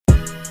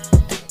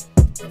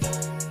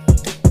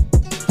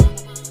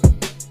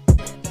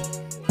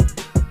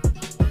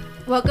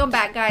Welcome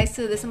back, guys,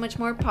 to This and Much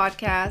More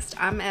podcast.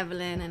 I'm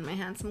Evelyn and my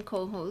handsome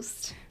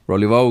co-host.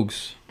 Rolly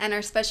Vogues. And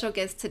our special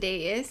guest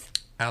today is...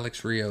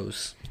 Alex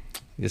Rios.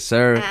 Yes,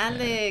 sir.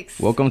 Alex.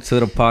 Welcome to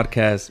the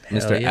podcast,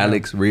 Mr. Yeah.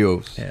 Alex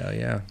Rios. Hell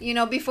yeah. You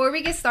know, before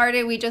we get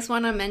started, we just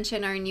want to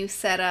mention our new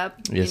setup.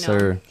 Yes, sir.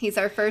 sir. He's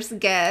our first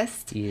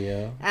guest.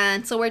 Yeah.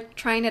 And so we're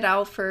trying it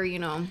out for,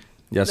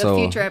 the so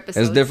future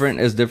episodes. It's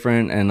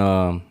different,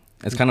 and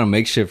it's kind of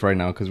makeshift right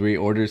now because we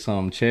ordered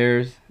some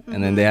chairs,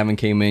 and then they haven't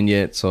came in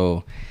yet,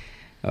 so...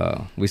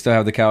 we still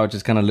have the couch.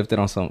 It's kind of lifted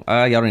on some.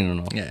 Y'all don't even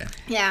know.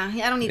 Yeah.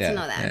 I don't need to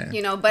know that.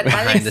 Yeah. But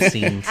Behind the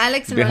scenes.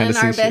 Alex and Behind Ronan the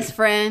are scenes best shit.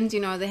 friends.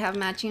 They have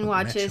matching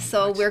watches,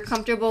 so we're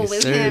comfortable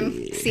with sir.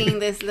 him seeing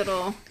this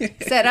little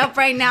setup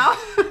right now.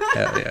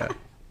 Hell yeah.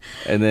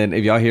 And then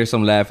if y'all hear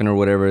some laughing or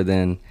whatever,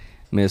 then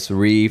Miss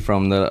Ree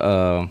from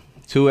the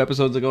 2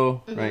 episodes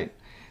ago, right?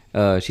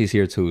 She's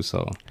here too.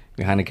 So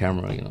behind the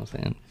camera, you know what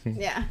I'm saying?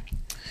 Yeah.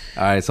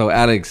 All right. So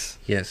Alex.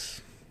 Yes.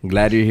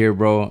 Glad you're here,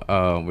 bro.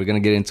 We're gonna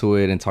get into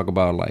it and talk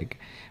about like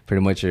pretty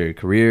much your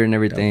career and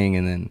everything,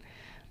 and then.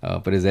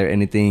 But is there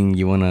anything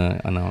you wanna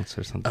announce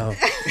or something? Oh,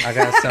 I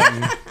got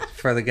something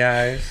for the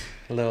guys.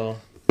 A little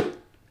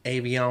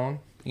Avion.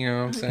 You know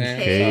what I'm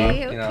saying?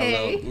 Okay, So,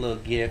 okay. A little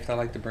gift. I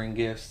like to bring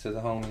gifts to the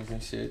homies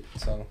and shit.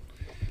 So,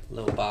 a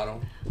little bottle.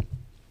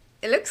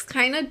 It looks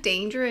kind of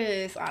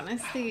dangerous,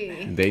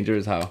 honestly.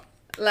 Dangerous how?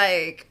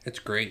 Like, It's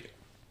great.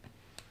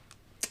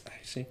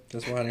 See,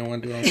 that's why I didn't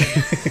want to do it.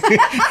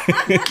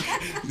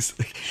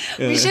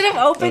 we should have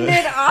opened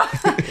it up.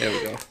 There we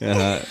go.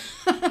 Uh-huh.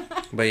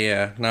 But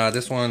yeah, no,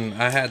 this one,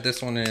 I had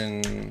this one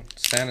in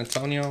San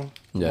Antonio.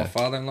 Yeah. My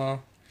father-in-law.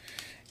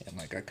 And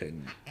like, I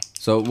couldn't.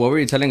 So what were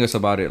you telling us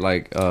about it?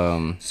 Like,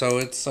 So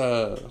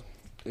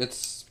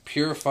it's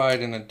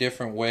purified in a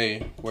different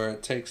way where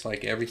it takes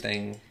like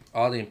everything,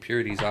 all the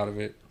impurities out of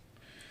it.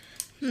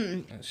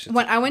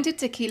 When I went to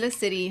Tequila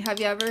City, have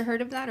you ever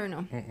heard of that or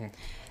no?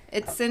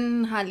 It's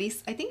in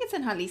Jalisco. I think it's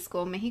in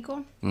Jalisco,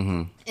 Mexico.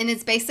 mm-hmm. And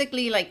it's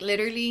basically like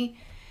literally,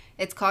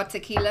 it's called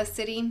Tequila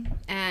City.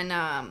 And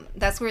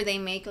that's where they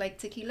make like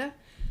tequila.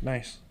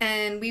 Nice.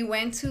 And we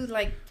went to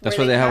like... That's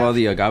where they have all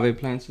the agave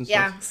plants and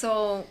stuff? Yeah,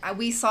 so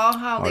we saw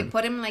how they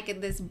put them like in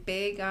this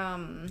big, how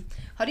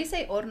do you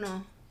say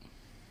horno?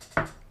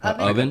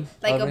 Oven?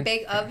 Like a Oven?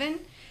 big oven.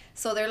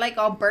 So they're like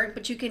all burnt,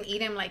 but you can eat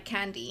them like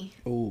candy.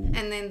 Ooh.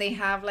 And then they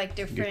have like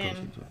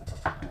different,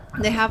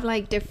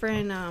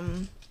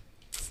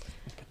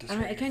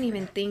 I can't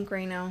even think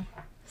right now.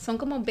 Son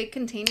como big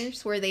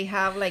containers where they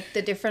have like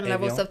the different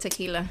levels of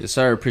tequila. Yes,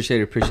 sir.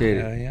 Appreciate it.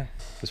 Yeah.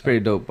 It's pretty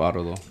dope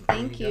bottle, though.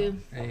 Thank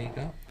you. There you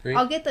go. Three.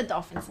 I'll get the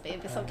dolphins,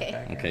 babe. It's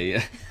okay. Okay,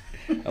 yeah.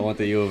 I want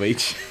the U of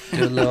H.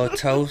 Do a little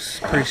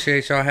toast.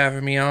 Appreciate y'all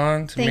having me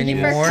on. To Thank many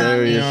you for more.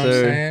 coming. You Yes, know what I'm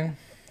sir. saying?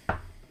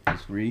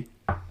 It's Ree.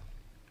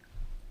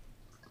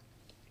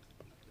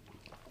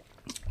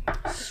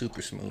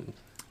 Super smooth.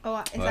 Oh,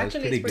 it's Well,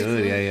 actually pretty good.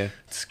 smooth. Yeah.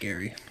 It's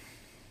scary.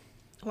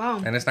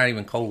 Wow. And it's not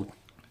even cold.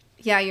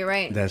 Yeah, you're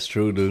right. That's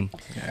true, dude.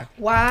 Yeah.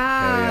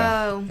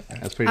 Wow.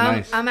 That's pretty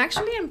nice. I'm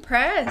actually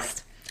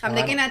impressed. I'm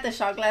looking at the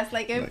shot glass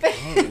like it.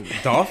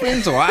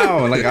 Dolphins?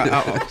 Wow. Like,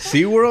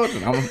 SeaWorld?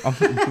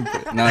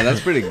 Nah,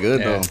 that's pretty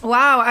good, Yeah. though.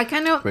 Wow, I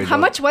kind of... Pretty How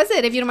dope. much was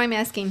it, if you don't mind me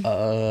asking?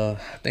 I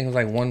think it was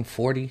like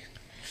 140.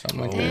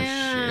 Something like that.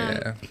 Damn.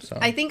 Yeah. So.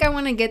 I think I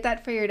want to get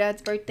that for your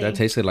dad's birthday. That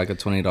tasted like a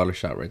 $20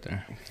 shot right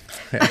there.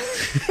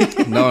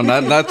 No,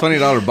 not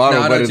 $20 bottle,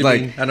 No, I know but what it's you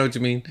like mean. I know what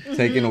you mean.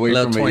 taking away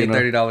Little from $20, it,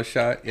 you know? $30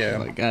 shot. Yeah.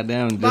 Like,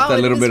 goddamn, just Wow, that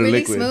it little was bit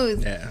really of liquid.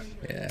 smooth. Yeah.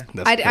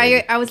 That's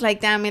crazy. I was like,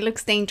 damn, it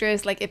looks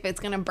dangerous. Like if it's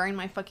gonna burn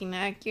my fucking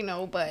neck,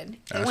 but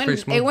That's pretty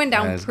smooth. it went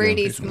down Yeah, it's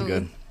pretty good. smooth.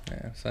 Good.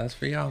 Yeah. So that's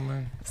for y'all,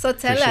 man. So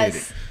tell Appreciate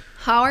us,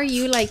 how are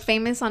you like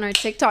famous on our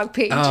TikTok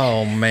page?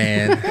 Oh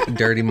man,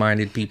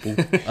 dirty-minded people.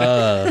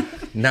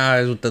 Nah,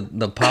 it was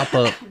the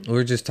pop-up. We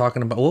were just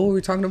talking about. What were we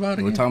talking about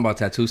again? We're talking about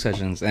tattoo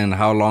sessions and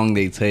how long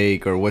they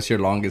take, or what's your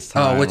longest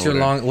time. Oh, what's or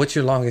what's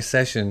your longest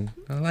session?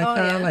 I'm like, Oh,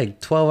 yeah.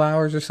 like 12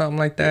 hours or something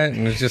like that.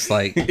 And it's just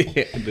like,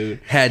 yeah, dude.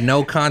 had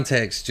no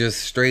context,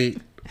 just straight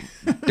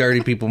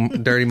dirty people,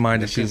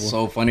 dirty-minded It's people. just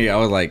so funny. I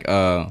was like,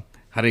 how'd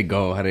it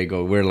go?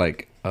 We're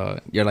like,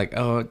 you're like,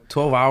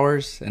 12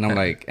 hours. And I'm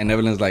like, and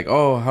Evelyn's like,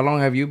 oh, how long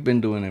have you been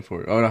doing it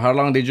for? Or how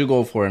long did you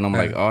go for? And I'm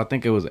like, oh, I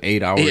think it was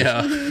 8 hours.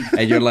 Yeah.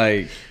 And you're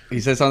like, he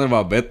said something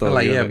about Beto. I'm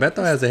like, You're yeah,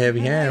 Beto has a heavy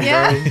hand,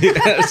 Yeah. bro.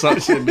 yeah, some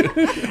shit, dude.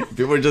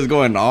 People are just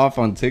going off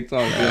on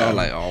TikTok. You know,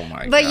 like, oh my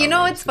god. But you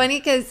know, man. it's funny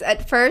because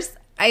at first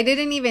I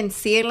didn't even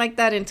see it like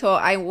that until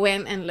I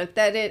went and looked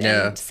at it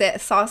Yeah.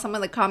 and saw some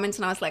of the comments,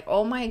 and I was like,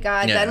 oh my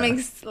god, Yeah. that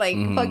makes like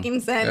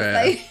fucking sense.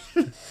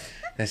 Yeah. Like,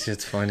 That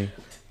shit's funny.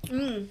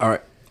 All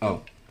right.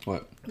 Oh,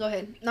 what? go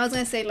ahead. No, I was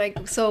gonna say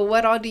like, so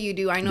what all do you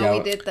do? I know Yeah,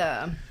 we did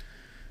the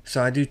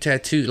So I do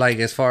tattoo, like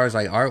as far as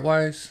like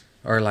art-wise,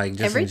 or like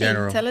just everything. in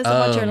general. Tell us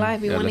about your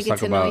life. We Yeah, want to let's get talk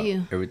to know about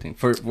you. everything.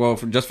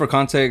 Just for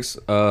context,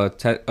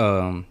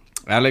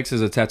 Alex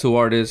is a tattoo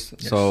artist,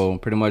 Yes. so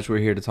pretty much we're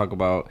here to talk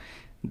about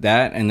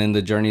that and then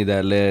the journey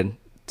that led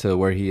to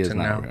where he is To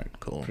now. now. Right?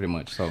 Cool. Pretty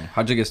much. So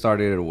how'd you get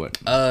started or what?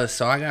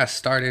 So I got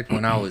started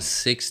when I was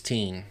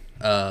 16.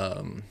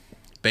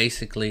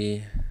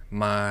 basically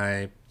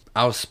I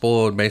was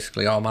spoiled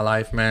basically all my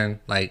life, man.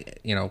 Like,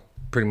 you know,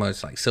 pretty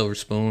much like silver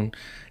spoon.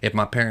 If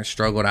my parents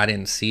struggled, I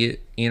didn't see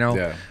it, you know.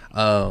 Yeah.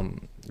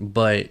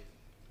 But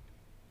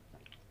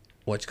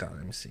what you call it?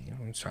 Let me see.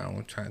 I'm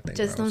trying to think.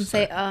 Just don't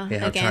say yeah,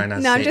 again. I'm trying not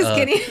to no, I'm say, just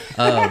kidding.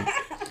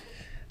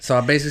 So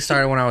I basically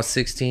started when I was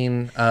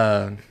 16.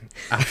 I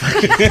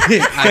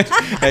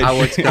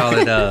what you call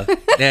it?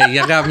 Yeah,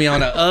 you got me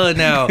on a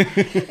now.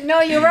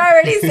 No, you were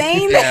already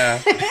saying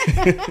that.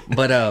 Yeah.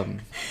 But I'm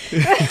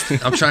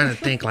trying to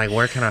think like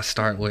where can I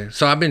start with?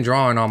 So I've been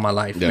drawing all my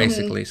life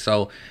basically.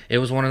 So it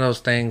was one of those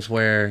things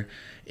where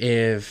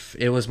if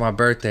it was my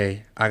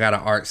birthday, I got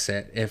an art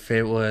set. If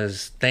it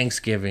was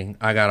Thanksgiving,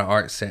 I got an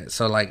art set.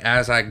 So like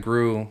as I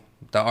grew,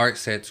 the art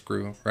sets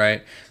grew,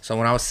 right? So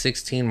when I was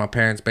 16, my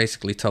parents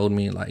basically told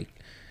me like,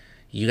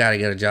 you got to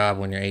get a job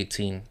when you're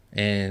 18.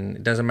 And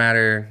it doesn't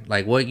matter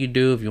like what you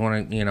do. If you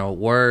want to, you know,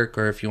 work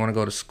or if you want to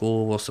go to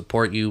school, we'll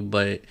support you.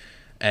 But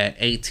at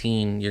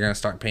 18, you're going to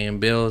start paying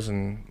bills.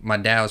 And my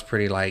dad was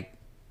pretty like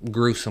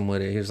gruesome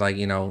with it. He was like,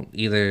 you know,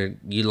 either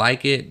you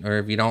like it or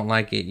if you don't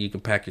like it, you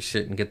can pack your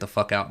shit and get the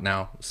fuck out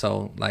now.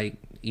 So like,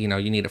 you know,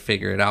 you need to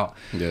figure it out.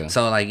 Yeah.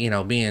 So like, you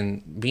know,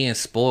 being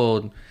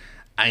spoiled,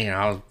 I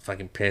was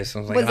fucking pissed. I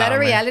was like, was that a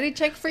man. reality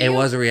check for you? It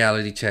was a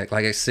reality check.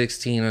 Like at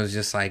 16, it was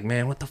just like,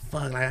 man, what the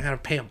fuck? Like I gotta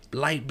pay a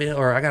light bill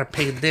or I gotta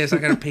pay this, I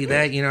gotta pay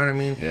that. You know what I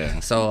mean? Yeah.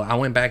 So I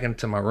went back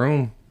into my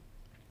room.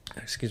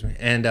 Excuse me.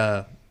 And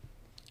I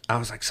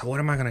was like, so what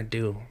am I gonna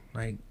do?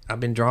 Like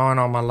I've been drawing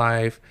all my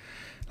life.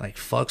 Like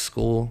fuck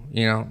school.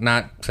 You know,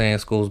 not saying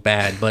school's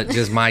bad, but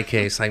just my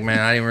case. Like man,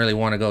 I didn't really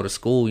want to go to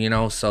school. You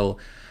know, so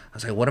I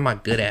was like, what am I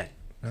good at?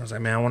 And I was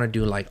like, man, I want to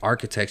do like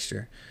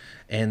architecture,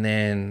 and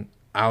then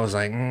I was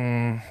like,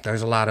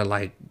 there's a lot of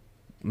like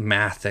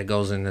math that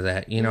goes into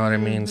that. You know what I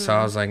mean? So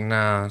I was like,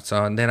 nah.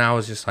 So then I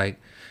was just like,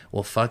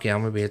 well, fuck it.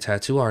 I'm going to be a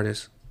tattoo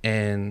artist.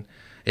 And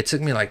it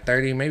took me like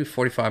 30, maybe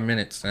 45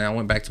 minutes. And I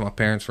went back to my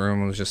parents'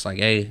 room and was just like,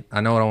 hey,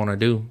 I know what I want to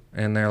do.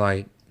 And they're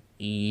like,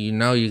 you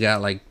know, you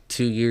got like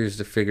 2 years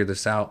to figure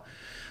this out.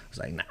 I was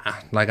like, nah,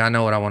 like I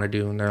know what I want to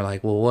do. And they're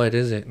like, well, what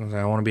is it? And I was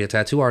like, I want to be a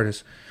tattoo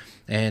artist.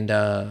 And,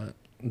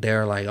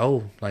 they're like,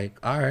 oh, like,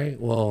 all right,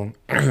 well,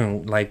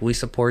 like we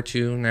support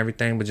you and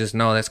everything, but just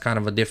know that's kind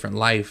of a different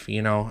life,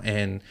 you know.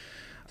 And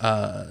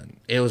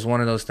it was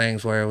one of those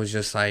things where it was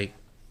just like,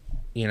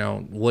 you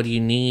know, what do you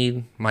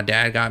need? My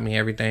dad got me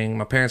everything.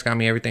 My parents got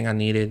me everything I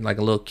needed, like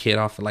a little kit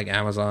off of like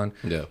Amazon.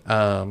 Yeah.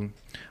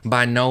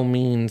 By no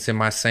means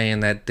am I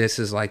saying that this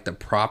is like the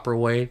proper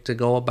way to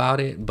go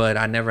about it, but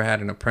I never had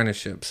an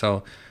apprenticeship.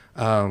 So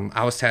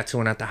I was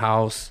tattooing at the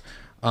house.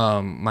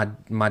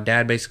 My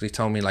dad basically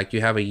told me like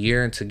you have a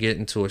year to get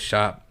into a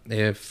shop.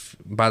 If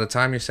by the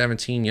time you're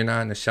 17 you're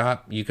not in the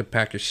shop, you could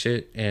pack your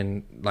shit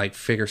and like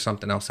figure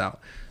something else out.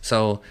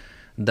 So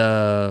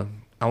I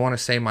want to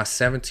say my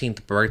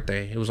 17th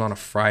birthday, it was on a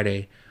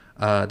Friday,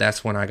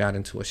 that's when I got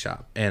into a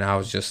shop and I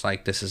was just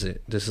like, this is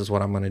it, this is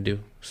what I'm gonna do.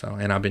 So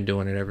and I've been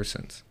doing it ever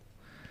since.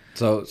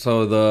 So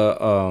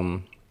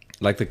the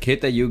like the kit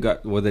that you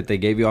got, what that they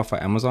gave you off of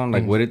Amazon,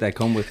 like what did that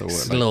come with or what?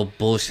 It's like, a little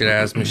bullshit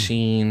ass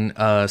machine,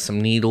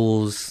 some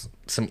needles,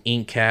 some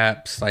ink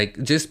caps,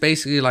 like just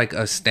basically like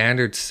a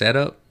standard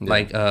setup,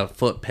 like a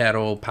foot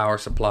pedal, power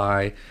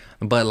supply,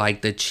 but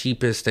like the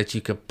cheapest that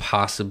you could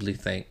possibly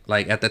think.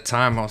 Like at the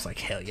time I was like,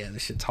 hell yeah,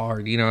 this shit's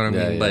hard, you know what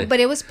I mean? Yeah.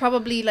 But it was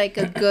probably like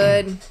a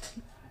good,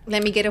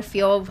 let me get a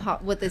feel of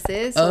what this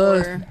is,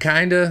 or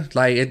kinda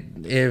like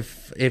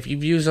if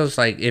you've used those,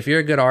 like if you're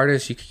a good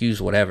artist you could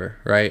use whatever,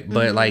 right?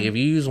 But like if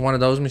you use one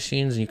of those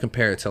machines and you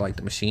compare it to like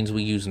the machines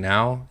we use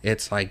now,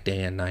 it's like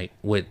day and night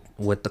with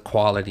the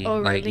quality. Oh,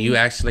 like really? you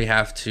actually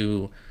have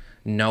to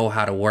know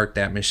how to work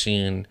that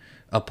machine,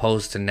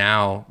 opposed to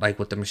now like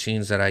with the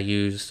machines that I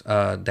use,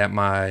 that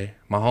my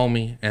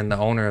homie and the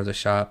owner of the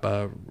shop,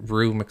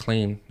 Rue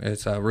McLean,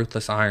 it's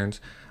Ruthless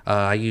Irons,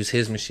 I use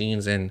his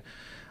machines, and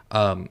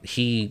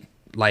he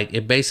like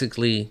it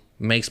basically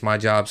makes my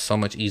job so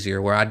much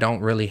easier where I don't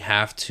really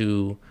have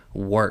to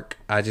work.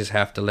 I just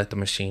have to let the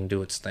machine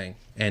do its thing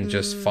and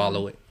just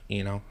follow it,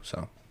 you know.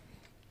 So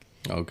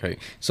okay,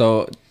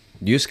 so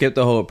you skipped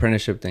the whole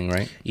apprenticeship thing,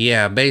 right?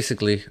 yeah,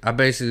 basically I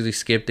basically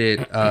skipped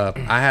it.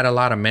 I had a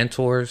lot of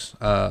mentors,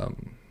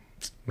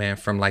 man,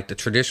 from like the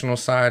traditional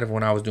side of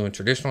when I was doing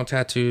traditional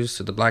tattoos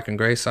to the black and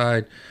gray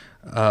side,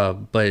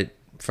 but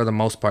for the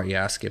most part,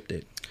 yeah, I skipped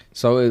it.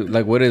 So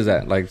like what is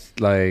that,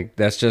 like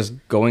that's just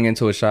going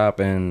into a shop?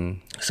 And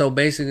so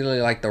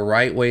basically like the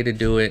right way to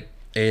do it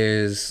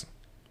is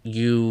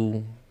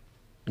you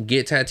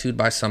get tattooed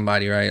by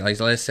somebody, right? Like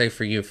let's say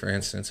for you, for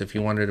instance, if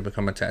you wanted to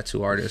become a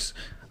tattoo artist,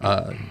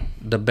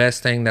 the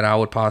best thing that I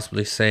would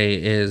possibly say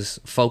is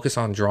focus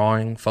on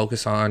drawing,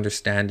 focus on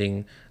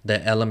understanding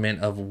the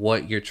element of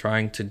what you're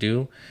trying to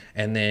do,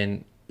 and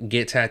then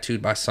get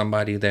tattooed by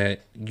somebody that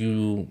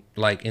you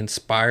like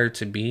inspired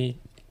to be,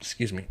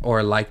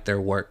 or like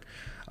their work.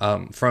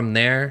 From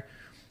there,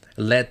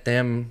 let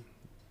them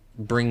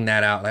bring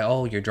that out, like,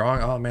 oh, you're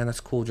drawing, oh man, that's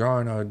cool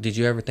drawing, or did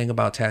you ever think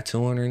about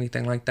tattooing or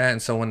anything like that? And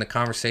so when the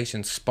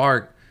conversation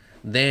sparked,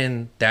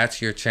 then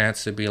that's your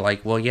chance to be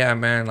like, well, yeah,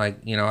 man, like,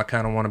 you know, I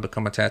kind of want to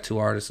become a tattoo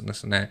artist and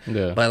this and that.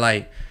 Yeah. But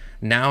like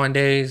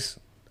nowadays,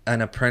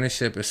 an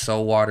apprenticeship is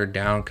so watered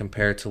down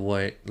compared to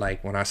what,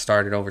 like, when I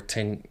started over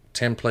 10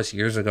 plus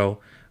years ago,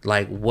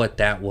 like what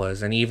that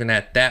was. And even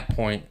at that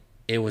point,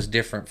 it was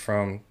different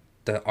from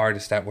the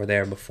artists that were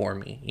there before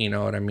me. You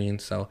know what I mean?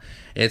 So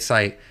it's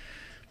like,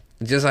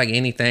 just like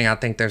anything, I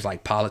think there's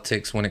like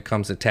politics when it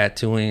comes to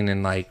tattooing,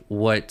 and like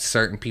what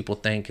certain people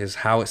think is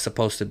how it's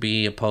supposed to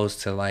be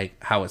opposed to like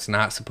how it's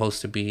not supposed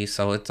to be.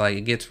 So it's like,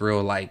 it gets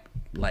real like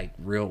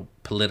real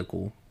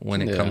political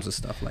when it comes to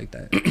stuff like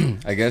that.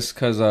 I guess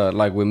because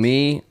like with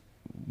me,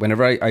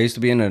 whenever I used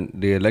to be in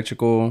the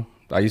electrical,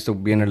 I used to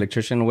be an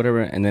electrician or whatever,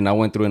 and then I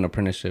went through an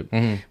apprenticeship.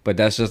 But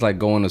that's just like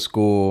going to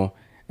school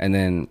and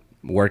then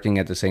working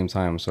at the same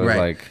time. So it's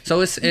like,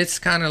 so it's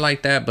kind of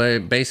like that,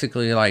 but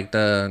basically like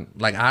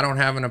I don't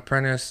have an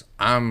apprentice.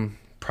 I'm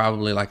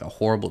probably like a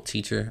horrible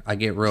teacher. I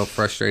get real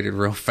frustrated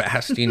real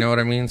fast, you know what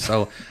I mean?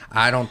 So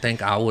I don't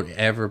think I would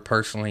ever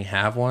personally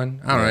have one.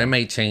 I don't know, it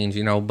may change,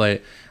 you know,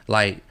 but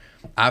like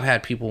I've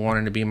had people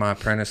wanting to be my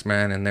apprentice,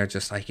 man, and they're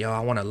just like, yo, I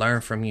want to learn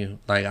from you.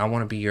 Like, I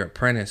want to be your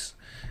apprentice,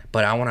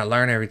 but I want to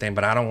learn everything,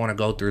 but I don't want to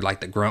go through like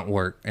the grunt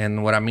work.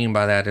 And what I mean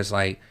by that is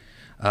like,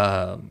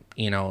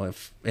 you know,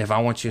 if I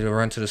want you to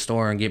run to the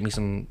store and get me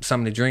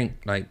something to drink,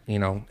 like, you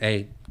know,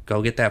 hey,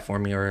 go get that for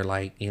me, or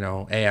like, you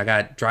know, hey, I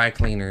got dry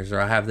cleaners, or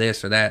I have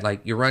this or that.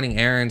 Like, you're running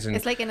errands, and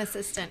it's like an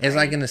assistant. It's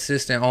like an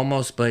assistant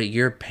almost, but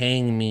you're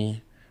paying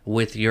me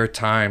with your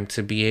time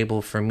to be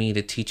able for me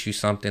to teach you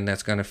something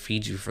that's going to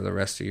feed you for the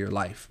rest of your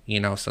life, you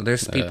know? So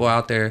there's people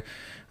out there,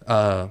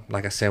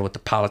 like I said, with the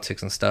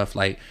politics and stuff,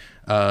 like,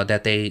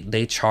 that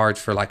they charge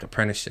for like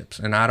apprenticeships,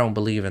 and I don't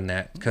believe in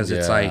that, because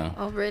it's like,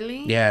 oh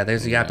really? Yeah,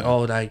 there's the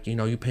oh, like, you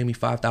know, you pay me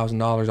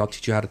 $5,000, I'll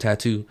teach you how to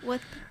tattoo.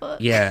 What the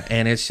fuck? Yeah,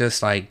 and it's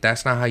just like,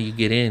 that's not how you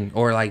get in.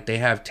 Or like they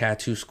have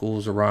tattoo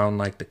schools around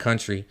like the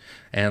country,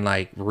 and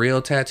like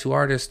real tattoo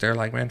artists, they're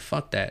like, man,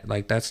 fuck that.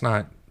 Like that's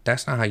not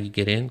how you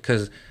get in.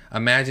 Because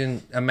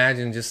imagine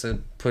just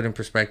to put in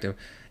perspective,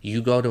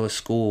 you go to a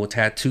school, a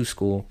tattoo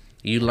school.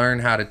 You learn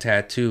how to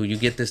tattoo, you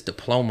get this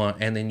diploma,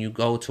 and then you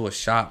go to a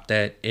shop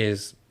that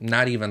is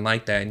not even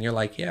like that, and you're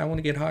like, yeah, I want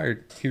to get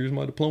hired. Here's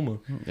my diploma.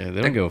 Yeah,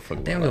 they don't give a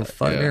fuck. They don't give a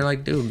fuck. They're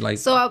like, dude, like.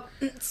 So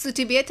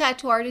to be a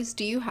tattoo artist,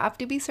 do you have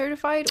to be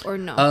certified or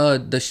no?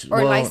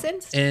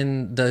 Licensed?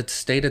 In the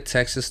state of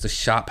Texas, the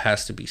shop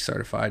has to be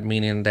certified,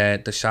 meaning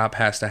that the shop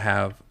has to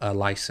have a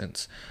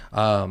license.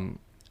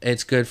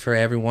 It's good for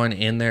everyone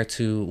in there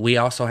to. We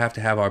also have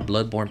to have our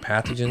bloodborne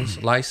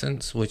pathogens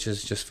license, which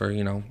is just for,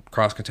 you know,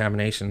 cross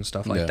contamination and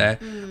stuff like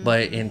that.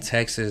 But in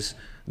Texas,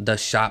 the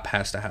shop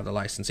has to have the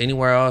license.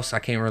 Anywhere else, I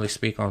can't really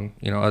speak on,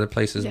 you know, other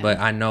places, but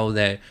I know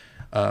that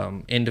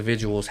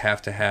individuals have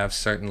to have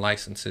certain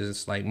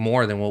licenses, like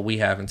more than what we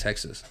have in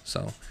Texas.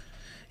 So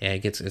yeah,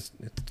 it gets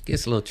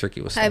a little tricky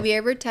with stuff. Have you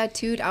ever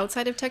tattooed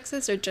outside of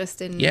Texas or just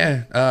in?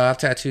 Yeah, I've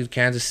tattooed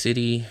Kansas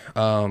City.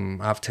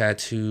 I've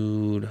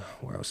tattooed,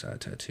 where else did I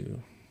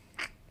tattoo?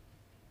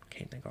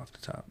 Can't think off the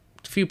top.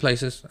 A few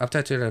places. I've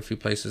tattooed at a few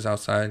places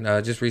outside.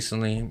 Just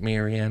recently, me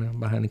and Rihanna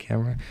behind the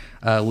camera,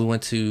 we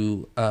went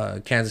to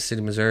Kansas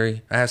City,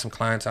 Missouri. I had some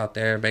clients out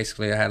there.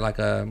 Basically, I had like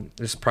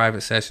just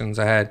private sessions.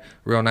 I had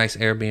real nice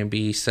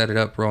Airbnb, set it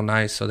up real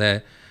nice so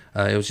that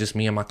it was just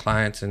me and my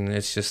clients, and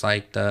it's just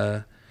like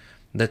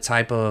the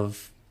type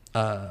of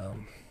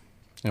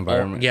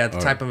environment. The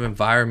type of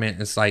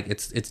environment is like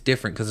it's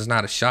different because it's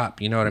not a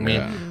shop, you know what I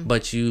mean?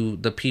 But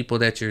the people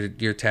that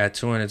you're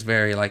tattooing, it's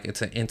very like,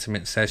 it's an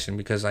intimate session,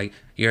 because like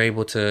you're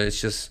able to, it's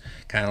just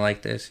kind of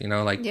like this, you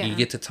know, like you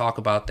get to talk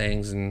about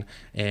things and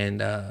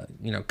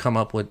you know, come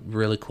up with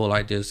really cool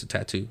ideas to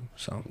tattoo.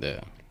 So yeah,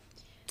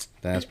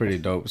 that's pretty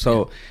dope.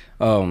 So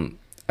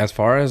as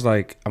far as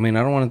like, I mean,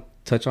 I don't want to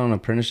touch on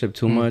apprenticeship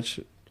too much,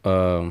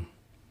 but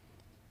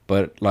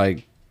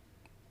like,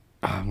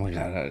 oh my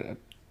god,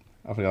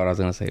 I forgot what I was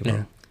gonna say, bro.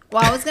 Yeah.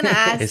 Well, I was gonna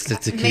ask. It's the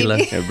tequila.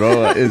 Yeah,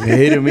 bro, it's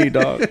hitting me,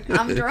 dog.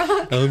 I'm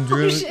drunk. I'm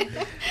drunk.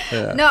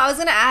 Yeah. No, I was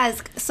gonna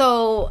ask.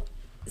 So,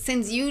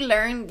 since you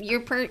learned,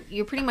 you're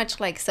pretty much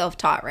like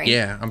self-taught, right?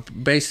 Yeah, I'm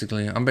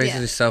basically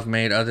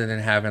self-made, other than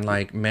having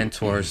like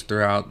mentors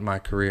throughout my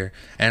career.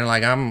 And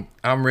like I'm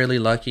really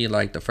lucky.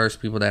 Like the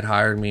first people that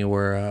hired me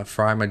were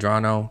Fry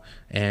Madrano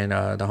and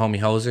the homie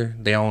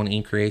Hoser. They own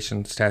In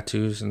Creations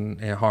Tattoos in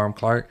Harlem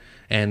Clark,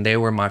 and they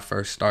were my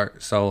first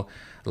start. So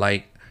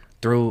like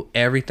through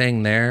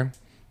everything there,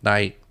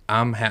 like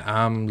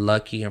I'm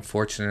lucky and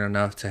fortunate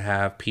enough to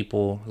have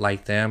people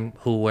like them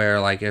who were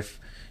like,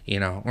 if you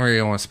know, I really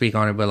don't want to speak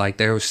on it, but like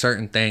there were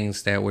certain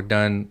things that were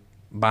done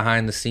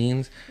behind the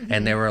scenes,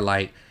 and they were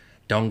like,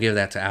 don't give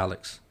that to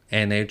Alex.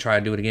 And they try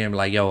to do it again, but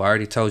like, yo, I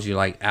already told you,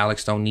 like,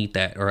 Alex don't need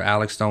that, or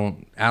Alex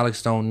don't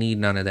need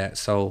none of that.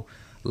 So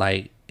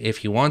like, if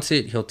he wants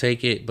it, he'll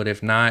take it, but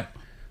if not,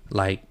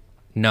 like,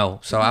 no.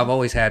 So I've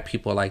always had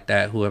people like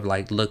that who have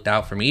like looked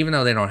out for me, even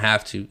though they don't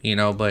have to, you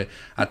know, but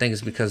I think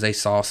it's because they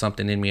saw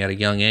something in me at a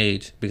young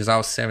age, because I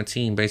was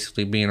 17,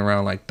 basically being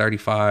around like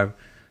 35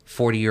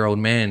 40-year-old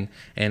men,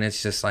 and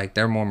it's just like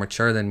they're more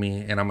mature than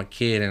me, and I'm a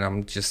kid, and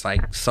I'm just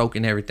like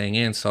soaking everything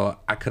in. So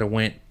I could have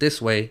went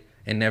this way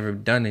and never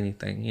done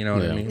anything. You know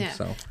what I mean? Yeah.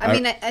 So I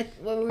mean,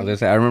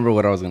 I remember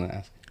what I was gonna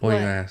ask. what are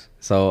you gonna ask?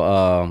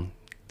 So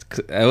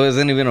it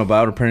wasn't even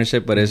about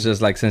apprenticeship, but it's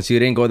just like, since you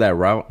didn't go that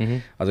route,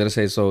 I was gonna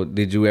say, so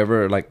did you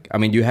ever, like, I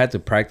mean, you had to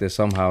practice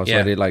somehow.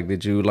 So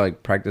did you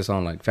like practice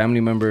on like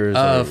family members?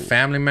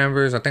 Family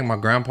members. I think my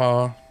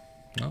grandpa.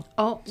 No.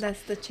 Oh,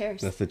 that's the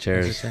chairs. That's the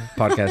chairs.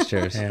 Podcast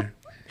chairs. Yeah.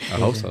 I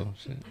hope so.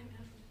 Shit.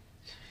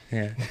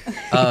 Yeah.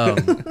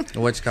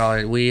 What you call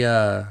it? We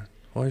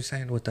what were you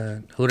saying with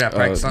the who did I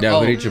practice on? Yeah,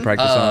 who did you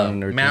practice on?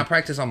 Man, I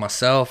practiced on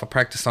myself. I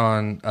practiced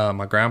on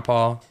my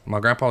grandpa. My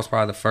grandpa was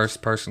probably the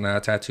first person that I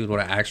tattooed with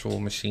an actual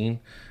machine.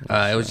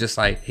 It was just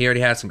like he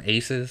already had some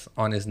aces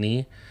on his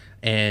knee,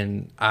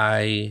 and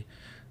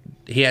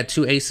he had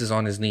 2 aces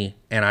on his knee,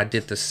 and I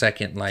did the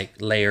second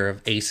like layer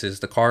of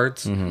aces, the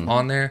cards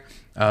on there.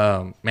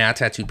 Man, I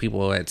tattooed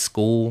people at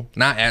school,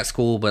 not at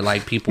school, but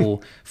like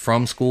people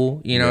from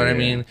school, you know what I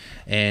mean?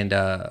 And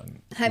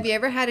have you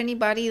ever had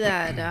anybody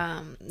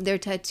that their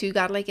tattoo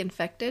got like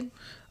infected?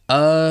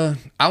 I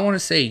want to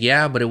say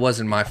yeah, but it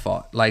wasn't my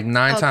fault. Like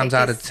 9 times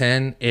out of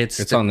 10,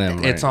 it's on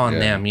them. It's on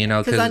them, you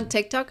know. Because on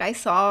TikTok, I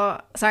saw.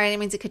 Sorry, I didn't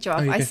mean to cut you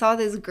off. I saw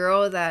this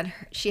girl that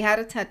she had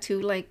a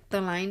tattoo like the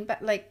line back,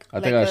 like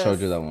I think I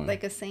showed you that one,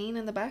 like a saying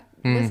in the back.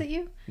 Was it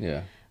you?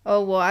 Yeah.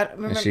 Oh well, I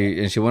remember.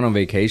 And she went on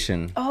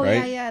vacation. Oh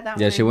right? yeah, that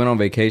yeah. one. She went on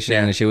vacation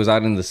and she was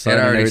out in the sun. It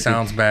and already everything.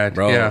 sounds bad,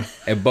 bro. Yeah,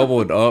 it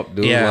bubbled up,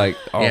 dude. Yeah. Like,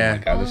 oh Yeah.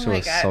 my god, this shit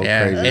was so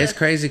yeah. crazy. It's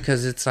crazy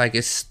because it's like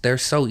they're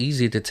so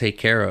easy to take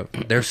care of.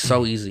 They're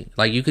so easy.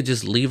 Like you could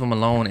just leave them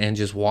alone and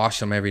just wash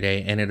them every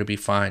day, and it'll be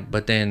fine.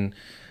 But then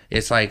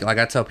it's like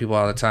I tell people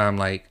all the time,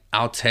 like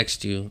I'll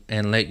text you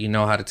and let you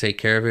know how to take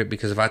care of it,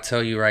 because if I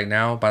tell you right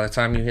now, by the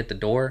time you hit the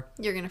door,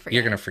 you're gonna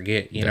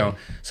forget. You know.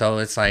 So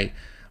it's like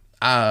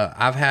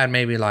I've had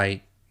maybe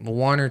like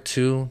 1 or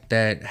 2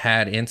 that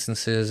had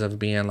instances of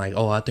being like,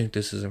 oh, I think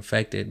this is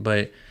infected,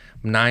 but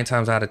 9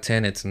 times out of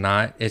 10 it's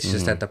not. It's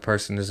just that the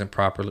person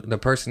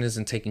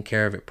isn't taking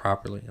care of it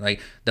properly. Like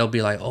they'll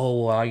be like,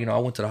 oh well, I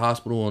went to the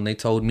hospital and they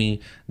told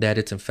me that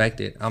it's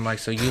infected. I'm like,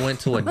 so you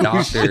went to a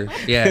doctor.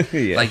 yeah.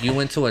 Like you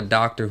went to a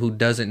doctor who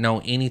doesn't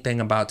know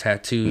anything about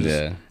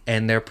tattoos,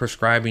 and they're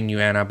prescribing you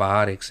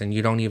antibiotics, and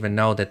you don't even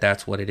know that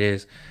that's what it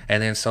is.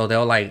 And then so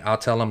I'll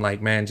tell them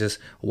like, man, just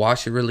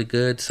wash it really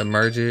good,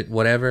 submerge it,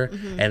 whatever.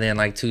 And then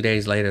like 2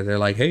 days later they're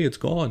like, hey, it's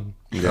gone.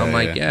 I'm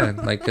like,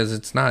 like, because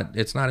it's not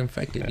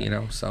infected, you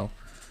know. So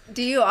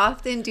do you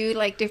often do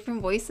like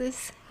different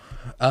voices?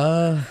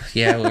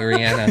 Yeah, with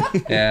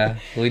Rihanna. Yeah,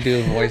 we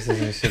do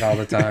voices and shit all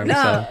the time.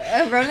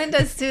 No, Roland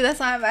does too. That's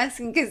why I'm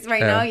asking, because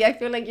right now, I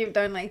feel like you've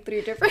done like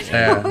 3 different.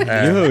 Yeah,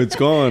 it's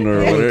gone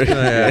or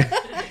whatever.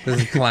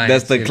 This is client.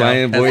 That's the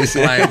client voice. That's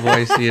the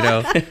client voice, you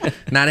know.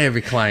 Not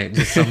every client,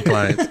 just some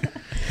clients.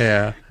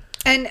 Yeah.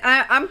 And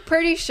I'm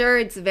pretty sure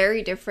it's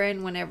very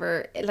different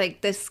whenever,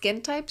 like, the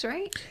skin types,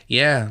 right?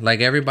 Yeah, like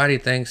everybody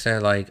thinks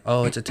that, like,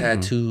 oh, it's a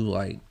tattoo,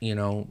 like, you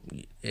know,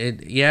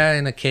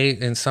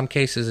 in some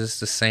cases it's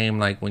the same,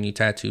 like when you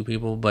tattoo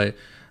people, but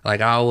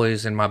like I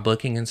always, in my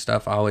booking and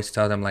stuff, I always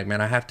tell them like, man,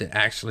 I have to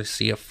actually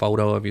see a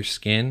photo of your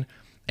skin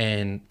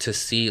and to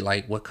see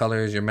like what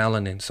color is your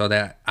melanin, so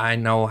that I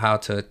know how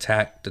to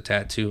attack the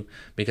tattoo,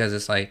 because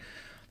it's like,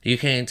 you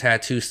can't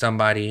tattoo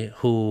somebody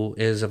who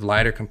is of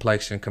lighter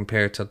complexion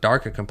compared to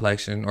darker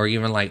complexion, or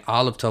even like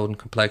olive tone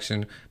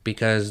complexion,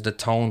 because the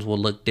tones will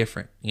look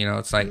different. You know,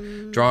 it's like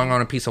drawing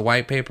on a piece of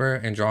white paper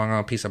and drawing on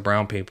a piece of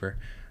brown paper.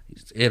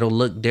 It'll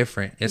look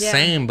different. It's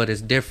same, but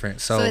it's different.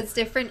 So it's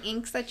different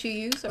inks that you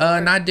use? Or?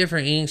 Not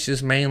different inks,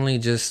 just mainly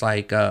just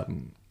like,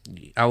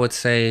 I would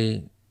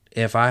say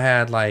if I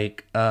had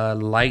like a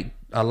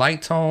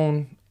light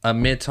tone, a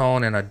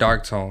mid-tone, and a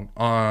dark tone.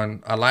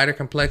 On a lighter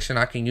complexion,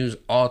 I can use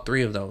all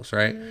 3 of those,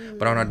 right?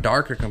 But on a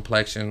darker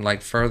complexion,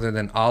 like further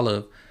than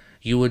olive,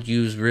 you would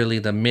use really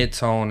the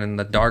mid-tone and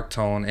the dark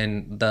tone,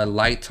 and the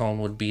light tone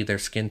would be their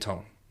skin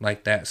tone,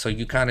 like that. So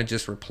you kind of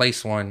just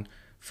replace one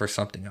for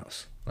something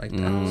else, like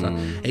that. So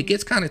it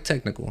gets kind of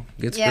technical.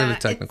 It gets really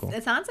technical.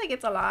 It sounds like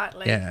it's a lot.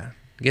 Like, yeah.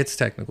 Gets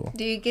technical.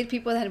 Do you get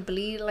people that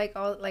bleed like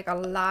a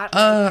lot?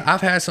 I've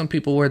had some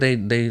people where they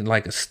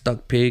like a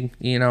stuck pig,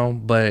 you know,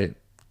 but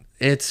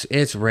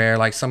it's rare.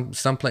 Like some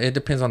it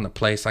depends on the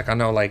place. Like I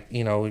know, like,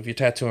 you know, if you're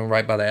tattooing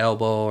right by the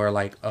elbow or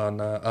like on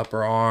the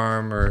upper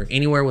arm or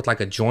anywhere with like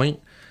a joint,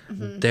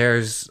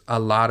 there's a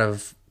lot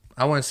of,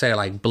 I wouldn't say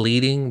like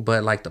bleeding,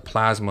 but like the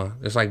plasma,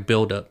 there's like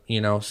buildup, you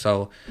know.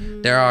 So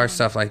there are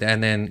stuff like that.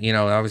 And then, you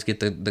know, I always get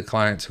the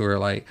clients who are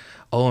like,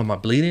 oh, am I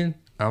bleeding?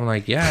 I'm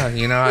like, yeah,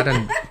 you know, I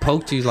done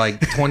poked you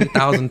like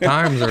 20,000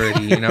 times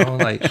already, you know,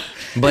 like,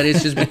 but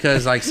it's just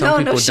because like some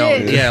people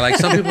don't, like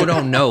some people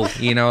don't know,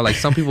 you know, like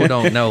some people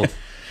don't know.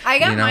 I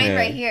got mine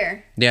right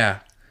here.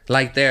 Yeah.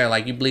 Like there,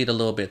 like you bleed a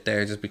little bit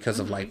there just because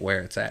of like where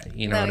it's at,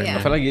 you know what I mean?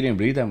 I feel like you didn't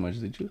bleed that much,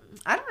 did you?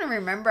 I don't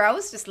remember. I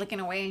was just looking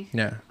away.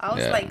 Yeah. I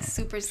was like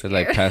super scared. So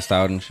like passed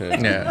out and shit.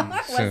 Yeah.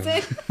 Was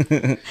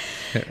it?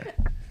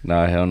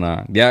 Nah, hell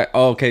nah. Yeah.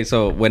 Oh, okay.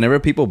 So whenever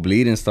people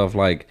bleed and stuff,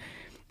 like,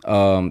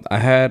 I've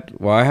had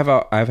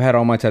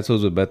all my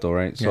tattoos with Beto,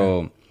 right?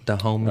 So the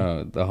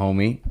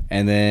homie,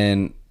 and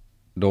then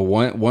the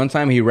one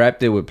time he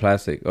wrapped it with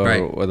plastic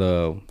or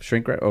the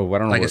shrink wrap or I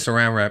don't know, like a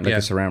saran wrap, like a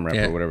saran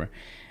wrap or whatever.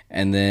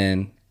 And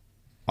then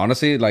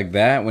honestly, like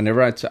that,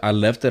 whenever I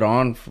left it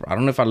on, I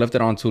don't know if I left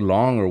it on too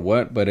long or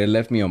what, but it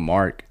left me a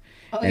mark.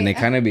 And it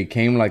kind of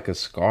became like a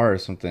scar or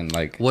something.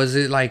 Like, was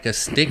it like a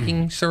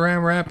sticking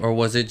saran wrap, or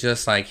was it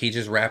just like he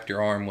just wrapped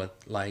your arm with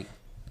like,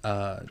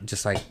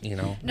 just like, you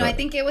know? No, I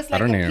think it was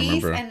like a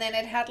piece, and then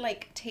it had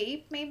like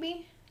tape,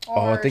 maybe.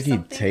 Or I think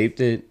something. He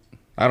taped it.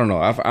 I don't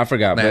know. I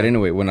forgot. Man. But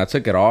anyway, when I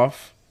took it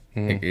off,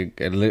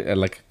 it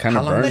like kind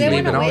of burned. But it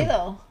went away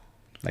though.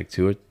 Like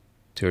 2 or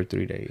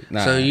 3 days.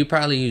 Nah. So you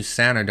probably use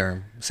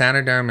Sanoderm.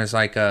 Sanoderm is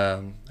like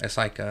it's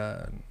like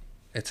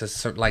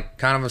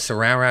kind of a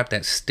saran wrap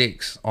that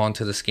sticks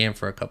onto the skin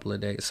for a couple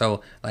of days.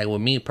 So like with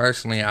me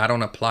personally, I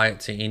don't apply it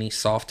to any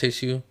soft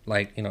tissue,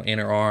 like, you know,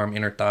 inner arm,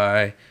 inner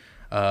thigh,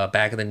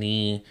 back of the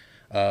knee,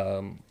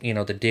 you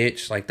know, the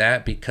ditch, like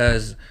that,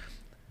 because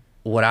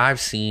what I've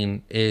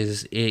seen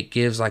is it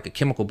gives like a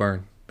chemical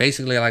burn.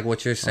 Basically like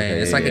what you're saying.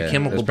 It's like a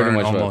chemical burn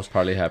almost.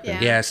 Probably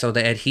happened. Yeah, so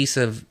the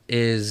adhesive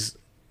is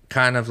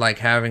kind of like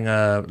having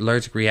a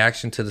allergic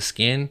reaction to the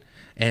skin.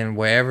 And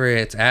wherever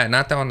it's at,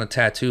 not on the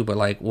tattoo, but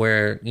like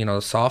where, you know,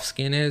 soft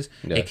skin is,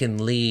 it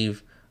can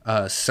leave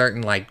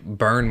certain like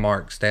burn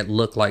marks that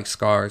look like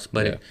scars.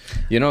 But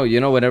you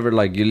know, whenever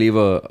like you leave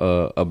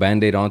a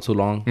Band-Aid on too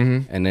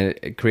long, and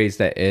it creates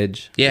that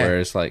edge, where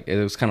it's like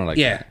it was kind of like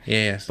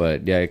that.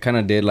 But it kind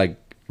of did like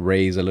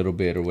raise a little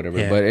bit or whatever,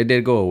 but it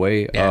did go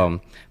away.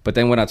 But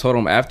then when I told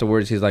him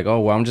afterwards, he's like, oh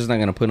well, I'm just not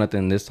gonna put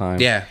nothing this time.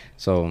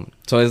 So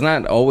it's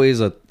not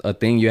always a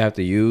thing you have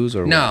to use,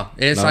 or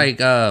it's like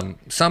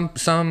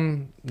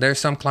some there's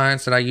some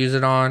clients that I use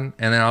it on,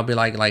 and then I'll be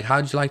like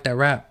how'd you like that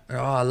wrap? Oh,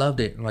 I loved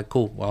it. I'm like,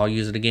 cool, well, I'll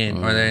use it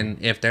again. Or then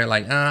if they're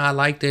like, I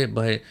liked it,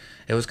 but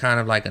it was kind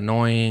of like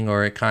annoying,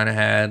 or it kind of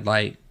had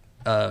like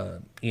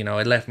you know,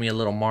 it left me a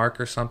little mark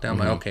or something. I'm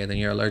like, okay, then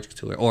you're allergic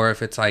to it. Or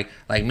if it's like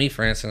me,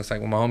 for instance,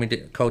 like when my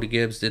homie Cody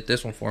Gibbs did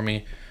this one for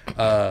me,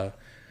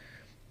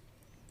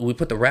 we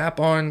put the wrap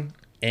on,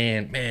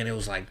 and man, it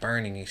was like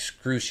burning,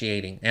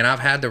 excruciating. And I've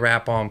had the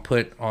wrap on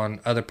put on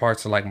other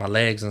parts of like my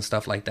legs and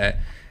stuff like that,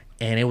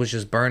 and it was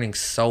just burning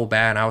so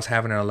bad. I was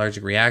having an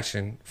allergic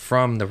reaction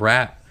from the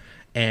wrap.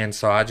 And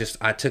so I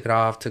took it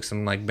off, took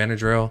some like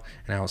Benadryl,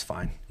 and I was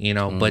fine, you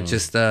know. But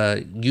just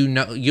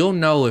you'll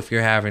know if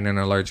you're having an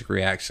allergic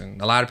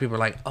reaction. A lot of people are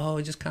like, oh,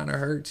 it just kind of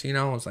hurts, you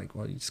know. It's like,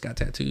 well, you just got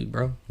tattooed,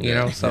 bro, you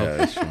know.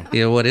 So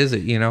what is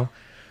it, you know?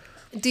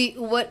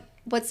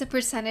 What's the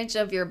percentage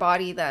of your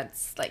body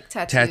that's like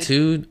tattooed?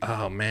 Tattooed?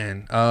 Oh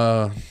man,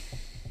 I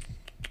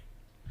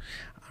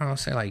don't know,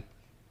 say like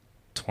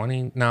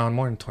 20. No,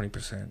 more than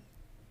 20%.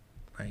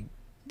 Like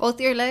both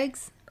your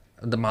legs.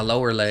 My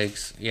lower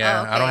legs, okay.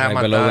 I don't have like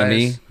my below thighs. The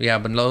knee? Yeah,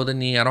 below the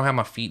knee. I don't have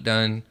my feet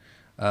done.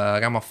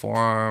 I got my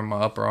forearm, my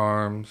upper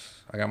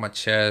arms. I got my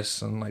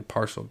chest and like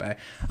partial back.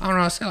 I don't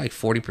know. I say like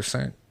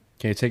 40%.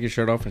 Can you take your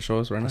shirt off and show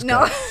us right now?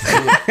 No.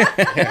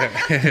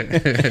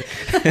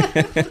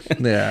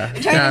 Yeah.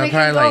 Trying to make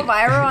it go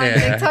viral on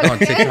TikTok. On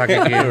TikTok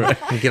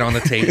again. Get on the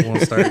table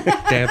and start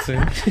dancing.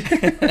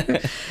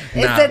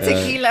 It's a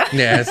tequila.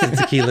 It's a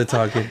tequila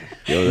talking.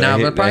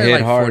 But probably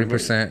like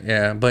 40%.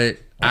 Yeah, but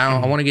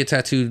I want to get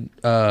tattooed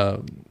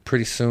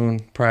pretty soon.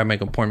 Probably make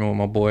an appointment with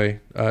my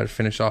boy to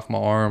finish off my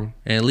arm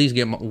and at least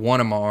get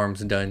one of my arms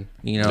done.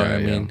 You know what I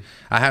mean?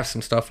 I have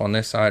some stuff on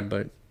this side,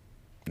 but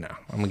no,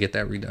 I'm gonna get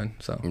that redone.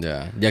 So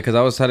because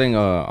I was telling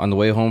on the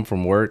way home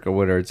from work or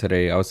whatever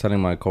today, I was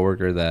telling my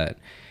coworker that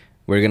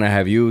we're gonna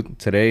have you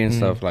today and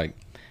stuff like.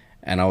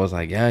 And I was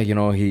like, yeah, you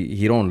know,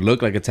 he don't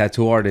look like a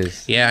tattoo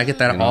artist. Yeah, I get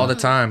that all the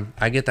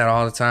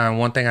time.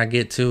 One thing I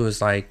get too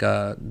is like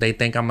they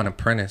think I'm an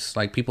apprentice.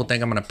 Like people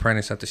think I'm an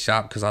apprentice at the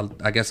shop because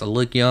I guess I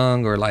look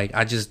young, or like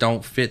I just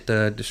don't fit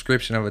the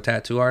description of a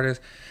tattoo artist.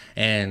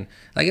 And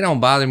like it don't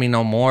bother me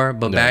no more.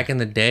 But back in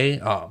the day,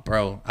 oh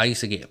bro, I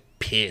used to get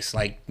pissed.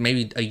 Like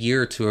maybe a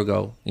year or two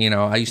ago, you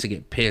know, I used to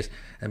get pissed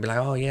and be like,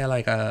 oh yeah,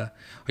 like are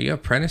you an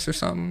apprentice or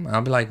something?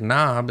 I'll be like,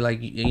 nah. I'll be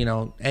like, you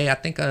know, hey, I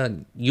think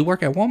you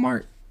work at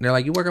Walmart. They're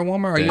like, you work at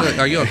Walmart?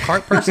 Are you a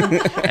cart person?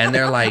 And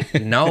they're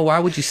like, no, why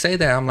would you say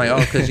that? I'm like,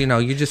 oh, because, you know,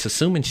 you're just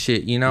assuming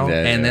shit, you know?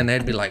 And then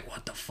they'd be like,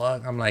 what the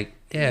fuck? I'm like,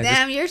 yeah.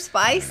 Damn, you're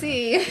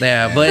spicy.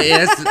 Yeah, but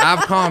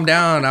I've calmed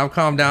down.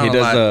 He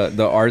does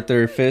the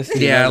Arthur fist.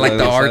 Yeah, like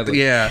the Arthur.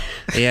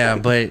 Yeah,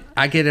 but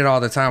I get it all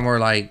the time where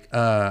like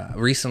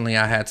recently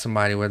I had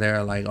somebody where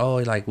they're like, oh,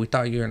 like we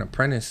thought you were an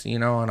apprentice, you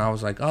know? And I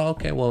was like, oh,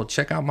 okay, well,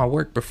 check out my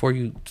work before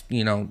you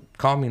know,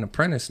 call me an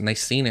apprentice. And they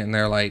seen it and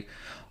they're like,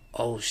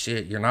 oh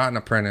shit, you're not an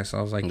apprentice.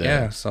 I was like,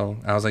 yeah. So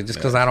I was like, just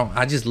because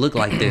I just look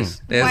like this.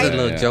 There's a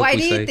little joke. Why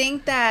do you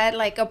think that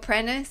like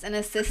apprentice and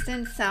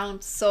assistant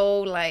sound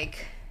so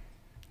like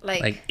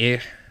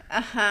if?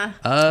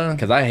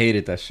 Because I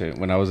hated that shit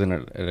when I was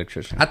an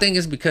electrician. I think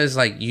it's because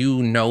like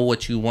you know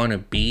what you want to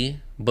be,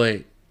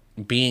 but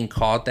being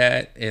called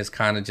that is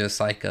kind of just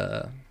like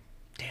a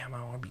damn, I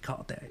don't want to be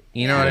called that.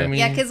 You know what I mean?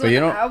 Yeah, because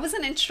I was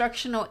an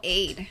instructional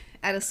aide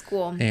at a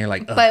school. And you're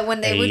like, but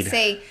when they would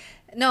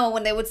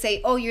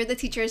say, oh, you're the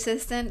teacher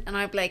assistant, and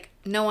I'd be like,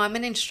 no, I'm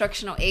an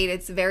instructional aide.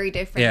 It's very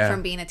different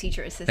from being a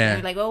teacher assistant.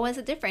 You're like, oh, what's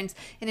the difference?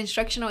 An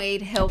instructional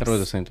aide helps. I thought it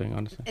was the same thing,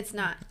 honestly. It's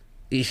not.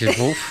 You see?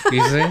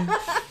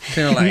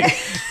 Feel like,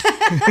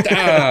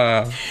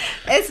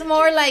 it's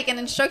more like an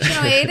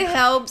instructional aide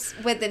helps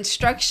with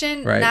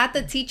instruction, right. not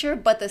the teacher,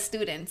 but the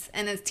students.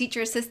 And a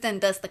teacher assistant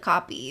does the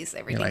copies,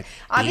 everything. Like,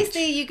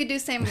 obviously, you could do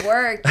same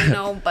work,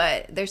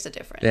 but there's a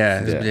difference.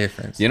 Yeah, there's a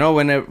difference. You know,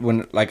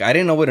 when like I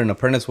didn't know what an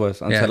apprentice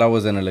was until I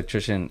was an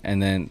electrician,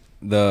 and then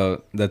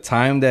the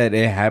time that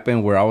it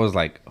happened where I was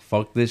like,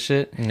 fuck this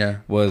shit,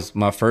 was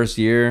my first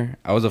year.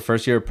 I was a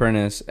first year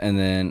apprentice, and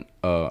then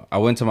I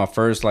went to my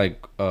first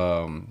like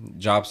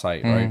job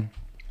site, right?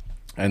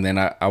 And then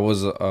I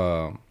was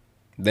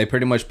they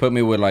pretty much put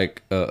me with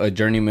like a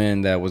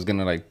journeyman that was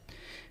gonna like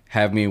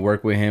have me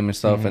work with him and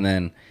stuff. And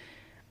then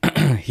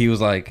he was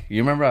like,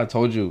 you remember I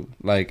told you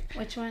like,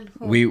 which one?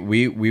 We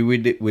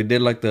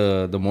did like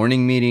the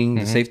morning meeting,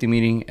 the safety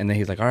meeting, and then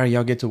he's like, all right,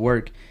 y'all get to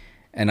work.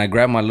 And I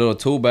grabbed my little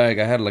tool bag.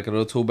 I had like a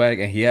little tool bag,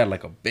 and he had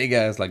like a big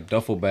ass like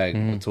duffel bag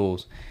with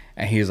tools.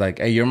 And he was like,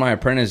 "Hey, you're my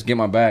apprentice. Get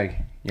my bag."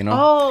 You know?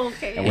 Oh,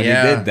 okay. And when he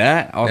did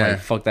that, I was like,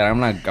 "Fuck that! I'm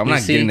not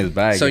getting his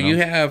bag." So you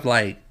have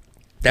like,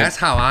 that's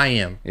how I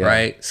am,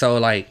 right? So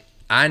like,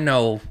 I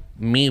know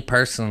me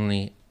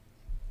personally.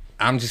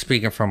 I'm just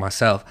speaking for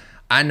myself.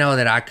 I know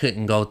that I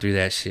couldn't go through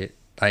that shit.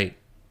 Like,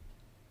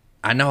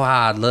 I know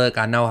how I look.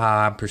 I know how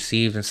I'm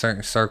perceived in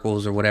certain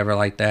circles or whatever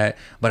like that.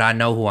 But I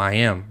know who I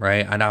am,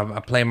 right? And I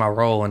play my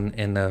role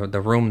in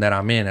the room that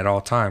I'm in at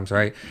all times,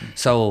 right?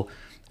 So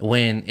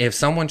if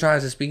someone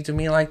tries to speak to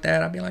me like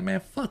that, I'll be like, man,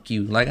 fuck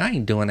you. Like, I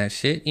ain't doing that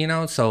shit,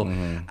 So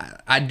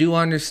I do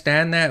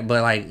understand that.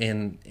 But like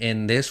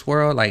in this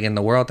world, like in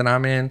the world that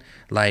I'm in,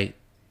 like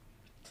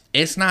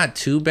it's not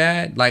too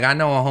bad. Like I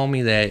know a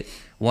homie that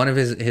one of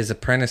his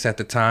apprentice at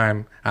the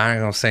time, I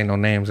ain't gonna say no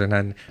names or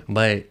nothing,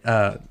 but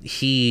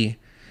he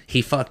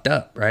fucked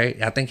up,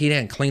 right? I think he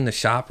didn't clean the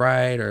shop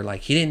right, or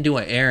like he didn't do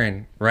an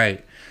errand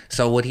right.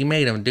 So what he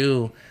made him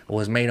do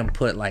was made him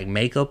put like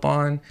makeup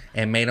on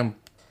and made him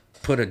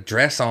put a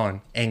dress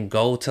on and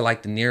go to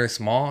like the nearest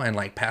mall and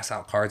like pass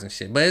out cards and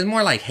shit. But it's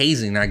more like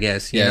hazing, I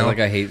guess. You know? Like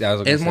I hate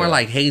that. It's more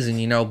like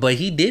hazing, But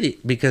he did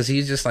it because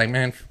he's just like,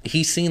 man,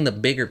 he's seen the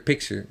bigger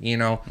picture,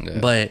 Yeah.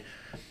 But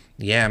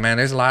yeah, man,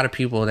 there's a lot of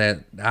people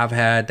that I've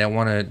had that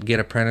want to get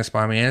apprenticed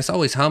by me, and it's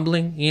always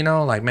humbling,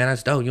 Like, man,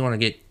 that's dope. You want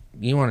to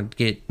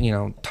get,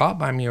 taught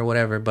by me or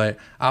whatever. But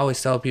I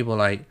always tell people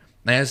like,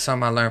 man, that's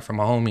something I learned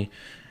from a homie.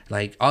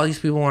 Like, all these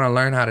people want to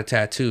learn how to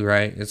tattoo,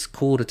 right? It's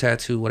cool to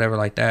tattoo, whatever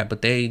like that,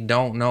 but they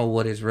don't know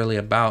what it's really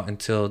about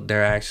until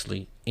they're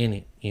actually in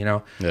it, Yeah.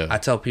 I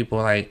tell people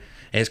like,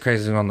 it's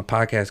crazy on the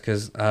podcast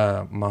because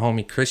my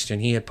homie Christian,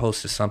 he had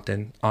posted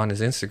something on his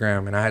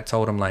Instagram, and I had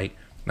told him like,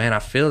 man, I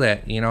feel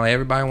that,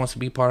 everybody wants to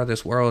be part of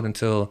this world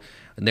until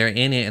they're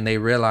in it and they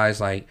realize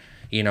like,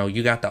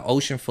 you got the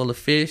ocean full of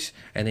fish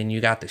and then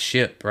you got the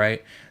ship,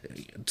 right?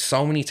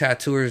 So many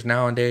tattooers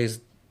nowadays,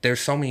 there's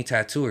so many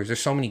tattooers.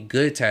 There's so many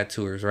good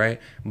tattooers,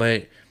 right?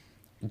 But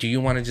do you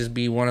want to just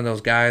be one of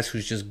those guys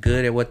who's just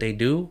good at what they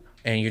do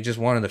and you're just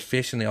one of the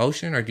fish in the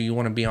ocean? Or do you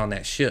want to be on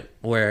that ship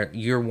where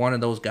you're one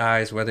of those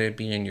guys, whether it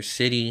be in your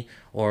city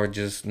or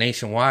just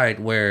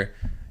nationwide, where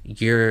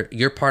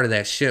you're part of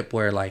that ship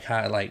where like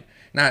how like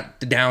not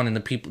down in the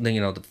people,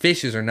 the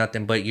fishes or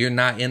nothing, but you're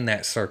not in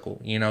that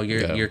circle.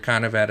 You're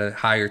kind of at a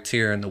higher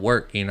tier in the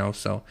work.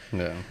 So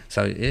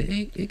so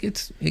it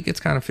gets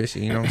kind of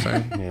fishy. You know what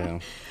I'm saying? Yeah,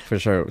 for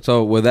sure.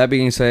 So with that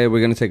being said, we're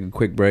gonna take a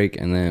quick break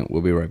and then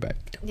we'll be right back.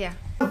 Yeah,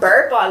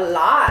 burp a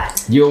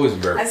lot. You always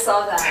burp. I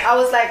saw that. I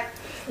was like,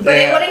 but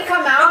it wouldn't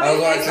come out. I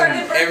was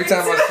watching, every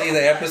time I see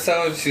the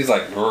episode, she's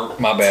like,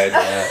 my bad,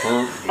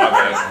 my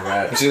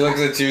bad. And she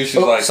looks at you,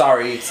 she's like,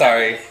 sorry.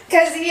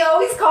 Because he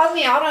always calls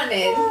me out on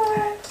it.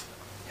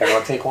 Hey,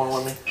 want to take one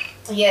with me?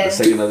 Yes.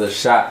 Let's take another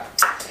shot.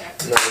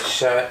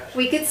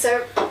 We could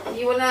serve.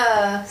 You want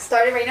to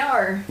start it right now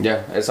or?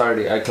 Yeah, it's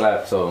already, I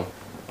clapped, so.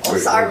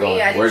 We're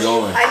going. I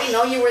didn't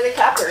know you were the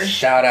clapper.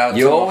 Shout out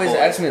you always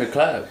ask me to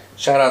clap.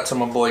 Shout out to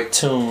my boy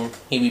Toon.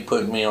 He be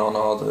putting me on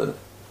all the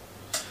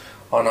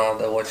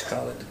what you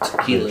call it, the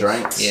tequila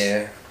drinks.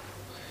 Yeah,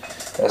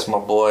 that's my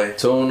boy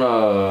Toon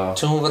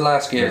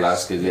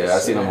Velasquez. Yeah, I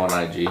seen him on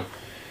IG.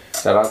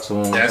 Shout out to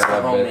him. That's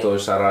shout out Beto.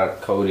 Shout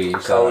out Cody.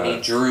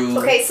 Drew.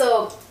 Okay,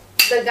 so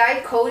the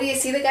guy Cody,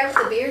 is he the guy with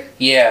the beard?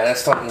 Yeah,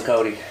 that's fucking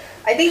Cody.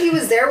 I think he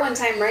was there one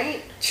time,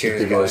 right?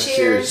 Cheers, boys.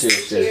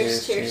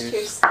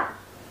 Cheers.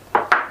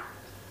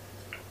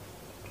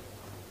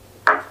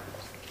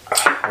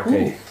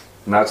 Okay,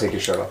 now take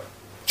your shirt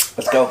off.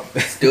 Let's go.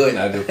 Let's do it.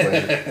 Now do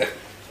it.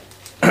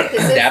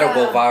 That'll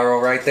go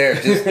viral right there.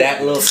 Just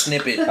that little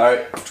snippet. All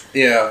right.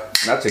 Yeah.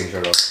 Now take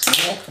your shirt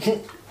off.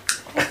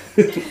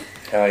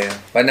 Hell yeah.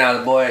 But now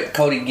the boy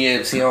Cody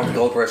Gibbs, he owns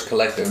Gold Rush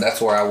Collective. That's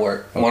where I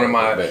work. Okay, one of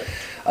my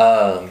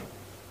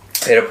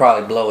it'll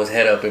probably blow his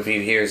head up if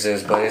he hears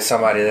this, but it's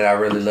somebody that I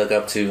really look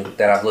up to,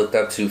 that I've looked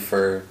up to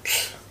for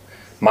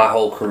my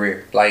whole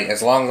career. Like,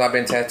 as long as I've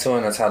been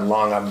tattooing, that's how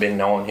long I've been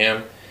knowing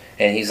him.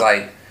 And he's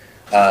like,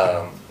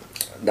 the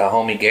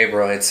homie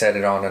Gabriel had said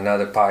it on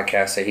another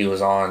podcast that he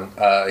was on.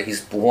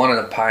 He's one of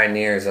the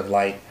pioneers of,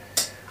 like,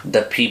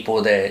 the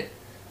people that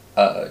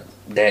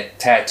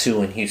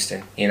tattoo in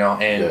Houston, you know.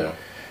 And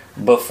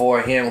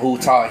before him, who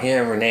taught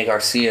him? Rene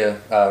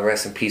Garcia,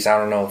 rest in peace. I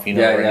don't know if you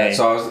know Rene. Yeah,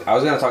 so I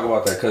was going to talk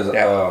about that because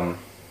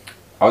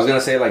I was going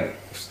to say, like,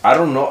 I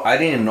don't know. I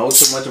didn't know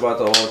too much about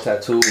the whole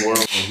tattoo world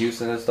in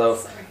Houston and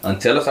stuff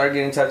until I started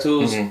getting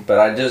tattoos. Mm-hmm. But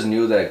I just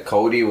knew that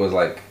Cody was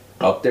like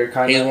up there,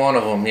 kind of. He's one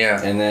of them,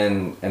 yeah. And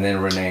then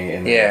Renee,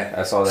 and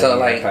I saw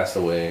that he passed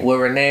away. With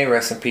Renee,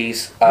 rest in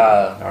peace.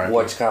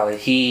 What you call it?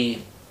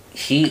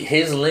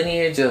 His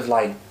lineage of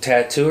like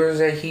tattooers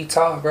that he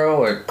taught,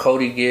 bro, are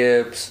Cody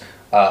Gibbs.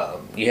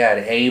 You had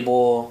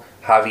Abel,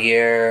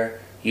 Javier.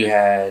 You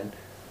had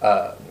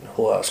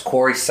who else?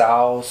 Corey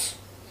Sowles.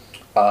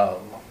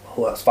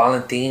 Who else?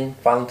 Valentin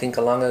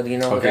Kalanga. Do you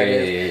know who that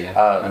is?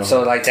 Yeah.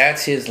 So like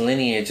that's his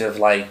lineage of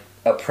like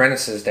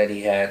apprentices that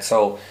he had.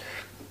 So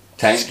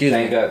Tank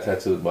got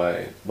tattooed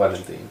by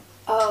Valentin.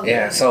 Oh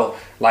yeah. So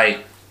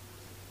like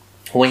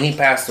when he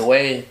passed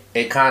away,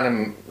 it kind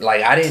of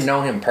like I didn't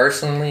know him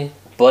personally,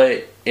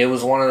 but it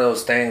was one of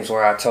those things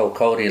where I told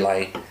Cody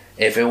like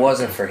if it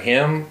wasn't for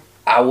him,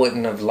 I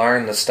wouldn't have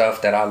learned the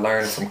stuff that I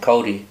learned from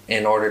Cody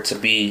in order to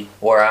be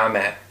where I'm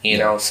at. You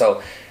know,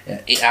 so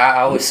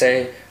I always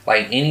say.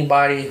 Like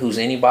anybody who's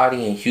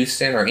anybody in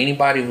Houston or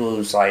anybody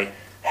who's like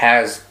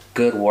has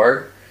good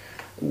work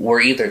were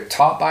either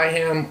taught by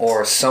him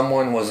or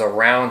someone was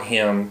around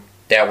him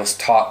that was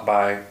taught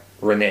by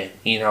Renee.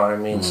 You know what I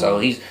mean?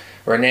 Mm-hmm.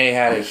 So Renee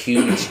had a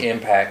huge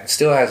impact,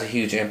 still has a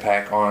huge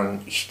impact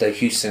on the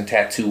Houston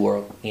tattoo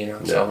world. You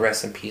know, so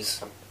rest in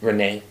peace,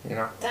 Renee. You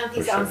know, damn,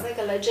 he sounds like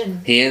a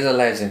legend. He is a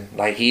legend.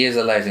 Like he is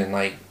a legend.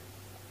 Like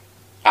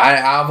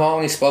I've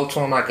only spoke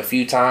to him like a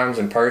few times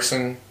in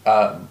person,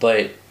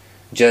 but.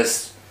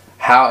 Just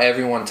how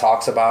everyone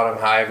talks about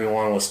him, how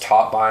everyone was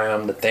taught by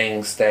him, the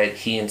things that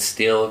he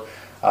instilled.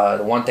 The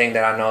one thing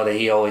that I know that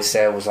he always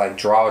said was like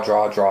draw. Like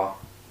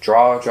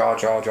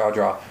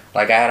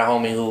I had a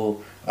homie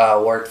who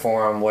worked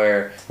for him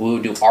where we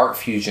would do art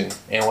fusion,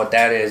 and what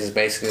that is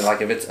basically like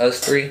if it's us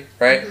three,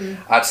 right?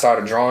 Mm-hmm. I'd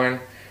start a drawing,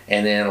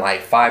 and then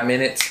like 5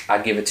 minutes,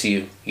 I'd give it to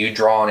you. You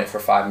draw on it for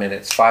 5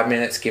 minutes. 5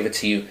 minutes, give it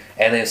to you,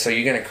 and then so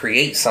you're gonna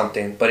create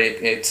something, but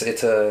it's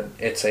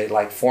a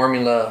like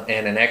formula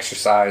and an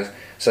exercise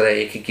so that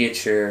it could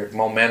get your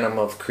momentum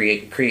of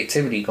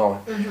creativity going.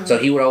 Mm-hmm. So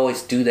he would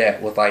always do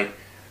that with like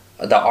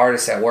the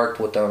artists that worked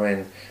with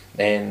them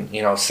and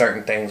you know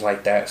certain things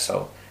like that.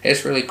 So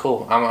it's really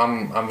cool.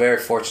 I'm very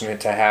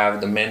fortunate to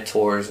have the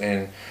mentors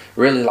and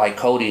really like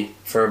Cody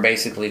for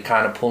basically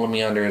kind of pulling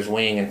me under his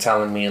wing and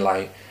telling me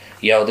like.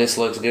 Yo, this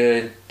looks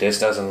good, this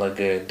doesn't look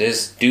good.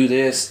 Do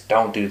this,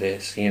 don't do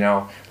this, you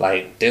know?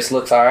 Like, this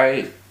looks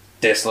alright,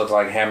 this looks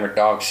like hammered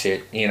dog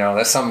shit, you know?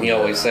 That's something he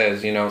always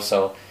says, you know?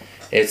 So,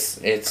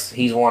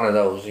 he's one of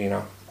those, you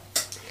know?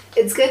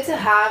 It's good to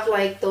have,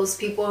 like, those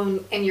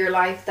people in your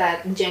life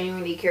that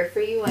genuinely care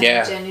for you and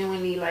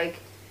genuinely, like,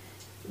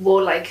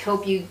 will, like,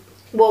 help you,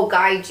 will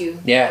guide you.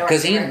 Yeah,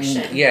 because he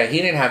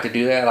didn't have to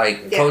do that.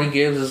 Like, Cody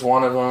Gibbs is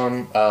one of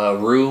them.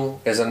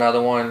 Rue is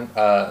another one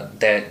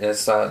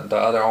that's the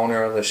other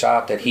owner of the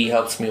shop that he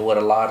helps me with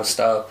a lot of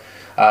stuff.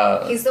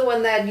 He's the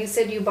one that you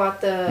said you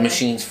bought the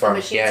machines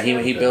from.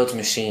 He builds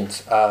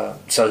machines.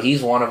 So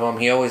he's one of them.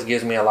 He always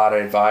gives me a lot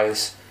of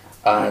advice.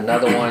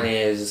 Another one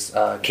is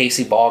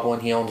Casey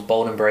Baldwin. He owns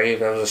Bold and Brave.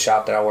 That was a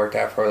shop that I worked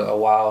at for a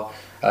while.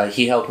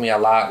 He helped me a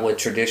lot with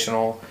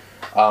traditional.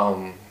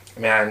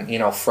 Man, you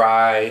know,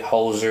 Fry,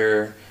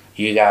 Hoser,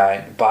 you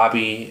got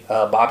Bobby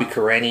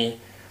Kareni.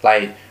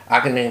 Like, I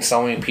can name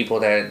so many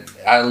people that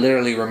I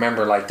literally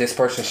remember, like, this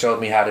person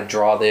showed me how to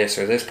draw this,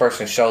 or this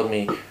person showed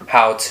me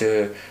how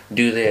to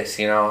do this,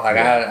 you know? Like,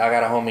 I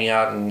got a homie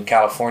out in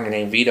California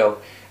named Vito,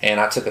 and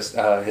I took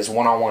his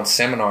one-on-one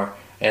seminar,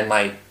 and,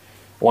 like,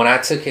 when I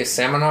took his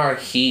seminar,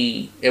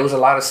 it was a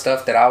lot of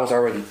stuff that I was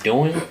already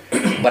doing,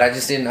 but I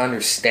just didn't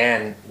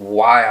understand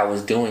why I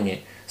was doing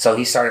it. So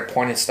he started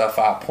pointing stuff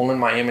out, pulling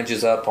my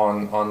images up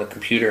on the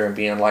computer and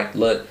being like,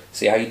 look,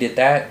 see how you did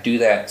that? Do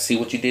that. See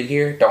what you did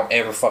here? Don't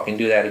ever fucking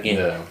do that again.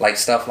 Yeah. Like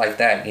stuff like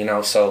that, you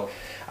know? So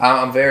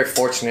I'm very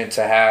fortunate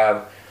to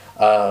have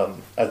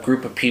a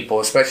group of people,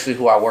 especially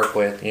who I work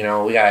with. You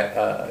know, we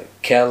got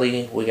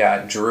Kelly, we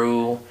got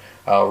Drew,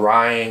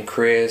 Ryan,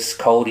 Chris,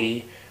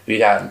 Cody. We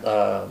got,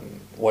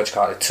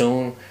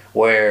 Tune,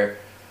 where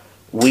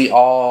we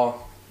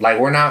all, like,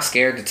 we're not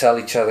scared to tell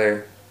each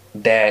other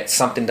that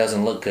something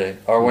doesn't look good,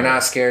 or we're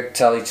not scared to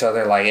tell each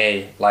other like,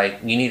 hey, like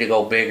you need to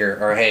go bigger,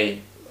 or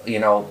hey, you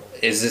know,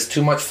 is this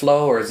too much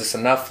flow, or is this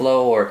enough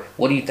flow, or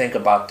what do you think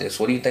about this?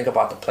 What do you think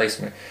about the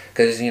placement?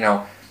 Because you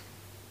know,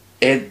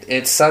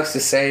 it sucks to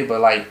say, but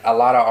like a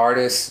lot of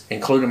artists,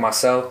 including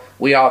myself,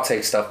 we all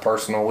take stuff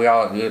personal.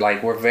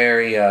 We're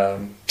very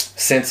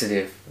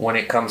sensitive when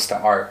it comes to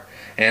art.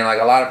 And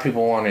like a lot of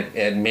people won't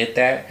admit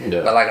that,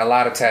 but like a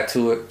lot of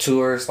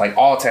tattooers, like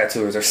all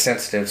tattooers, are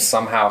sensitive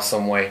somehow,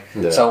 some way.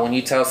 So when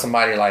you tell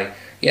somebody like,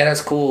 yeah,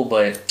 that's cool,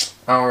 but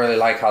I don't really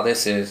like how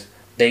this is,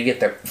 they get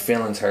their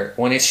feelings hurt.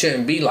 When it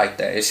shouldn't be like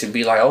that. It should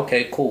be like,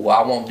 okay, cool. Well,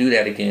 I won't do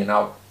that again.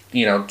 I'll,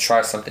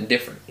 try something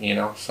different.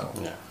 So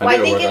I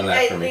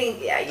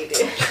think yeah, you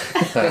do.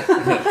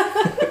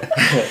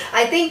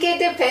 I think it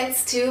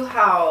depends too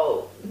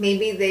how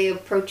maybe they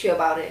approach you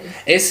about it.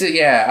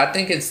 I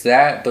think it's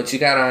that, but you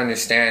gotta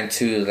understand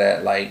too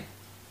that like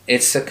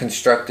it's a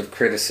constructive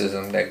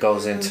criticism that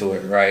goes into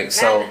it, right?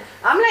 So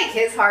I'm like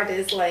his heart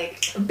is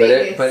like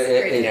biggest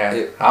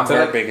critic. I'm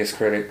her biggest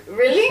critic.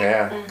 Really?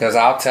 Yeah, because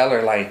I'll tell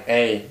her like,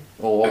 hey,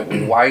 well,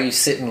 why are you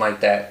sitting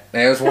like that?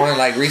 And there was one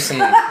like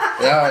recently,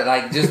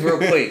 like just real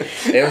quick.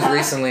 It was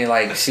recently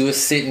like she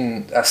was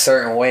sitting a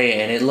certain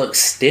way and it looked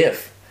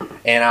stiff.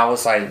 And I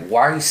was like,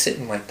 why are you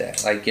sitting like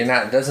that? Like, it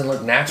doesn't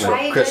look natural.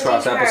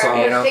 Crisscross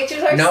applesauce.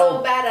 Pictures are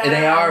so badass.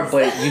 They are,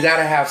 but you got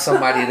to have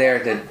somebody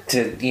there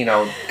to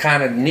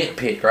kind of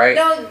nitpick, right?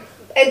 No,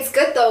 it's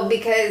good though,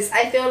 because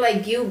I feel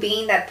like you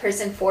being that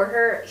person for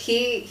her,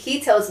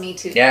 he tells me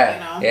to.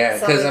 Yeah,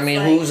 because so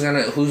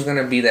who's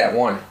gonna be that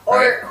one? Or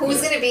right?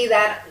 who's gonna be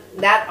that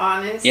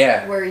honest?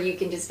 Yeah. Where you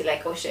can just be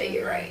like, oh shit,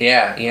 you're right.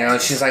 Yeah,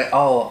 she's like,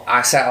 oh,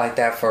 I sat like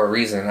that for a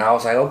reason. And I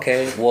was like,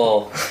 okay,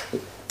 well,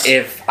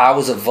 if I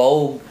was a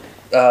Vogue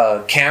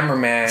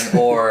cameraman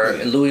or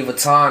Louis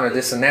Vuitton or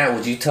this and that,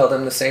 would you tell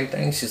them the same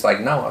thing? She's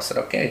like, no. I said,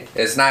 okay.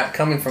 It's not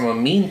coming from a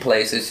mean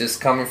place. It's just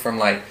coming from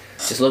like,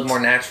 just look more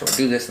natural,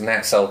 do this and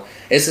that. So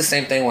it's the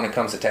same thing when it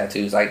comes to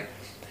tattoos. Like,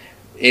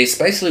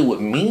 especially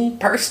with me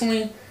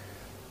personally,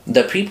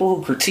 the people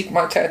who critique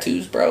my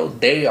tattoos, bro,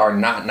 they are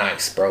not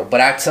nice, bro.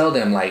 But I tell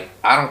them, like,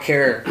 I don't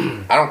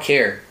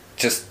care.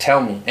 Just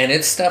tell me. And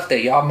it's stuff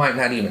that y'all might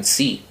not even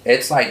see.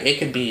 It's like, it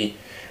could be,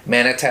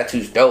 man, that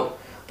tattoo's dope.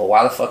 But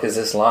why the fuck is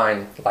this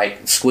line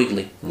like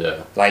squiggly?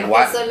 Yeah. Like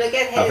why? So look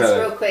at his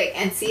real quick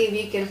and see if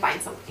you can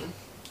find something.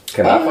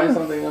 Can I find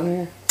something on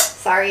here?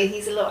 Sorry,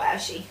 he's a little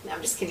ashy. No,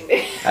 I'm just kidding.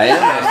 I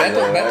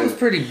am. That was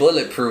pretty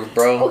bulletproof,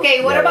 bro.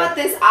 Okay, what about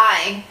this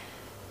eye?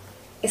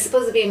 It's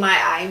supposed to be my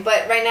eye,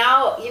 but right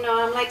now,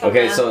 I'm like.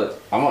 Okay, so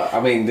I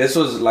mean, this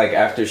was like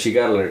after she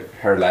got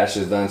her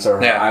lashes done, so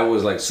her eye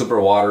was like super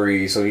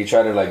watery. So he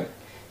tried to like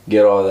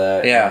get all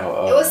that. Yeah.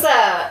 It was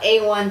a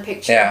A1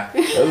 picture. Yeah.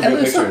 It was a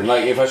good picture.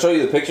 Like if I show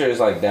you the picture, it's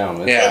like down.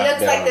 It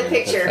looks like the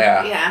picture.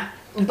 Yeah.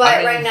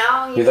 But right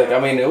now, he's like, I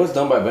mean, it was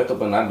done by Beto,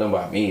 but not done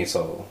by me.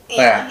 So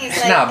yeah, he's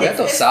like, nah,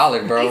 Beto's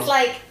solid, bro. He's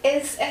like,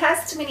 it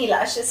has too many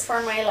lashes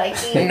for my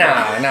liking.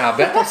 Nah,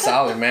 Beto's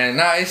solid, man.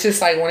 Nah, it's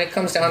just like when it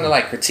comes down to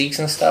like critiques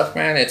and stuff,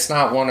 man. It's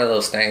not one of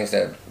those things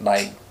that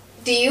like.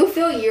 Do you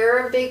feel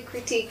you're a big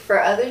critique for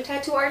other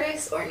tattoo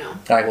artists or no?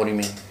 Like, what do you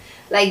mean?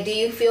 Like, do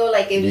you feel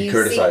like if you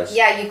criticize?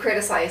 you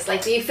criticize.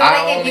 Like, do you feel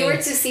like if you were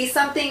to see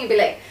something and be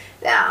like,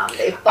 damn,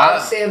 they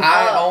fucked him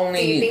up. Do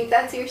you think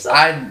that to yourself?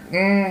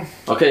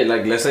 Okay,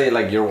 like let's say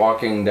like you're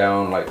walking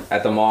down like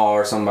at the mall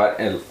or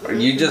somebody,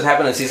 and you just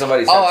happen to see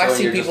somebody's tattoo. Oh, I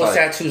see people's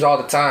tattoos all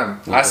the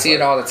time. I see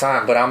it all the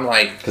time, but I'm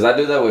like, because I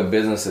do that with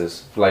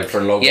businesses, like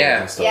for logos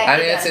and stuff. Yeah, I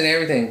mean, it's in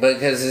everything, but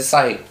because it's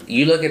like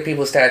you look at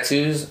people's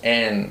tattoos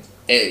and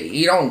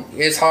you don't.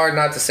 It's hard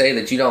not to say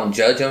that you don't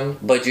judge them,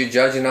 but you're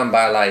judging them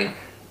by like,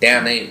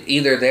 damn,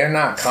 they're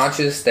not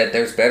conscious that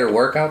there's better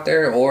work out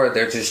there, or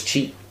they're just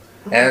cheap.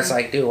 And it's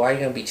like, dude, why are you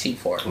gonna be cheap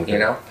for it? Okay.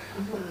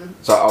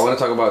 So I want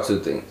to talk about two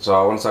things. So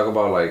I want to talk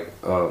about like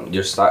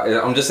your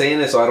style. I'm just saying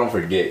it so I don't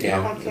forget. You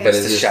know? Okay. But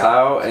it's your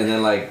style and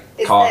then like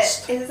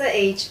cost. It's the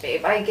age,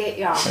 babe. I get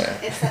y'all. Yeah.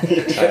 It's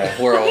the age.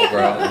 We're old,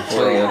 bro.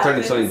 I'm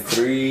turning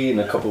 23 in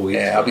a couple weeks.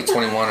 Yeah, I'll be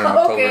 21 in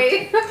October.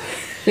 Okay.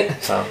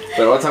 So.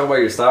 But I want to talk about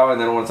your style and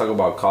then I want to talk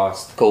about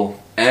cost.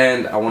 Cool.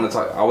 And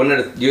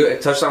you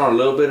touched on a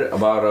little bit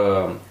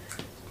about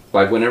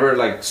like whenever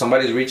like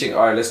somebody's reaching.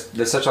 All right,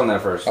 let's touch on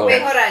that first. So,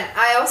 wait, hold on.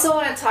 I also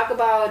want to talk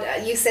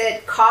about you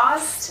said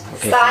cost,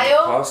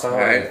 style, cost, all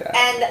right.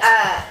 And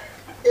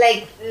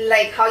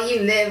like how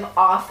you live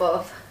off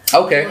of.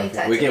 Okay. We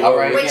can. Which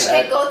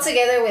can go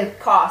together with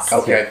cost.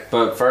 Okay,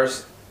 but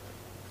first,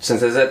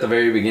 since it's at the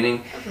very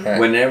beginning,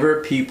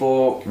 whenever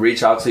people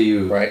reach out to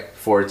you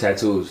for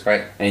tattoos,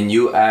 and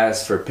you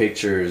ask for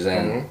pictures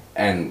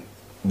and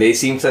they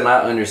seem to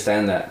not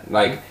understand that,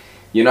 like.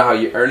 You know how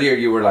earlier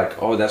you were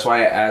like, oh, that's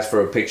why I asked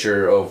for a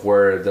picture of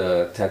where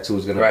the tattoo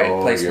is gonna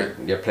go,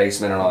 placement. Your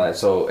placement and all that.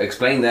 So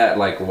explain that,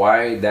 like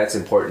why that's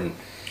important.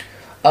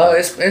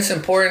 It's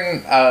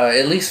important,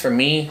 at least for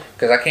me,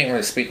 because I can't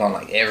really speak on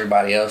like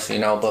everybody else,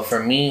 but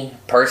for me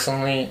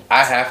personally,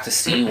 I have to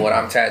see what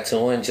I'm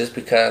tattooing just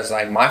because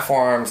like my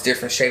forearm's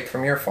different shaped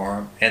from your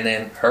forearm, and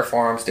then her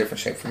forearm's different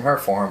shaped from her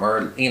forearm,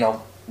 or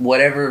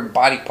whatever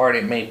body part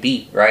it may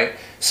be, right?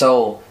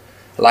 So,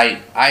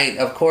 like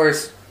of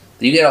course.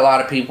 You get a lot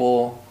of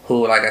people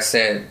who, like I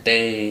said,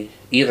 they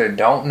either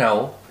don't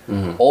know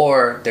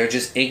or they're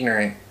just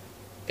ignorant.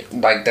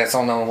 Like, that's the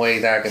only way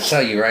that I can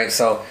tell you, right?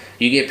 So,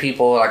 you get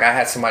people, like I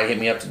had somebody hit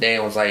me up today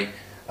and was like,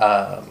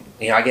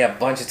 I get a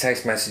bunch of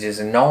text messages,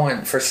 and no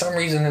one, for some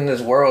reason in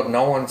this world,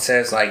 no one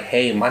says like,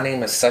 "Hey, my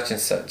name is such and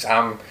such."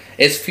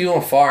 It's few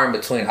and far in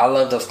between. I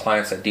love those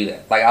clients that do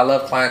that. Like, I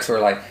love clients who are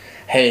like,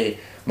 "Hey,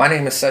 my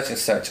name is such and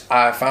such.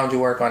 I found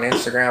your work on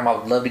Instagram. I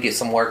would love to get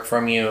some work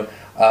from you.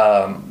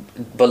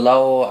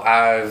 Below,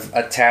 I've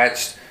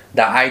attached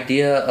the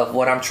idea of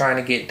what I'm trying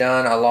to get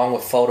done along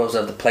with photos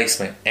of the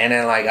placement." And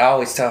then, like, I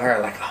always tell her,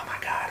 like, "Oh my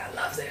God,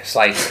 I love this."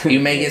 Like,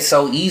 you make it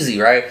so easy,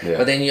 right? Yeah.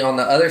 But then you, on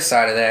the other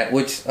side of that,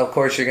 which of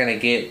course you're going to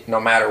get no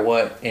matter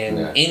what in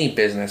any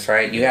business,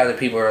 right? You have the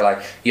people who are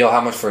like, "Yo,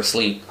 how much for a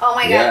sleeve?" Oh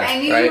my God, I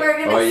knew you were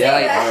going to say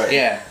that.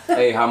 Yeah.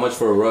 Hey, how much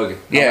for a rug?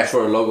 How much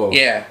for a logo?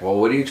 Yeah. Well,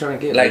 what are you trying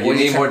to get? Like, you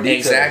need more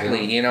details.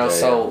 Exactly. You know,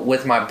 so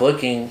with my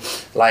booking,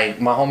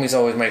 like, my homies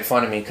always make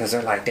fun of me because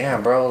they're like,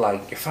 "Damn, bro,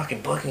 like, your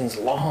fucking booking's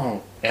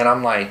long." And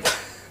I'm like,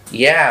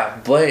 yeah,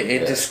 but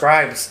it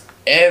describes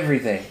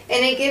everything.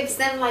 And it gives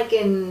them like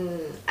an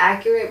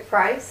accurate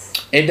price?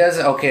 It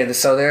doesn't. Okay,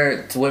 so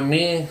with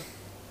me,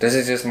 this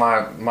is just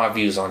my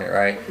views on it,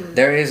 right? Mm-hmm.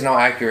 There is no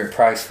accurate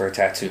price for a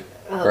tattoo,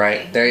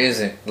 right? There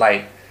isn't.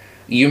 Like,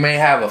 you may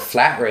have a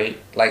flat rate,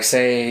 like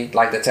say,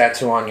 like the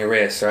tattoo on your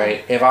wrist,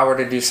 right? If I were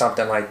to do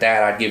something like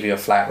that, I'd give you a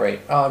flat rate.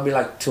 Oh, it'd be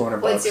like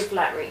 $200. What's your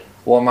flat rate?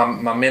 Well,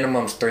 my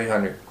minimum's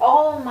 $300.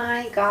 Oh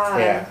my God.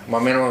 Yeah, my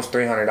minimum's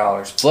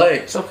 $300. But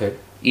it's okay.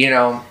 You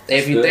know,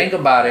 if you think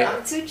about it,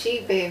 I'm too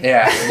cheap, babe.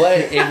 Yeah, but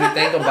if you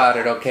think about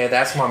it, okay,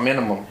 that's my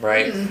minimum,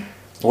 right? Mm-hmm.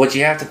 What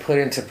you have to put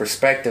into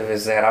perspective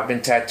is that I've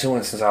been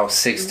tattooing since I was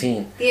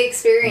 16. The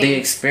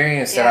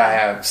experience that I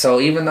have.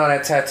 So even though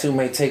that tattoo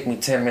may take me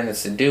 10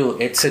 minutes to do,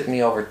 it took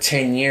me over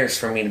 10 years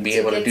for me to be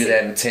able to do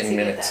that in 10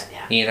 minutes.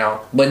 You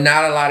know, but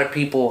not a lot of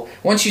people.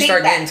 Once you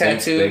start getting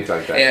tattooed,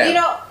 like that. Yeah. You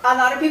know, a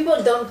lot of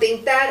people don't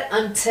think that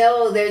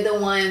until they're the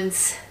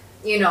ones,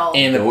 you know,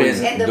 in the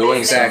business. Doing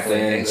exactly.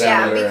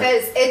 Yeah,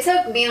 because it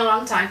took me a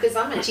long time because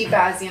I'm a cheap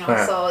ass, you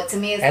know. So to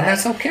me, it's and like,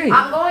 that's okay.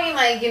 I'm going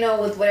like, you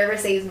know, with whatever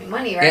saves me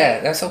money, right?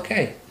 Yeah, that's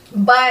okay.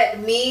 But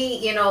me,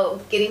 you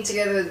know, getting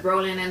together with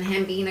Roland and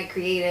him being a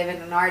creative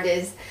and an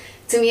artist,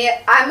 to me,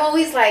 I'm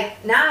always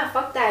like, nah,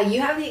 fuck that.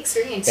 You have the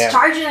experience. Yeah.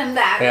 Charge them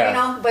that, you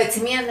know. But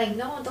to me, I'm like,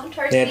 no, don't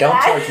charge me that. Yeah,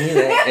 don't charge me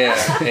that.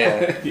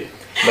 Yeah.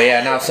 But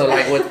yeah, no. So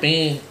like with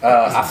me,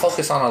 I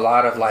focus on a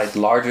lot of like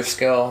larger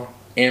scale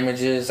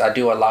images. I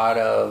do a lot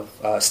of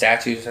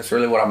statues. That's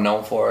really what I'm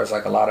known for. Is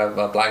like a lot of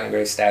black and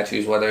gray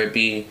statues, whether it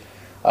be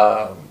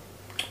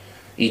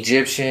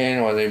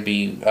Egyptian, whether it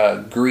be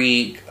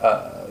Greek,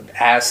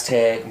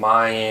 Aztec,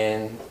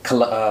 Mayan,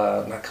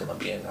 not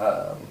Colombian,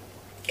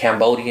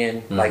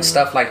 Cambodian, like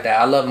stuff like that.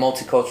 I love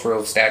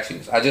multicultural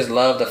statues. I just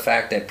love the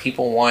fact that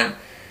people want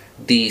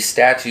these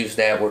statues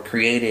that were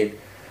created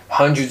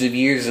hundreds of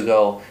years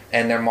ago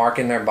and they're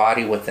marking their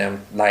body with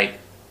them. Like,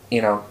 you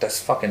know,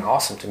 that's fucking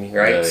awesome to me,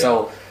 right? Yeah.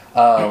 So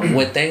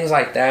with things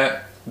like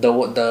that,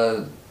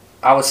 the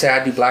I would say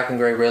I do black and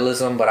gray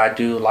realism, but I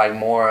do like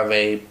more of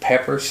a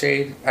pepper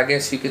shade, I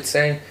guess you could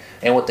say.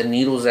 And with the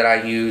needles that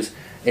I use,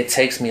 it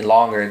takes me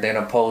longer than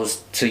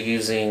opposed to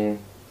using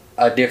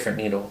a different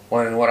needle.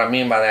 And what I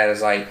mean by that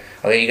is like,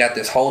 okay, you got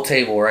this whole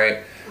table, right?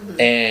 Mm-hmm.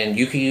 And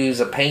you can use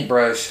a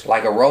paintbrush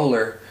like a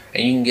roller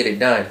and you can get it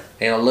done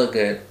and it'll look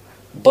good.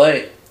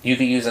 But you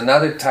can use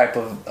another type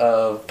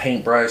of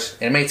paintbrush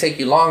and it may take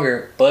you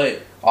longer,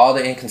 but all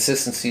the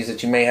inconsistencies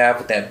that you may have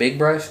with that big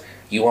brush,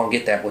 you won't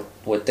get that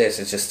with this.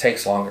 It just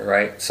takes longer,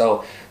 right?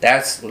 So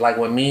that's like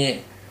with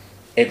me,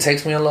 it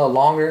takes me a little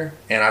longer,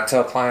 and I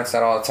tell clients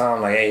that all the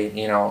time, like, hey,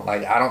 you know,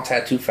 like I don't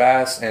tattoo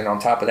fast, and on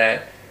top of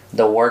that,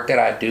 the work that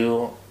I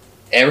do,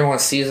 everyone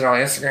sees it on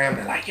Instagram.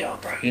 They're like, yo,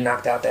 bro, you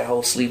knocked out that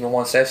whole sleeve in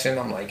one session.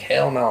 I'm like,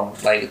 hell no.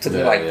 Like, it took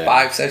me like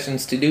 5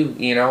 sessions to do,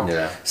 you know?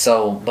 Yeah.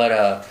 So,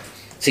 but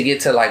to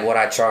get to like what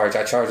I charge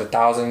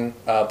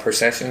 $1,000 per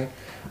session.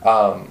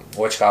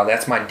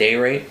 That's my day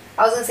rate.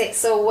 I was gonna say,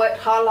 so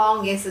how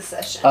long is the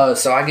session?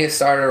 So I get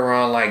started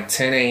around like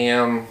 10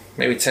 a.m.,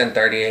 maybe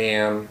 10:30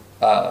 a.m.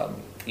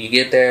 You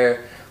get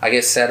there, I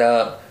get set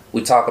up,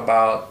 we talk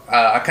about,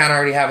 I kind of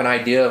already have an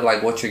idea of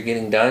like what you're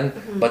getting done,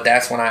 but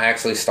that's when I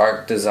actually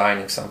start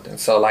designing something.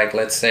 So like,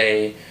 let's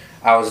say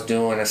I was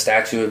doing a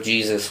statue of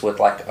Jesus with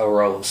like a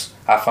rose.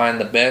 I find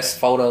the best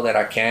photo that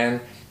I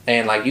can,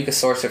 and like you can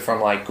source it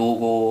from like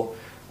Google,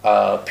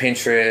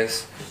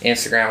 Pinterest,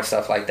 Instagram,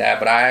 stuff like that.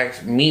 But I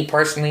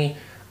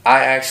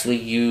actually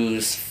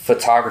use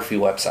photography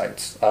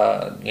websites.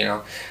 I'm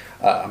gonna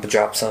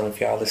drop some if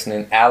y'all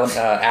listening.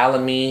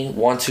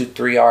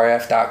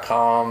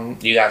 Alamy123rf.com.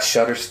 You got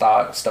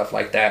Shutterstock, stuff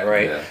like that,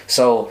 right? Yeah.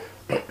 So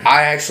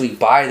I actually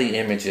buy the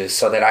images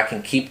so that I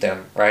can keep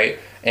them, right?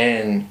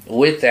 And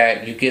with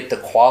that, you get the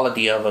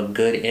quality of a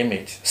good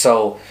image.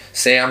 So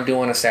say I'm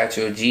doing a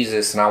statue of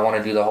Jesus and I want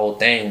to do the whole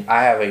thing.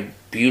 I have a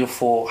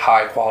beautiful,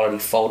 high quality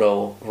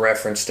photo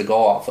reference to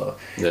go off of.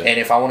 Yeah. And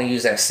if I want to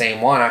use that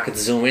same one, I could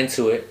zoom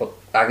into it.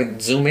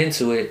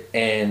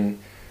 And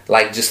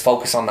like just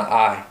focus on the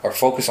eye or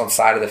focus on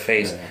side of the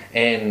face. Yeah.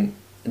 And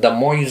the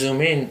more you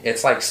zoom in,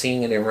 it's like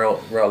seeing it in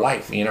real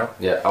life, you know?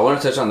 Yeah, I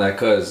want to touch on that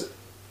because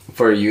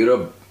for you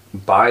to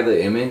buy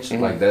the image,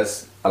 like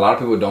that's a lot of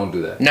people don't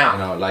do that. No, you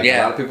know, like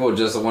a lot of people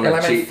just want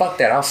to cheat. Fuck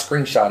that, I'll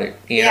screenshot it.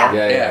 You know?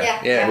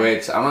 Yeah.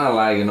 Which I'm not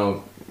lie, you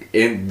know,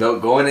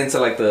 going into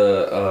like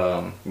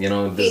the you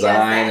know,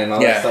 design and all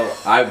that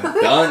stuff. I've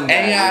done that.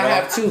 And I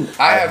have too.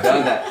 I've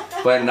done that.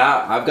 But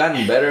now I've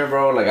gotten better,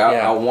 bro. Like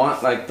I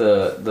want like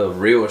the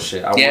real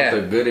shit. I want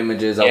the good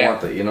images. I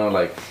want the, you know,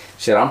 like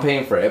shit. I'm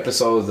paying for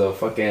episodes of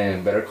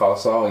fucking Better Call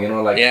Saul. You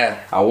know, like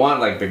I want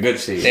like the good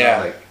shit. You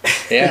know?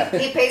 Like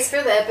he pays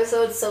for the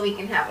episodes so we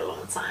can have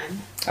alone time.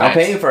 I'm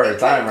paying for her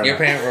time. Right You're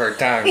paying for her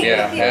time.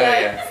 Yeah, hell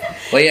yeah.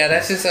 But yeah,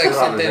 that's just like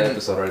something.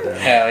 Episode right there.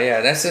 Hell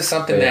yeah, that's just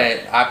something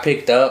that I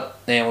picked up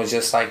and was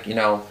just like, you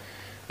know,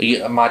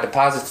 my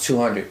deposit's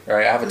 $200.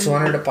 Right, I have a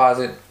 $200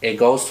 deposit. It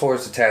goes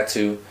towards the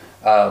tattoo.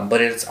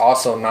 But it's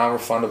also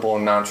non-refundable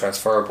and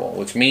non-transferable,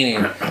 which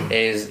meaning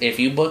is if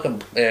you book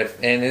and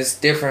it's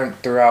different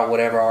throughout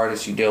whatever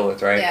artist you deal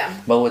with, right? Yeah.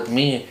 But with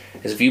me,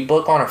 is if you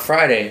book on a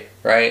Friday,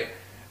 right,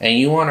 and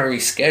you want to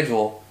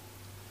reschedule,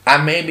 I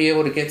may be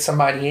able to get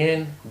somebody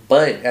in,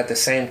 but at the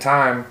same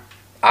time,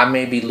 I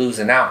may be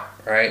losing out,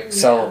 right? Yeah.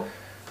 So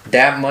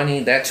that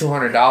money, that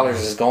 $200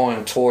 is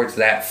going towards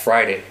that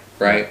Friday.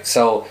 Right,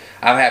 so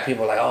I've had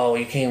people like, oh,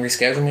 you can't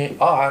reschedule me.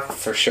 Oh, I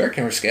for sure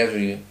can reschedule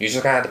you. You're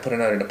just gonna have to put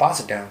another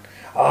deposit down.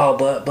 Oh,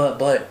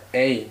 but,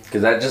 hey,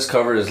 because that just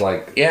covers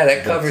like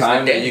that covers the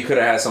time that you could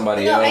have had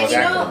somebody else.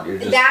 And you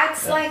know,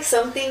 that's like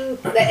something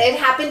that it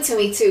happened to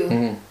me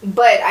too,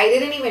 but I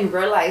didn't even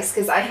realize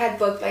because I had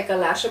booked like a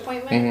lash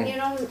appointment, you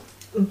know,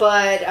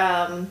 but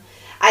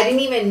I didn't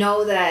even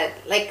know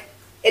that like.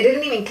 It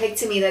didn't even click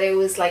to me that it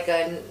was like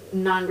a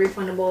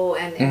non-refundable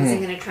and it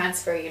wasn't going to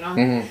transfer, you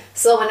know?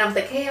 So when I was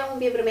like, hey, I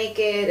won't be able to make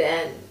it.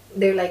 And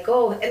they're like,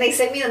 oh. And they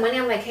sent me the money.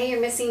 I'm like, hey, you're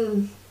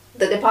missing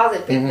the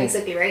deposit,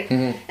 basically, right?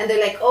 And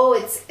they're like,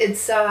 oh,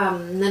 it's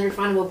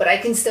non-refundable, but I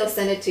can still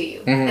send it to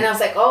you. And I was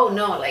like, oh,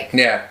 no, like...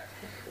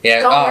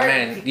 Yeah. Oh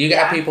man, you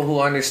got people who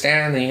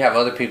understand, and you have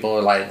other people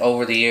who, like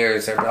over the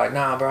years they're like,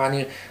 nah, bro, I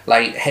need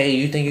like, hey,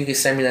 you think you can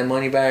send me that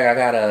money back? I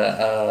got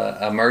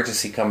a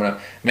emergency coming up.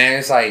 Man,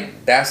 it's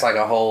like that's like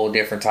a whole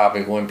different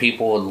topic when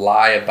people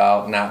lie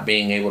about not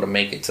being able to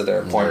make it to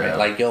their appointment.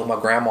 Like, yo, my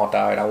grandma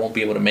died, I won't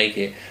be able to make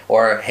it.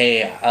 Or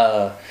hey,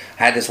 I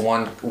had this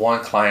one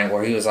client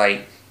where he was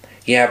like,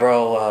 yeah,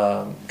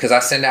 bro, because I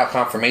send out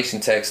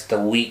confirmation text the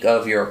week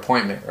of your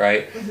appointment,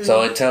 right?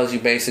 So it tells you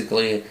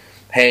basically,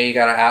 hey, you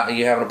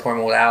have an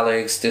appointment with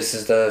Alex. This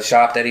is the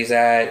shop that he's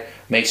at.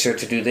 Make sure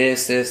to do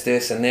this,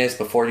 and this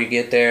before you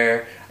get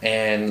there,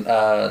 and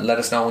let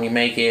us know when you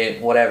make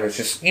it. Whatever. It's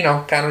just, you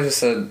know, kind of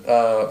just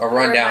a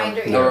rundown,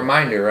 a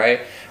reminder,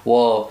 right?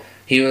 Well,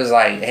 he was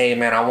like, hey,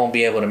 man, I won't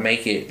be able to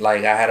make it.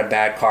 Like, I had a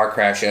bad car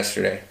crash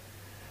yesterday,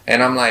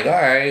 and I'm like, all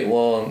right,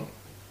 well,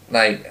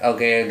 like,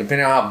 okay,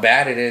 depending on how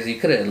bad it is, you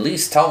could have at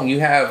least told me you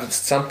have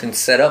something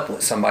set up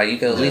with somebody. You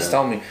could at least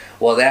told me.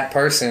 Well, that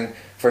person,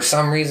 for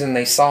some reason,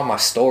 they saw my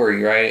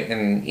story, right?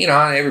 And, you know,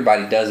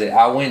 everybody does it.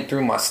 I went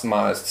through my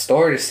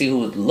story to see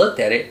who looked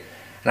at it.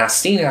 And I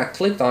seen it. I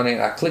clicked on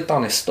it. I clicked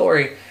on his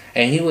story.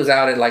 And he was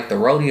out at, like, the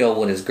rodeo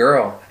with his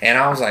girl. And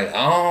I was like,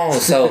 oh,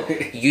 so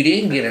you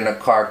didn't get in a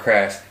car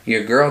crash.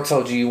 Your girl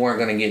told you weren't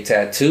going to get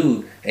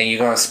tattooed. And you're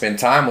going to spend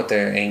time with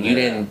her. And you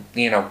didn't,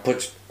 you know,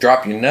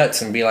 drop your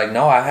nuts and be like,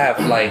 no, I have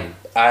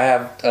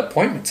an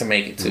appointment to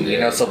make it to, you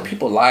know. So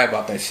people lie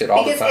about that shit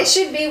all the time. Because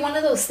it should be one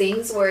of those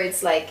things where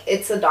it's like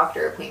it's a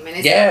doctor appointment.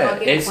 It's a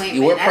fucking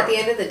appointment. At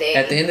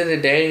the end of the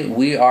day,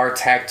 we are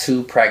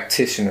tattoo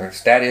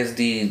practitioners. That is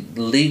the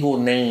legal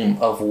name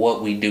of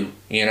what we do.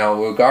 You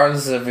know,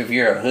 regardless of if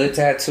you're a hood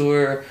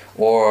tattooer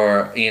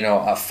or, you know,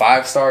 a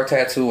 5-star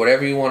tattoo,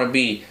 whatever you want to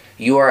be,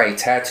 you are a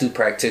tattoo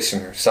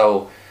practitioner.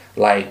 So,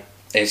 like,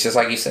 it's just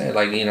like you said,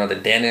 like, you know, the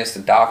dentist,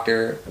 the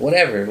doctor,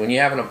 whatever. When you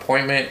have an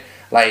appointment,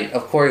 like,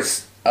 of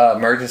course,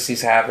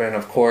 emergencies happen.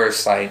 Of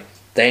course, like,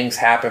 things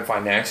happen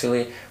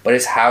financially. But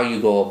it's how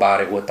you go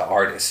about it with the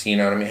artist. You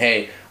know what I mean?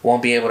 Hey,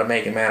 won't be able to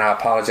make it, man. I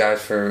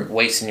apologize for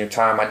wasting your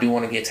time. I do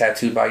want to get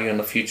tattooed by you in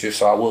the future,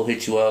 so I will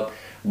hit you up.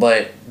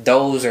 But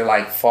those are,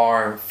 like,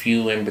 far and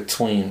few in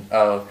between.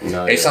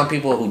 There's some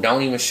people who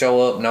don't even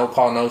show up, no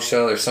call, no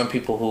show. There's some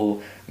people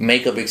who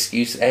make up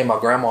excuses. Hey, my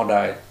grandma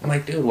died. I'm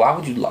like, dude, why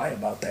would you lie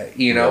about that?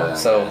 You know? Yeah.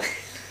 So,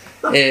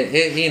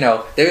 it you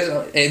know,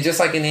 and just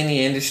like in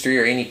any industry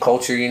or any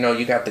culture, you know,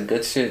 you got the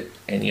good shit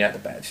and you got the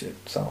bad shit.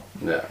 So,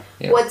 yeah.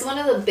 What's one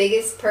of the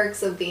biggest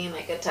perks of being,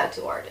 like, a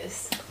tattoo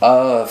artist?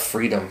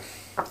 Freedom.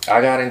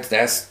 I got into,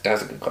 that's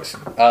a good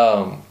question.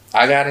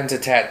 I got into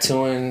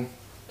tattooing.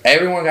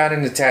 Everyone got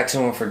into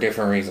tattooing for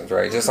different reasons,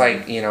 right? Just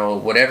like, you know,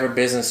 whatever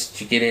business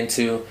you get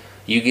into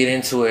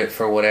it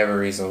for whatever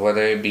reason,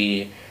 whether it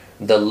be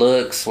the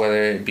looks,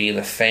 whether it be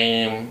the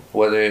fame,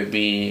 whether it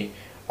be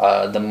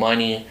the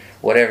money,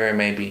 whatever it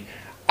may be.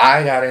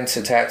 I got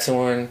into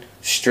tattooing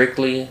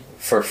strictly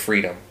for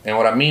freedom. And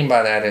what I mean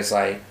by that is,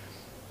 like,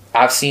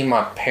 I've seen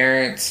my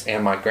parents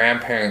and my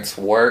grandparents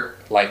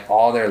work, like,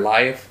 all their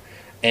life.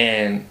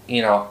 And,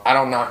 you know, I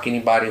don't knock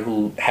anybody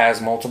who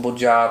has multiple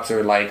jobs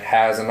or, like,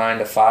 has a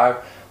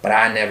 9-to-5, but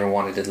I never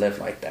wanted to live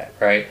like that,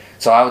 right?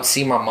 So I would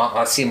see my mom,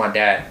 I'd see my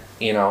dad,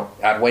 you know,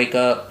 I'd wake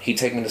up, he'd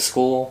take me to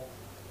school.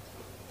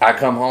 I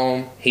come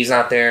home, he's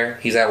not there,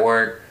 he's at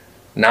work.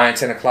 9,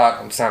 10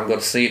 o'clock, it's time to go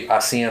to sleep. I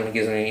see him, he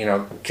gives me, you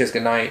know, kiss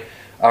goodnight.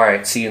 All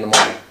right, see you in the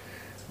morning.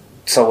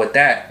 So with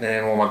that,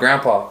 then with my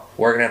grandpa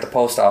working at the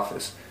post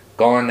office,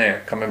 going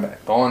there, coming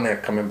back, going there,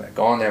 coming back,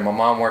 going there. My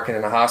mom working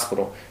in the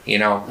hospital, you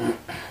know,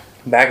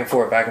 back and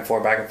forth, back and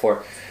forth, back and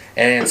forth.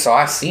 And so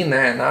I seen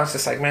that, and I was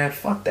just like, man,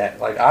 fuck that.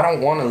 Like, I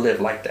don't want to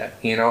live like that,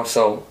 you know?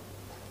 So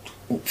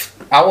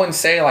I wouldn't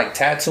say, like,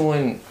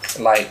 tattooing,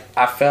 like,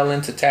 I fell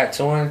into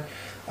tattooing.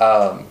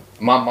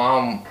 My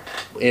mom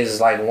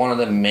is, like, one of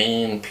the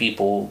main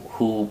people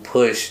who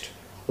pushed,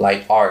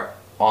 like, art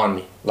on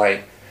me.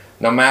 Like,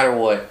 no matter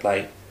what,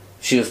 like,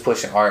 she was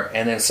pushing art.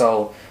 And then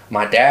so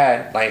my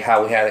dad, like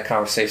how we had a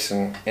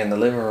conversation in the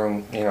living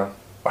room, you know,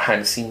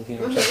 behind the scenes, you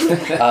know what I'm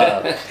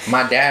saying?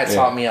 My dad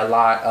taught me a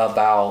lot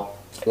about,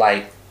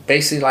 like,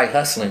 basically, like,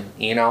 hustling,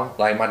 you know?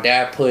 Like, my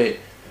dad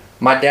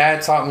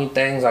taught me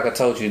things, like I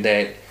told you,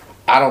 that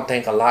I don't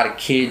think a lot of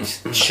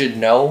kids should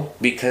know,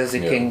 because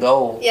it can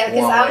go. Yeah,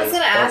 because I was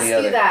gonna ask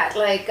you that,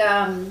 like,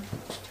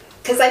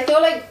 because I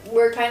feel like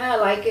we're kind of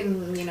like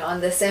in, you know,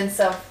 in the sense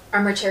of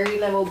our maturity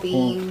level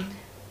being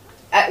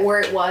at where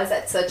it was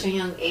at such a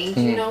young age,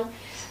 you know.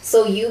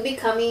 So you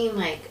becoming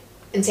like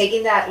and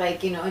taking that,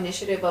 like, you know,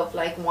 initiative of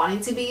like wanting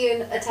to be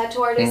a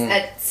tattoo artist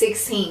at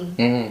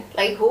 16,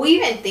 like, who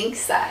even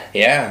thinks that?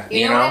 Yeah,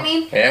 you know what I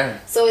mean? Yeah.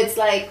 So it's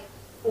like,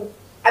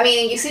 I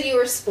mean, you said you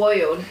were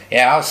spoiled.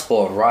 Yeah, I was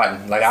spoiled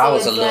rotten. Like, so I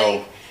was a little.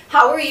 Like,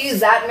 how were you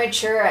that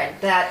mature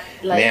at that?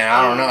 Like, man,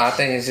 I don't know. I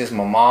think it's just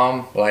my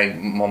mom. Like,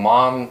 my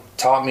mom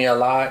taught me a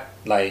lot.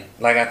 Like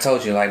I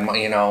told you, like,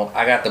 you know,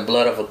 I got the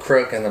blood of a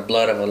crook and the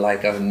blood of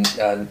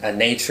a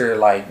nature,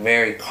 like,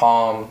 very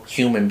calm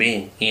human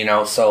being. You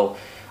know, so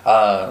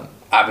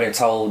I've been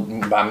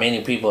told by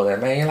many people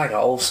that, man, you're like an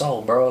old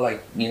soul, bro.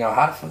 Like, you know,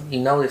 how the fuck you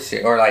know this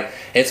shit? Or like,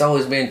 it's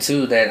always been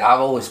too that I've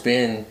always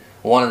been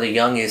one of the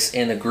youngest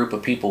in a group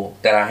of people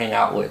that I hang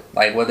out with.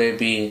 Like, whether it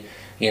be,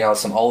 you know,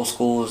 some old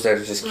schools that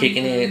are just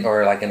kicking it,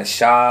 or like in a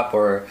shop,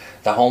 or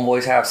the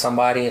homeboys have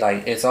somebody.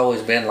 Like, it's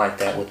always been like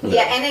that with me.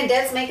 Yeah, and it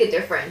does make a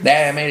difference.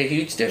 That made a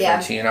huge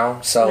difference, you know?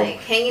 So, like,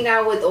 hanging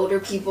out with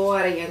older people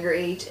at a younger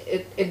age,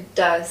 it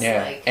does.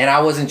 Yeah. Like, and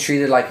I wasn't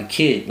treated like a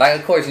kid. Like,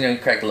 of course, you know, you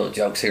crack little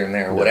jokes here and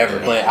there or whatever,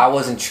 but I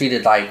wasn't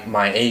treated like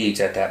my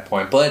age at that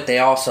point. But they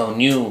also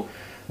knew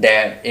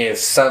that if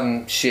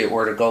some shit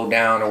were to go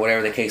down or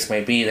whatever the case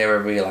may be, they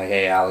would be like,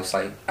 hey, Alex,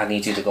 like, I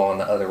need you to go in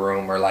the other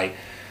room, or like,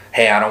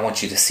 hey, I don't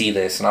want you to see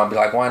this. And I'll be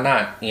like, why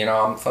not? You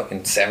know, I'm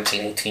fucking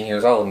 17, 18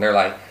 years old. And they're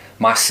like,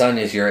 my son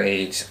is your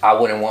age. I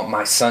wouldn't want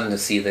my son to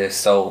see this.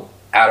 So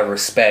out of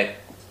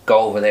respect, go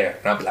over there.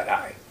 And I'll be like, all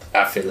right,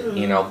 I feel it,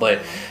 you know.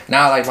 But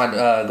now, like,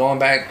 my going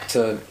back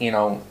to, you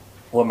know,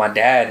 with my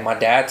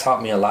dad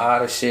taught me a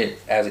lot of shit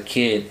as a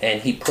kid.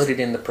 And he put it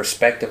in the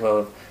perspective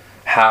of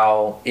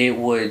how it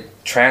would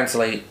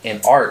translate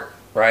in art,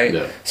 right?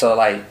 Yeah. So,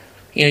 like,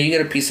 you know, you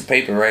get a piece of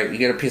paper, right? You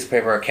get a piece of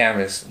paper or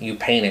canvas, you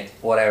paint it,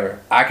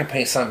 whatever. I can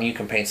paint something, you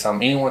can paint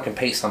something, anyone can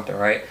paint something,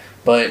 right?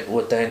 But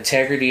with the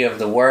integrity of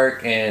the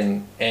work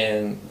and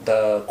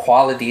the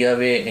quality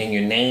of it and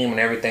your name and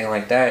everything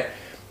like that,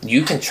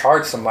 you can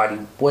charge somebody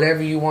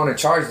whatever you want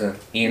to charge them,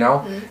 you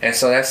know? And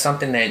so that's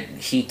something that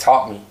he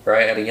taught me,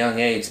 right, at a young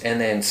age.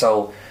 And then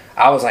so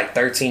I was like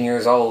 13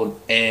 years old,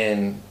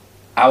 and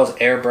I was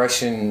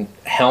airbrushing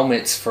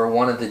helmets for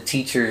one of the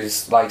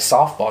teachers' like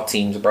softball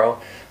teams, bro.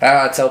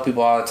 I tell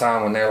people all the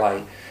time when they're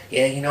like,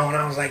 yeah, you know, when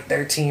I was like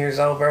 13 years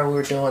old, bro, we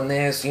were doing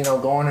this, you know,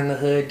 going in the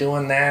hood,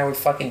 doing that, we're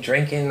fucking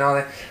drinking and all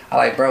that. I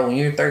like, bro, when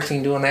you're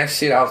 13 doing that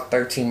shit, I was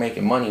 13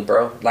 making money,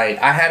 bro. Like,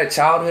 I had a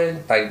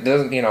childhood, like,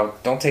 doesn't, you know,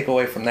 don't take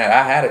away from that.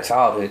 I had a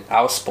childhood.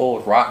 I was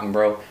spoiled rotten,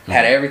 bro.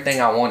 Had everything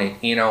I wanted,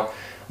 you know,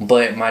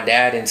 but my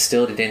dad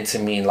instilled it into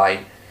me, like,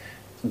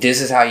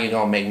 this is how you're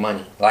gonna make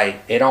money.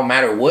 Like, it don't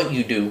matter what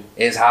you do,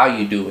 it's how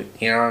you do it.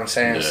 You know what I'm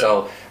saying? Yeah.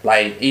 So,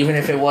 like, even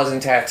if it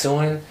wasn't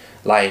tattooing,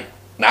 like,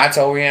 I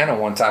told Rihanna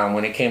one time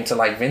when it came to,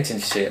 like,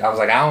 vintage shit, I was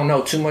like, I don't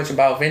know too much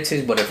about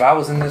vintage, but if I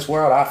was in this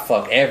world, I'd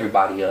fuck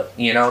everybody up.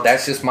 You know,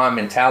 that's just my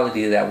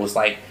mentality that was,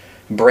 like,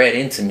 bred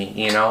into me,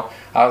 you know?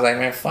 I was like,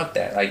 man, fuck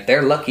that. Like,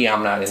 they're lucky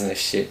I'm not in this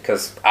shit,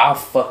 because I'll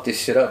fuck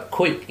this shit up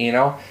quick, you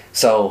know?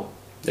 So,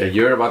 yeah,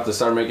 you're about to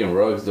start making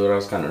rugs, dude. I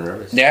was kind of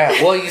nervous. Yeah,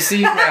 well, you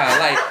see now,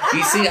 like,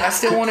 you see, I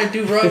still want to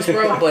do rugs,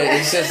 bro, but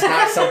it's just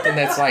not something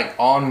that's, like,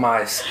 on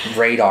my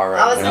radar right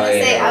now. I was gonna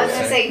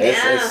say,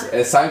 damn.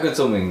 It's time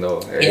consuming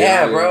though.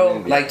 Yeah,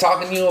 bro. Like,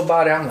 talking to you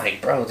about it, I'm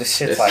like, bro, this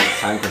shit's like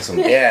time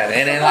consuming. Yeah,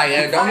 and then,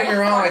 like, don't get me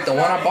wrong, like, the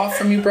one I bought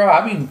from you, bro,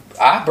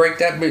 I break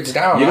that bitch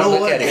down. You know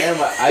what? Damn,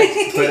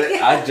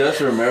 I just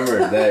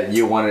remembered that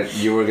you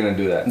were gonna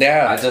do that.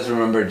 Yeah, I just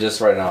remembered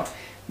just right now.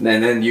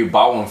 And then you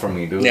bought one from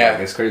me, dude. Yeah.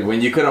 Like, it's crazy.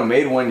 When you could have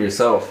made one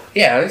yourself.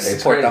 Yeah, let's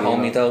support crazy, the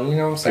homie, you know? Though. You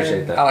know what I'm saying?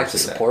 Appreciate that. I like to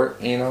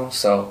support, you know,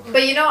 so.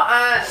 But, you know,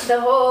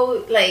 the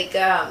whole, like,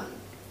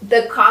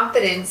 the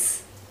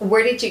confidence,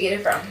 where did you get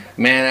it from?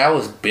 Man, that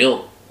was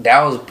built.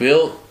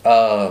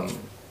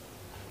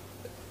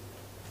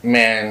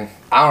 Man,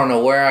 I don't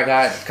know where I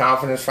got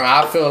confidence from.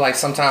 I feel like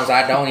sometimes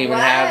I don't even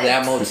have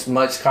that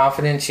much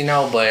confidence, you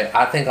know, but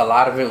I think a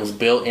lot of it was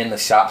built in the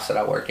shops that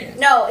I work in.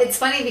 No, it's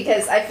funny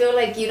because I feel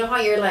like, you know how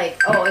you're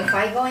like, oh, if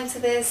I go into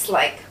this,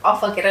 like, I'll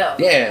fuck it up.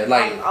 Yeah,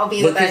 like, I'll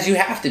be the best. Because you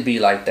have to be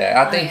like that.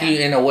 I think you,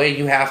 in a way,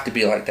 you have to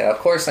be like that. Of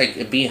course,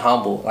 like, be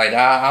humble. Like,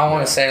 I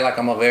want to say, like,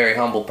 I'm a very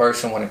humble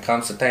person when it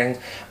comes to things,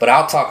 but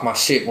I'll talk my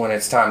shit when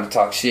it's time to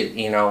talk shit,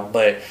 you know,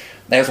 but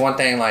there's one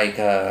thing, like,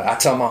 I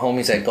tell my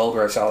homies at Gold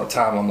Rush all the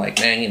time, I'm like,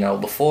 man, you know,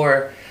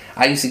 before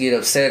I used to get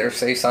upset or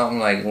say something,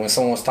 like, when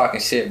someone was talking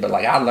shit, but,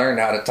 like, I learned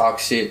how to talk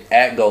shit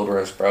at Gold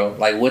Rush, bro,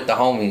 like, with the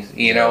homies,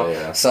 you know?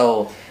 Yeah.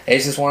 So,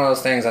 it's just one of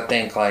those things, I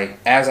think, like,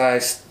 as I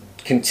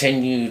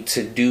continue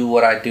to do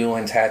what I do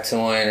in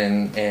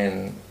tattooing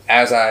and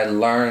as I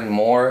learn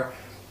more,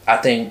 I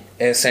think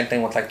it's the same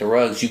thing with, like, the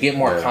rugs. You get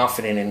more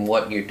confident in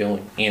what you're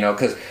doing, you know?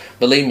 Because,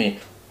 believe me,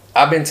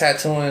 I've been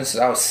tattooing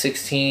since I was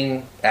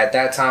 16. At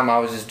that time, I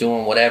was just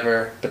doing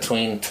whatever.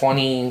 Between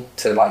 20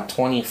 to like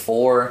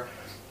 24,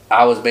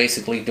 I was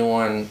basically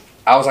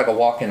I was like a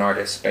walk-in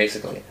artist,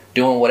 basically.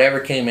 Doing whatever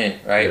came in,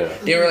 right? Yeah.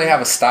 Didn't really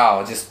have a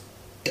style.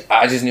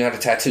 I just knew how to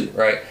tattoo,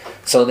 right?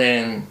 So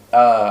then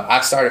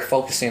I started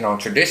focusing on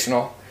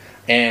traditional.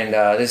 And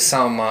this is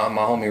something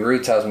my homie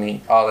Rue tells me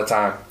all the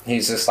time.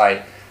 He's just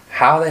like,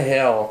 how the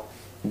hell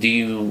do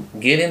you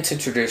get into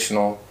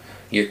traditional?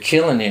 You're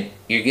killing it.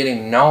 You're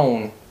getting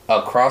known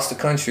across the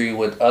country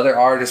with other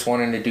artists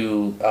wanting to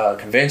do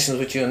conventions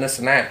with you and this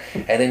and that,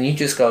 and then you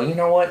just go, you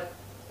know what,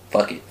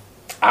 fuck it,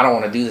 I don't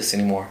want to do this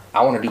anymore,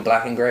 I want to do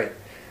black and gray.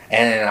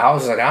 And I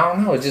was like, I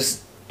don't know,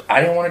 I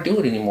didn't want to do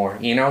it anymore,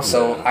 you know.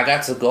 So I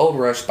got to Gold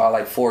Rush about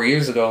like 4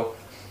 years ago,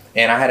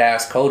 and I had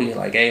asked Cody,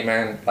 like, hey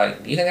man,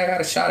 like, you think I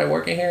got a shot at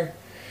working here?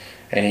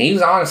 And he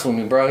was honest with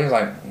me, bro. He was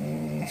like,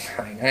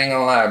 I ain't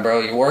gonna lie, bro,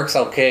 your work's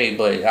okay,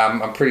 but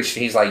I'm pretty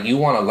sure, he's like, you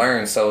want to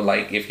learn, so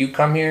like, if you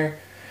come here,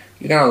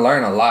 you're going to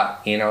learn a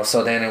lot, you know.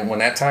 So then when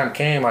that time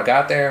came, I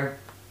got there,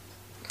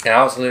 and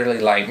I was literally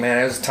like, man,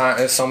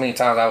 there's so many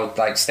times I would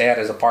like stay at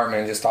his apartment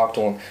and just talk to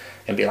him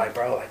and be like,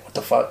 bro, like, what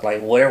the fuck? Like,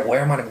 where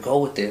am I going to go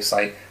with this?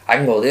 Like, I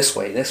can go this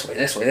way, this way,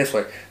 this way, this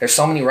way. There's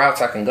so many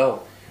routes I can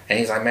go. And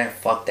he's like, man,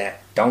 fuck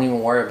that. Don't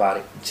even worry about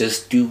it.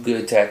 Just do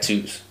good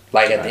tattoos.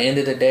 Like, at the end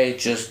of the day,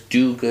 just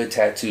do good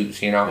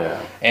tattoos, you know?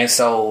 Yeah. And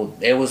so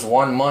it was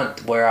 1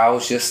 month where I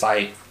was just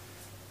like,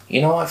 you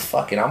know what,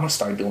 fuck it, I'm going to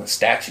start doing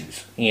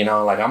statues, you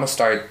know, like, I'm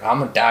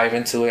going to dive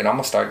into it, and I'm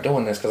going to start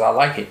doing this because I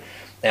like it.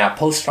 And I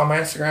posted on my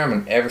Instagram,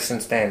 and ever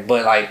since then,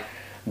 but, like,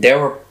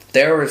 there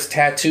was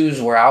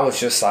tattoos where I was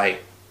just,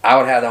 like, I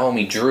would have the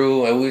homie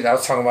Drew, and I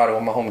was talking about it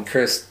with my homie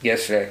Chris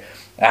yesterday.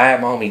 I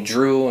had my homie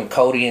Drew and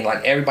Cody, and,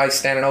 like, everybody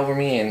standing over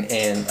me,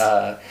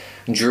 and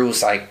Drew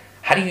was like,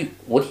 how did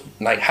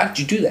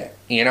you do that,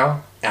 you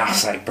know? And I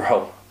was like,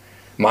 bro,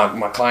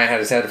 My client had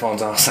his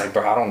headphones on. I was like,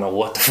 bro, I don't know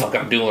what the fuck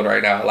I'm doing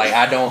right now. Like,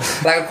 I don't...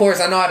 Like, of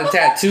course, I know how to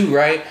tattoo,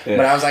 right? Yeah.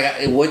 But I was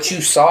like, what you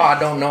saw, I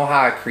don't know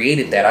how I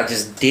created that. I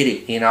just did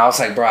it, you know? I was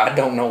like, bro, I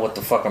don't know what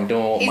the fuck I'm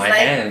doing with my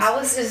hands. I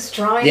was just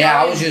drawing. Yeah,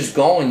 I was just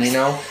going, you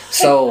know?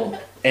 So,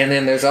 and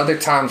then there's other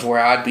times where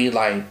I'd be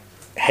like,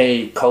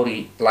 hey,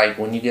 Cody, like,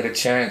 when you get a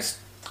chance,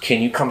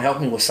 can you come help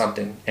me with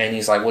something? And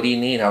he's like, what do you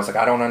need? I was like,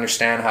 I don't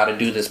understand how to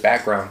do this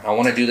background. I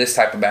want to do this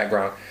type of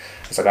background.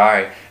 It's like, all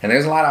right. And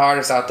there's a lot of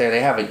artists out there,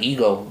 they have an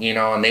ego, you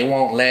know, and they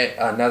won't let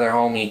another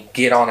homie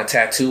get on a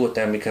tattoo with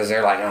them because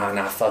they're like, oh,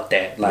 nah, fuck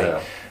that.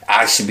 Like,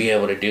 I should be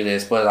able to do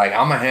this. But, like,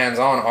 I'm a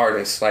hands-on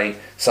artist. Like,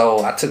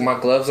 so I took my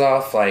gloves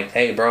off. Like,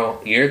 hey,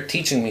 bro, you're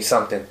teaching me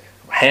something.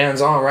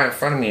 Hands-on right in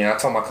front of me. And I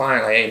told my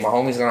client, like, hey, my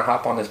homie's going to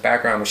hop on this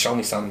background and show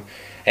me something.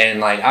 And,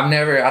 like,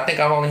 I think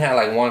I've only had,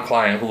 like, one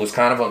client who was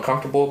kind of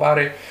uncomfortable about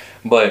it.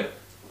 But,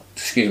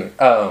 excuse me,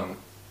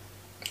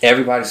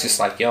 everybody's just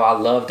like, yo, I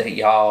love that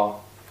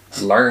y'all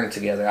learn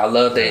together. I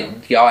love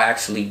that y'all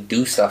actually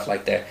do stuff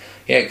like that.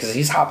 Yeah, because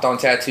he's hopped on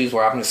tattoos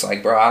where I'm just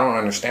like, bro, I don't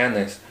understand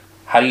this.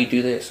 How do you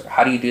do this? Or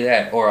how do you do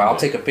that? Or I'll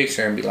take a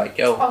picture and be like,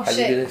 yo, how do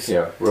you do this?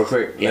 Yeah, real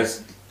quick. Yeah.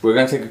 We're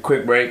going to take a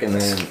quick break, and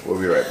then we'll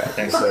be right back.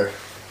 Thanks, sir.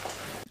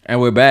 And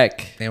we're back.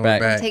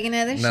 Take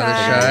another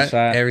shot.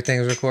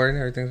 Everything's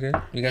recording. Everything's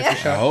good. You got your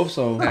shot? I hope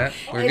so. Yeah,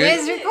 we're good. It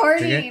is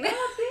recording.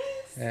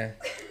 Yeah.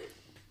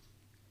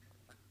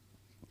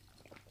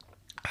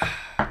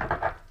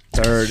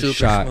 Third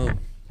shot. Smooth.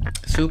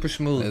 Super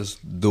smooth. Let's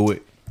do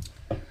it.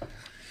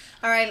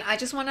 All right. I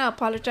just want to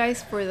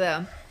apologize for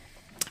the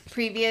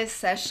previous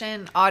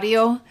session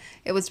audio.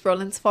 It was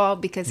Roland's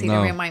fault because he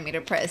didn't remind me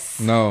to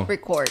press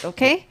record.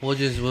 Okay. We'll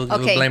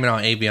blame it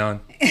on Avion.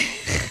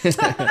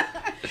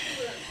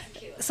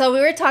 So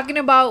we were talking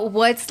about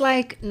what's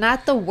like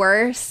not the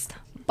worst,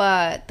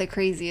 but the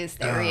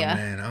craziest area. Oh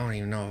man, I don't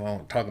even know if I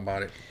want to talk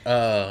about it.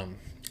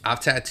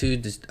 I've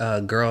tattooed this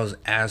girl's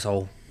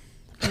asshole.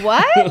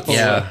 What?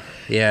 Yeah.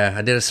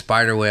 I did a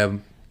spider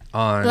web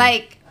on.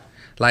 Like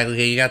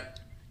okay, you got.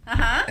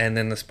 And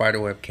then the spider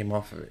web came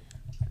off of it.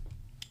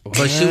 What?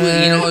 But she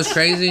was, you know what's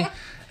crazy?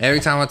 Every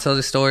time I tell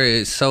this story,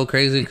 it's so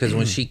crazy because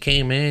when she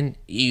came in,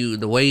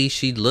 the way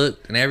she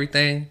looked and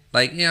everything,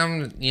 like, yeah,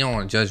 you don't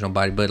want to judge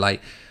nobody, but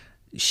like,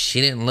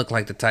 she didn't look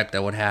like the type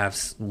that would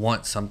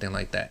want something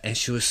like that, and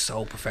she was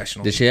so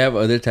professional. Did she have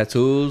other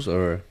tattoos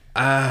or?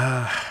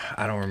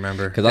 I don't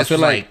remember. Because I feel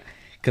like.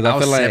 Because I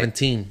was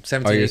 17,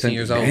 18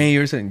 years old. Hey,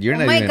 you're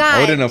not even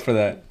old enough for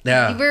that.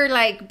 Yeah. You were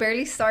like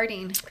barely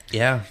starting.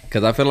 Yeah.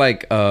 Because I feel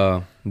like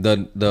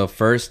the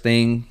first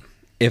thing,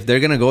 if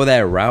they're going to go that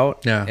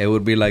route, it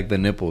would be like the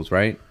nipples,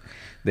 right?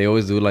 They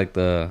always do like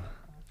the...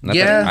 I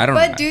don't know.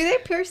 But do they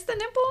pierce the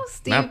nipples?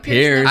 Do not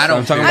pierce. I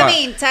don't. I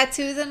mean,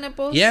 tattoo the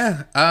nipples?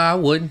 Yeah, I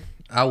would.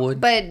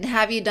 But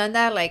have you done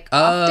that like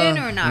often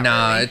or not?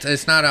 Nah, really?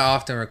 it's not an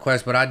often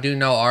request, but I do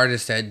know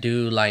artists that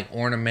do like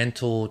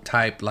ornamental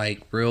type,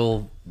 like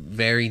real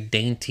very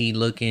dainty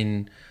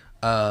looking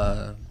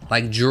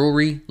like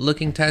jewelry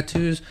looking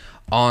tattoos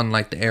on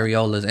like the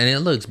areolas, and it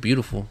looks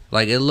beautiful.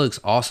 Like it looks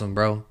awesome,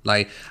 bro.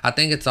 Like I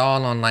think it's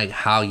all on like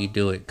how you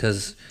do it,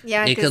 because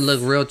it could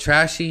look real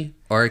trashy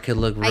or it could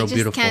look real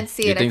beautiful. I just can't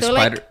see it.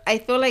 I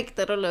feel like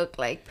that'll look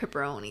like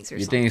pepperonis or something.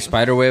 You think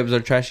spider webs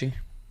are trashy?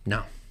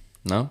 No.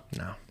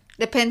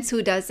 Depends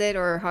who does it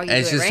or how you do it,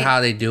 It's just right?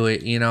 how they do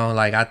it, you know.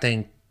 Like I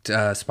think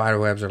spider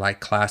webs are like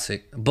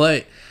classic,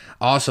 but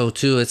also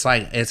too, it's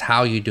like it's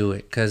how you do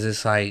it, because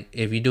it's like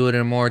if you do it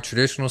in a more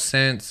traditional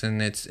sense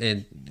and it's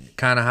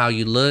kind of how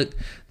you look,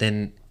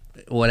 then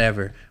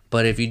whatever.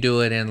 But if you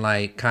do it in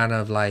like kind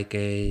of like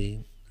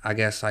I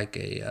guess like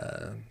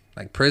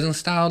prison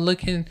style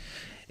looking,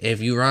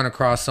 if you run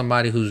across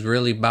somebody who's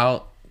really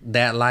about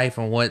that life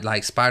and what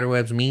like spider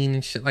webs mean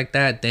and shit like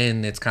that,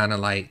 then it's kind of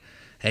like,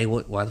 hey,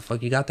 why the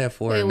fuck you got that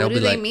for? Wait, and what they'll do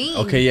be they like, mean?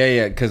 Okay,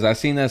 yeah, because I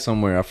seen that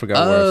somewhere. I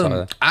forgot where I saw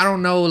that. I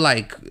don't know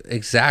like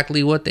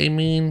exactly what they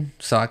mean,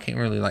 so I can't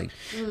really like.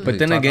 But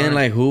then again,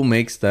 like who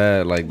makes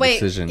that like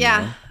decision?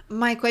 Yeah. You know?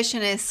 My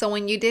question is, so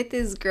when you did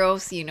these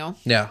girls, you know,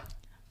 Yeah.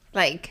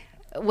 like,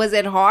 was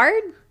it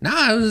hard?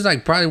 Nah, it was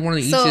like probably one of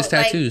the easiest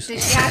tattoos. Did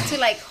she have to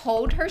like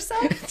hold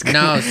herself?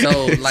 No,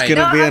 so like it's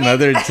gonna be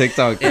another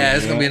TikTok. Yeah,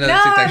 it's gonna be another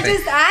No, TikTok I'm thing.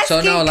 just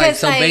asking. So no, like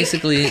so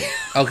basically,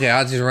 okay,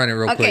 I'll just run it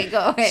real quick. Okay, go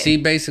ahead. See,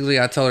 basically,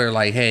 I told her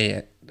like,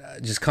 hey,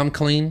 just come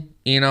clean.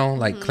 You know,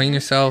 like clean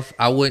yourself.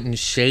 I wouldn't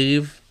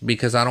shave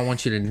because I don't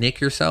want you to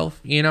nick yourself.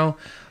 You know.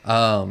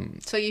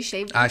 So you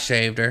shaved her? I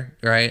shaved her,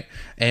 right?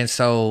 And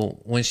so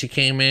when she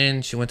came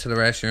in, she went to the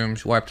restroom,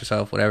 she wiped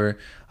herself, whatever.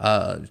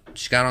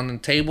 She got on the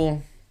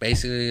table,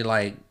 basically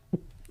like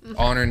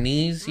on her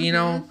knees, you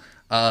know.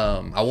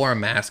 I wore a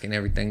mask and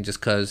everything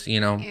just cause,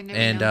 you know, you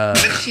never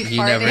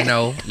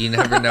know. You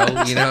never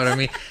know. You know what I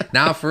mean?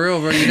 Now for real,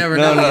 bro, you never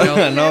know.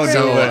 You know?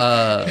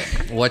 So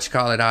what you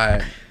call it?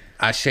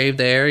 I shaved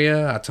the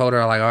area. I told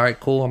her, like, all right,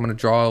 cool. I'm going to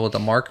draw it with a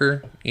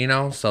marker, you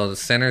know? So the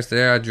center's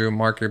there. I drew a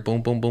marker.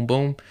 Boom, boom, boom,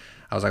 boom.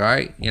 I was like, all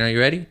right, you know, you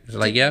ready? She's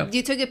like, yeah.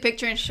 You took a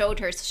picture and showed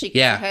her so she could see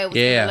how it was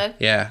gonna look?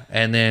 Yeah.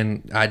 And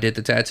then I did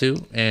the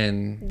tattoo.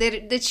 And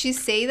Did she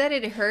say that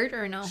it hurt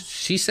or no?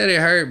 she said it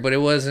hurt, but it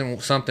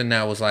wasn't something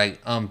that was, like,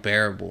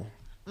 unbearable.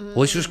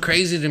 Which was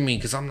crazy to me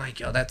because I'm like,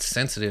 yo, that's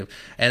sensitive.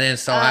 And then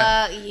so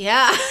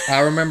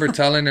I remember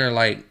telling her,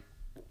 like,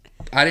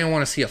 I didn't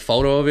want to see a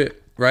photo of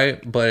it, right?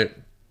 But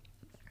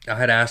I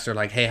had asked her,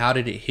 like, hey, how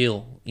did it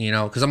heal? You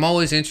know, because I'm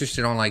always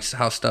interested on, like,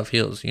 how stuff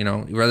heals, you know,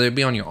 whether it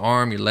be on your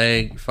arm, your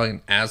leg, your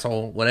fucking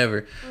asshole,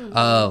 whatever.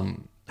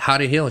 How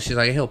did it heal? She's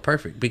like, it healed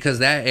perfect. Because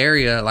that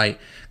area, like,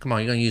 come on,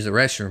 you're going to use the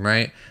restroom,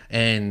 right?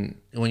 And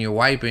when you're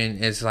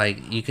wiping, it's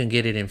like you can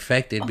get it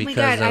infected because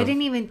my God, I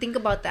didn't even think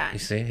about that. You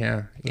see?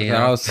 Yeah.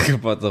 I was thinking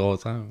about the whole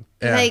time.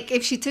 Yeah. Like,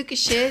 if she took a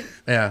shit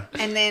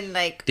and then,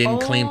 like,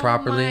 didn't clean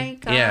properly. My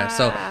God. Yeah,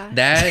 so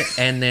that,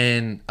 and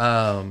then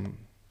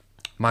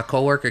my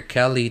coworker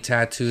Kelly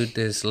tattooed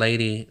this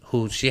lady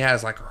who she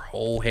has like her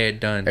whole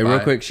head done. Hey, real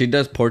quick, she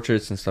does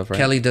portraits and stuff, right?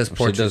 Kelly does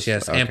portraits,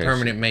 yes, and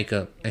permanent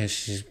makeup, and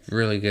she's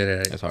really good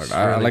at it. It's hard.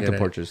 I like the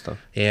portrait stuff.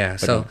 Yeah,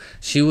 so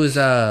she was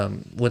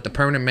with the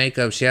permanent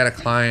makeup. She had a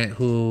client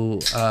who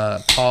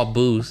Paul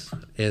Booth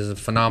is a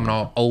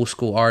phenomenal old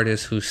school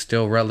artist who's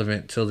still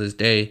relevant till this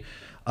day.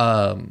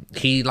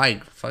 He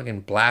like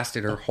fucking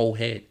blasted her whole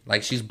head.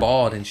 Like she's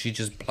bald and she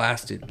just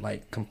blasted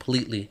like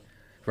completely.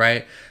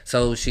 Right,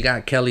 so she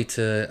got Kelly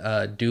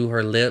to do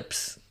her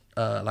lips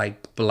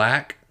like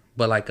black,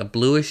 but like a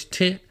bluish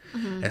tint.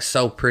 It's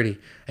so pretty.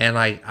 And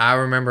like I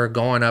remember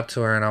going up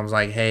to her and I was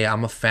like, "Hey,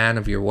 I'm a fan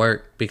of your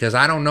work," because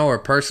I don't know her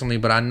personally,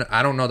 but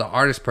I don't know the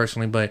artist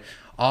personally, but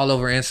all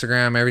over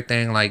Instagram,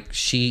 everything, like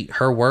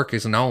her work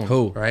is known.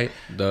 Who? Right?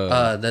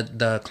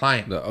 The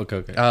client.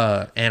 Okay.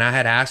 And I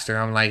had asked her,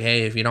 I'm like,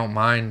 hey, if you don't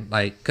mind,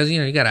 like, because, you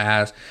know, you got to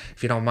ask,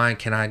 if you don't mind,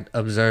 can I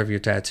observe your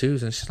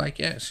tattoos? And she's like,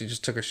 yeah. She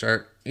just took her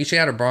shirt. She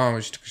had her bra on,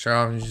 but she took her shirt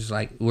off, and she's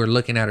like, we're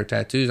looking at her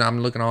tattoos. I'm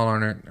looking all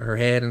on her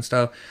head and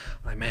stuff.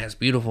 I'm like, man, it's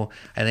beautiful.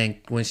 And then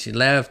when she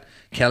left,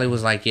 Kelly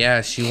was like,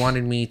 yeah, she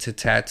wanted me to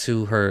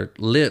tattoo her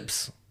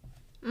lips.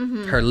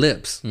 Her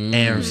lips.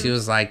 And she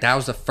was like, that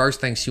was the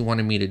first thing she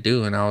wanted me to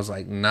do. And I was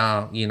like,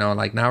 nah, you know,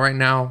 like not right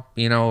now,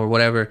 you know, or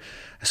whatever.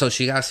 So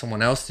she got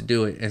someone else to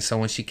do it. And so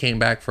when she came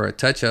back for a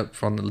touch up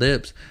from the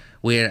lips,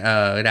 we had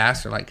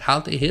asked her, like,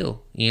 how'd they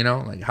heal? You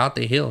know, like, how'd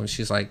they heal? And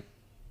she's like,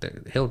 they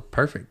healed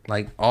perfect.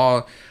 Like,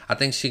 I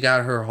think she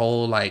got her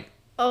whole, like,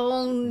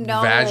 Oh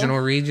no. Vaginal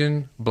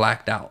region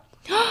blacked out.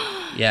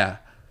 Yeah.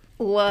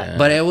 What?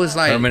 But it was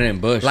like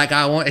permanent bush. Like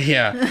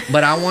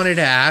but I wanted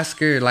to ask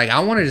her. Like I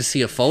wanted to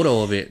see a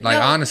photo of it. Like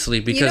No, honestly,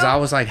 because I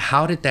was like,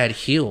 how did that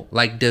heal?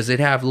 Like, does it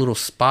have little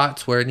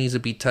spots where it needs to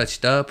be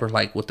touched up, or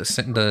like with the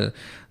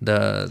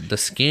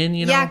skin?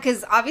 You know? Yeah,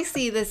 because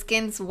obviously the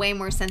skin's way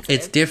more sensitive.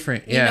 It's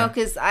different. Yeah. You know,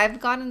 because I've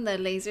gotten the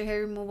laser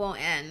hair removal,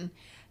 and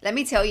let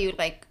me tell you,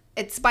 like,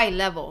 it's by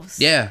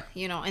levels. Yeah.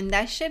 You know, and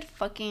that shit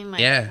fucking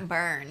like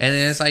burns. And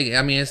then it's like,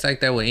 I mean, it's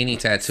like that with any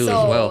tattoo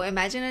so as well.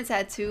 Imagine a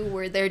tattoo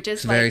where they're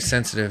just It's very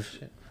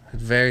sensitive.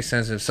 It's very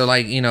sensitive. So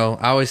like, you know,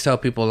 I always tell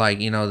people like,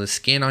 you know, the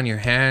skin on your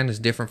hand is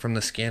different from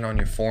the skin on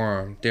your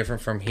forearm,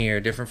 different from here,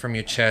 different from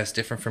your chest,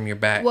 different from your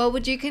back. What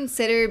would you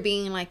consider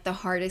being like the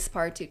hardest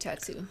part to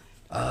tattoo?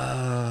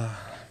 The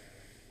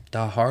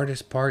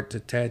hardest part to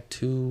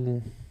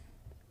tattoo,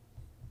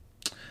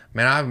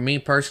 man, me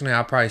personally,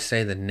 I'll probably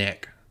say the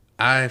neck.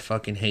 I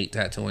fucking hate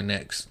tattooing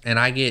necks, and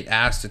I get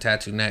asked to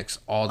tattoo necks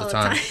all the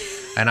time.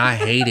 And I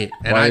hate it.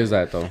 And Why is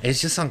that though? It's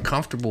just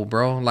uncomfortable,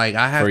 bro. Like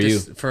I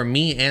have for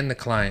me and the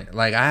client,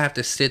 like I have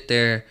to sit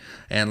there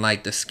and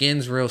like the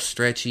skin's real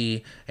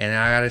stretchy, and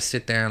I gotta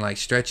sit there and like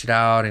stretch it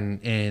out,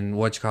 and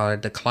what you call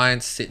it, the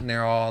client's sitting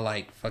there all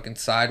like fucking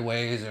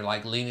sideways or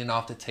like leaning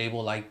off the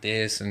table like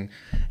this, and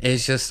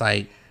it's just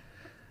like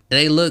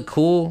they look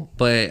cool,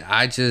 but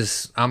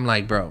I'm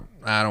like, bro,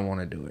 I don't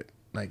want to do it.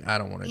 Like, I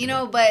don't want to do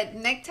it. But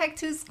neck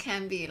tattoos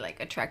can be, like,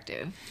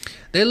 attractive.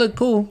 They look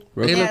cool.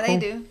 They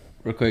do.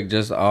 Real quick,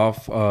 just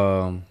off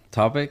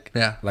topic.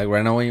 Yeah. Like,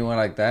 right now when you went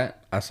like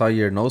that, I saw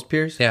your nose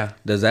pierce. Yeah.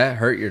 Does that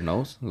hurt your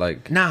nose?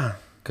 Like, nah.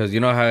 Because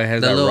you know how it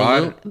has that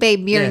rod? Loop?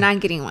 Babe, you're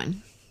not getting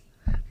one.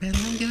 Man,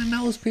 let me get a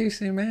nose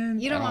piercing, man.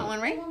 You don't want one,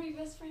 right?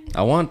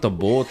 I want the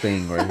bull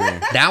thing right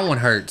here. That one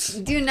hurts.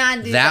 Do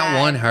not do that. That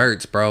one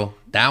hurts, bro.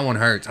 That one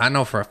hurts. I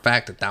know for a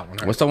fact that one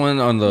hurts. What's the one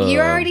on the... You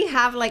already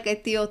have like a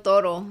Tío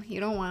Toro. You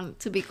don't want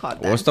to be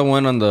called that. What's the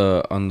one on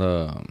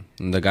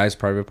the guy's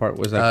private part?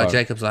 What's that called?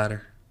 Jacob's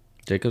ladder.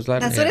 Jacob's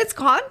ladder? That's what it's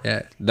called?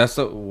 Yeah. That's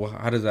the...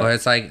 How does that... Well,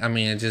 it's like, I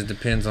mean, it just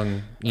depends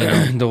on, you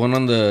know. The one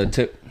on the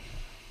tip.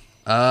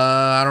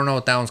 I don't know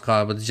what that one's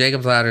called, but the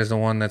Jacob's ladder is the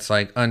one that's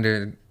like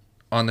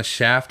on the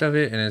shaft of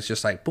it, and it's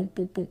just like boom,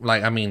 boom, boom.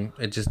 Like, I mean,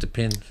 it just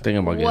depends. Thinking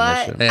about getting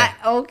that shit. Yeah.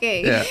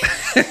 Okay. Yeah.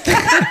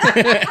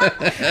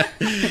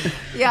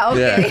 Yeah,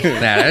 okay. Nah,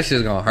 that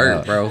shit's gonna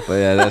hurt, bro. But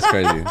yeah, that's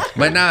crazy.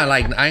 But nah,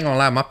 like, I ain't gonna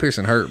lie, my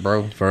piercing hurt,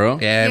 bro. For real?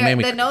 Yeah, it made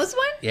me... The nose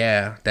one?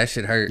 Yeah, that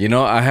shit hurt. You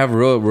know, I have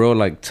real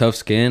like tough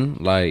skin.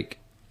 Like,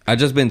 I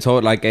just been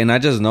told, like, and I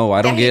just know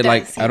I don't get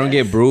like, I don't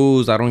get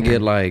bruised. I don't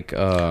get like...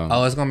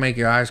 oh, it's gonna make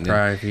your eyes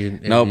cry if you...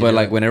 No, but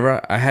like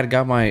whenever I had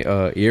got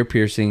my ear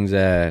piercings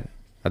at...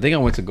 I think I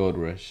went to Gold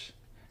Rush.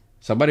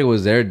 Somebody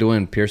was there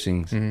doing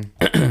piercings,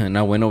 and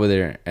I went over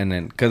there, and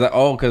then cause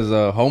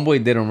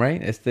homeboy did them,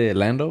 right. It's the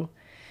Lando.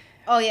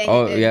 Oh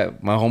yeah. Yeah.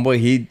 My homeboy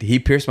he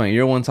pierced my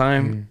ear one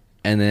time,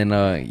 and then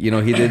you know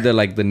he did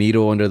the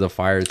needle under the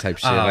fire type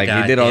shit. Like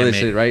God, he did all this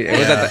shit, right?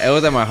 It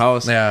was at my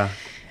house. Yeah.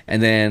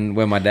 And then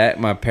when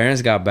my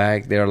parents got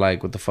back, they were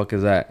like, "What the fuck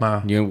is that?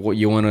 You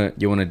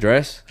wanna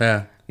dress?"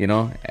 Yeah. You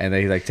know, and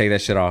they like take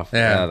that shit off.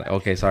 Yeah. Like,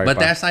 okay, sorry. But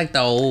fine. That's like the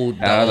old.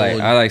 I was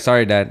like,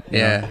 sorry, Dad.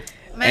 Yeah.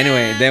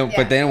 Anyway,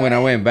 then when I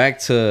went back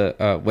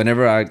to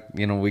whenever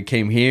we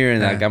came here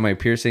and I got my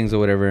piercings or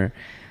whatever,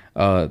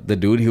 the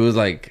dude, he was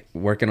like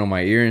working on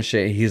my ear and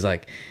shit. He's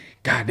like,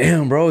 God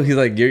damn, bro. He's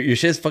like, your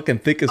shit's fucking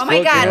thick as fuck. Oh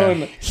my God.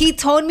 You know? He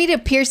told me to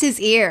pierce his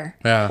ear.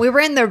 Yeah. We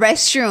were in the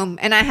restroom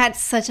and I had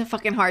such a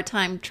fucking hard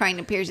time trying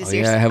to pierce his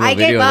ears. Yeah, I have a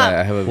video of that.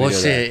 I have a video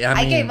of that.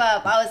 I gave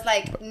up. I was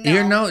like, no.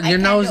 Your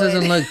nose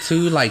doesn't look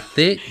too like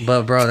thick,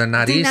 but bro, they're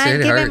not easy. It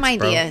hurts, give him bro.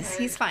 ideas.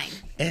 He's fine.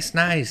 It's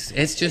nice.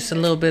 It's just a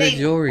little bit of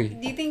jewelry.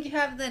 Do you think you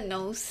have the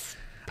nose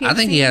piercing? I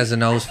think he has a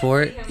nose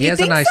for it. He has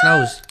a think nice so?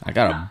 nose. I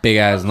got a big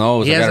ass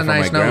nose. He I has got a it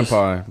from nice my nose.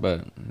 grandpa.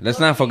 But let's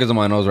not focus on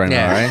my nose right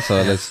now, right?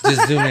 So let's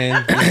just zoom in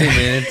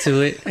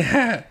into it.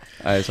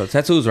 All right, so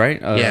tattoos, right?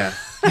 Yeah.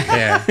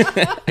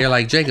 You're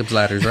like Jacob's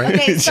ladders, right?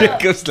 Okay, so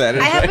Jacob's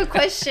ladders. I have a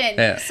question.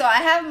 Yeah. So I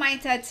have my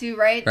tattoo,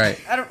 right? Right.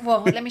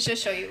 Let me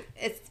just show you.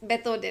 It's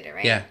Beto did it,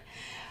 right? Yeah.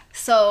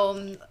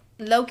 So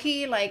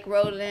Loki, like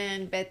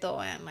Roland,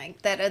 Beto, and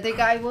like that other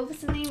guy. What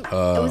was his name? It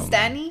was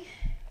Danny.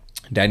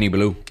 Danny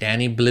Blue.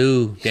 Danny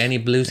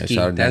Blueski.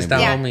 Yeah, That's the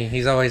Danny. homie.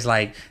 He's always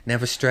like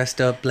never stressed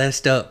up,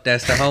 blessed up.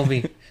 That's the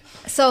homie.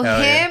 So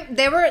Hell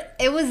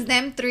it was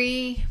them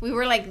three. We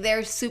were like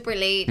there super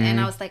late, and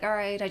I was like, all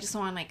right, I just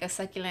want like a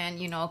succulent,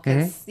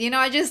 because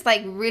I just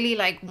like really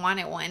like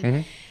wanted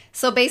one.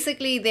 So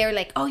basically, they were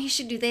like, oh, you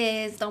should do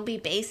this. Don't be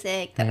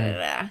basic. Da, da, da,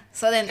 da.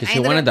 So then Because she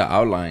wanted the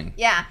outline.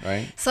 Yeah.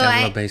 Right? So That's a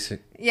little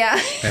basic. Yeah.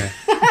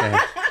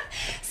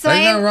 So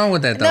There's nothing wrong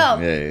with that, though.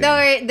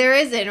 No, there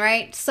isn't,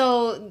 right?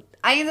 So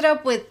I ended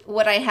up with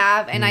what I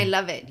have, and I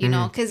love it,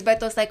 because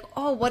Beto's like,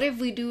 oh, what if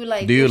we do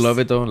like... Do you love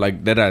it, though?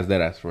 Like, dead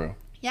ass, for real.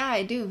 Yeah,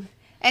 I do.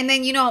 And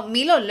then,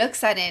 Milo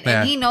looks at it,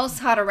 and he knows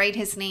how to write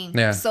his name.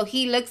 Yeah. So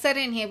he looks at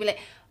it, and he'll be like,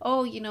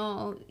 oh, he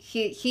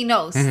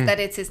knows that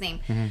it's his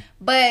name.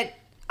 But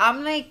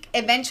I'm like,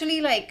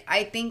 eventually, like,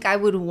 I think I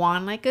would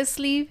want like a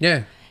sleeve.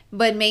 Yeah.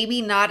 But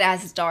maybe not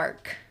as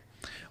dark.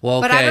 Well,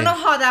 okay. But I don't know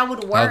how that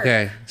would work.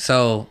 Okay,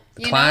 so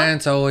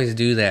clients always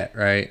do that,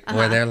 right?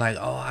 Where they're like,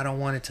 "Oh, I don't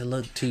want it to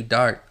look too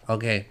dark."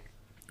 Okay,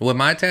 with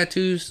my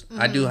tattoos,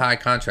 I do high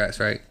contrast,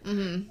 right?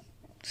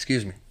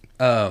 Excuse me.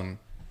 So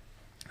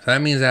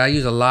that means that I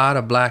use a lot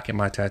of black in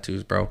my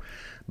tattoos, bro.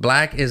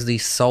 Black is the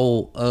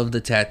soul of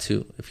the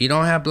tattoo. If you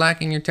don't have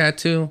black in your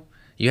tattoo,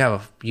 you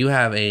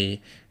have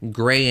a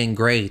gray and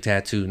gray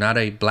tattoo, not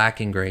a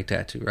black and gray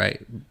tattoo,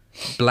 right?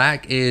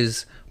 Black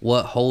is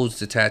what holds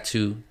the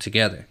tattoo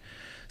together.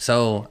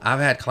 So I've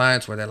had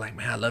clients where they're like,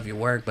 man, I love your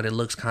work, but it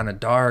looks kind of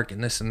dark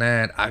and this and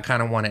that. I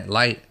kind of want it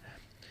light.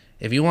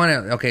 If you want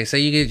it, okay, say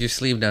you get your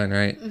sleeve done,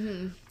 right?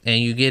 And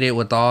you get it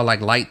with all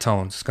like light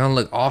tones. It's going to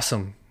look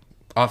awesome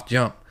off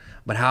jump.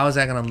 But how is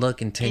that going to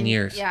look in 10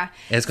 years? Yeah.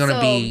 It's going to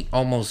be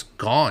almost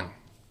gone.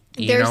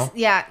 You know?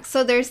 Yeah.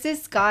 So there's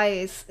this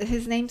guy,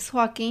 his name's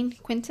Joaquin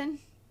Quinton,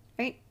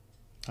 right?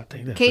 I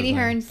think that's Katie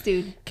Hearn's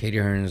dude. Katie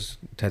Hearn's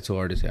tattoo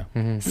artist,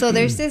 yeah. So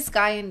there's this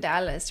guy in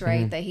Dallas,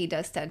 right, that he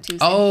does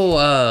tattoos.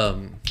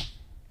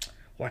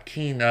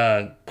 Joaquin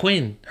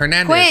Quinn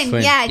Hernandez.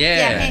 Quinn.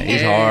 Yeah.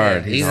 He's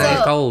hard. He's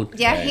cold.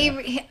 Yeah, he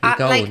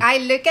like, I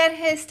look at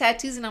his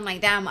tattoos and I'm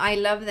like, damn, I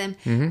love them.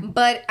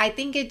 But I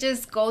think it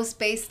just goes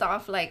based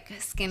off like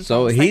skin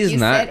so tones, he's like you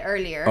not said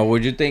earlier. Or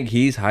would you think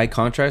he's high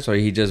contrast, or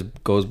he just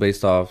goes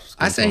based off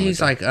skin I say tone he's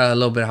like a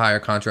little bit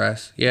higher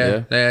contrast.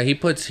 Yeah. He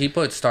puts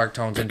stark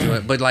tones into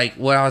it. But like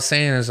what I was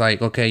saying is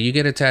like, okay, you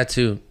get a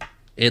tattoo,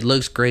 it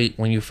looks great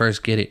when you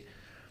first get it.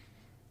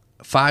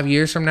 5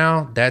 years from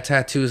now, that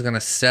tattoo is going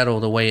to settle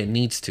the way it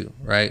needs to,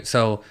 right?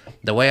 So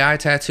the way I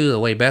tattoo, the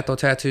way Beto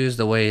tattoos,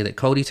 the way that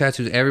Cody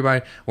tattoos,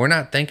 everybody, we're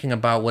not thinking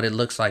about what it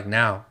looks like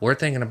now. We're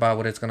thinking about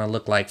what it's going to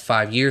look like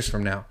 5 years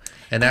from now.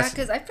 And that's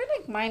because I feel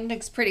like mine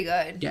looks pretty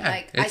good. Yeah,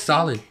 like, it's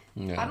solid.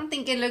 I don't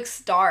think it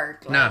looks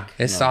dark. Nah,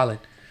 it's solid.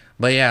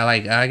 But yeah,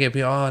 like I get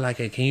people, like,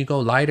 can you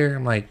go lighter?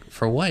 I'm like,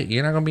 for what?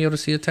 You're not gonna be able to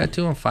see a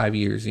tattoo in 5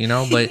 years, you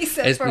know? But he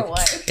said for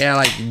what? Yeah,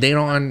 like they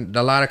don't.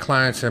 A lot of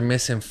clients are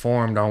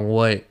misinformed on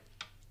what,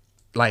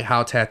 like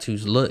how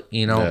tattoos look,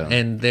 you know,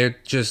 and they're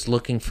just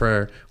looking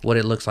for what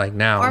it looks like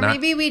now. Or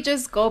maybe we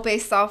just go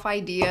based off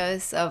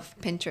ideas of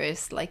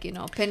Pinterest, like, you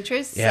know,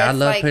 Pinterest. Yeah, I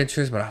love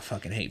Pinterest, but I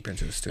fucking hate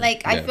Pinterest too.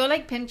 Like, I feel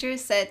like Pinterest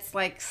sets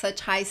like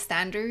such high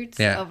standards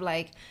of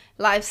like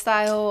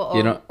lifestyle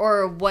or,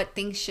 or what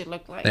things should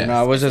look like. You know,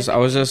 I was just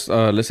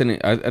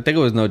listening. I think it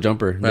was No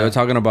Jumper. They were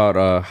talking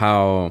about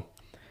how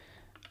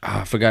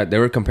I forgot, they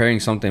were comparing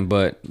something,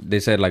 but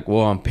they said like,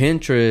 well, on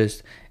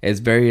Pinterest,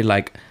 it's very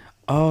like,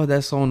 oh,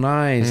 that's so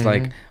nice.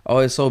 Like, oh,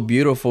 it's so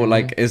beautiful.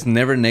 Like, it's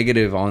never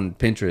negative on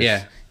Pinterest.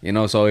 Yeah. You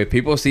know, so if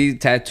people see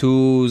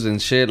tattoos and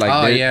shit,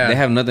 like, they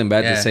have nothing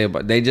bad to say,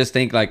 but they just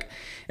think like,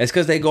 it's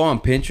because they go on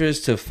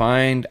Pinterest to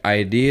find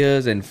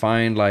ideas and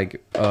find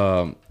like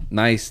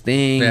nice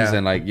things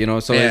and like, you know,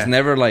 so it's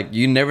never like,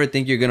 you never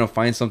think you're gonna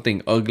find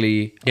something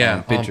ugly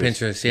on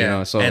Pinterest. You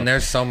know, so, and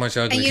there's so much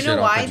ugly shit. And you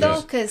know why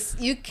though? Because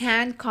you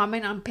can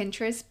comment on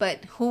Pinterest,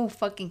 but who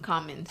fucking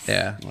comments?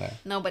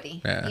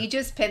 Nobody. You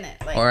just pin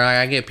it. Like, or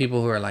I get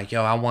people who are like,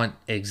 yo, I want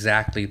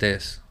exactly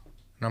this,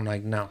 and I'm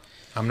like, no,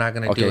 I'm not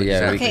gonna do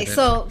it. Okay,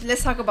 so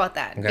let's talk about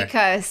that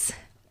because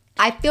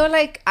I feel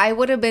like I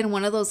would have been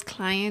one of those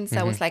clients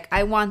that was like,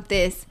 I want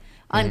this,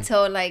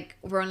 until like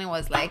Roland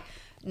was like,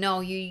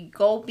 no, you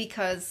go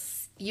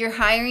because you're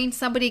hiring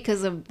somebody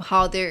because of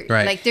how they're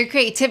like their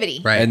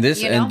creativity. Right. And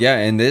this,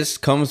 and this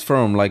comes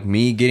from like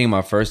me getting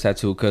my first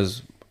tattoo,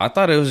 because I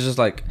thought it was just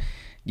like,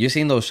 you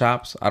seen those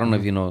shops? I don't know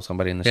if you know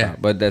somebody in the shop,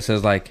 but that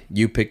says like,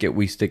 you pick it,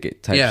 we stick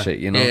it type shit,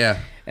 you know?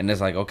 And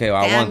it's like, okay,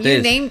 well, I want this.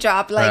 You name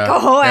drop like a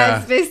whole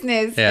ass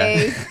business.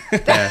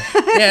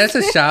 It's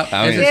a shop.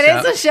 It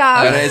is a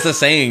shop. But it's a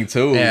saying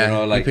too, you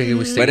know, like,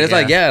 but it's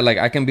like, like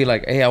I can be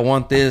like, hey, I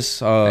want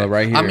this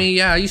right here. I mean,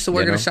 I used to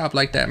work at a shop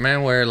like that,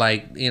 man, where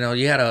like, you know,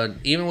 you had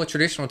even with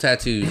traditional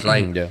tattoos,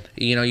 like,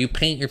 you know, you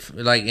paint your,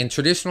 like in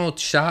traditional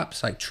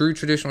shops, like true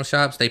traditional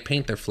shops, they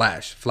paint their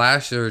flash.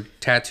 Flash are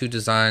tattoo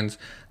designs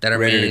that are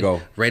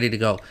ready to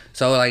go.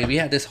 So like, if you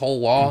had this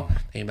whole wall, and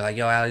you'd be like,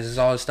 yo, Alex, this is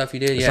all the stuff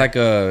you did. It's like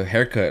a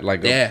haircut,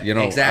 like you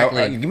know,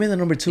 exactly. Give me the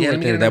number 2 right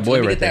there, that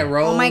boy right there.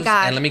 Rose, oh my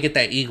god! And let me get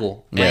that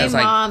eagle. My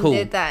mom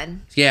did that.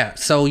 Yeah,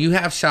 so you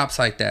have shops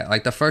like that.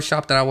 Like the first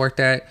shop that I worked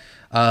at,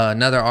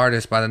 another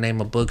artist by the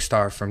name of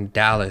Bookstar from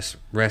Dallas,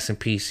 rest in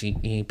peace.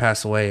 He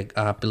passed away,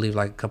 I believe,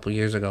 like a couple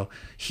years ago.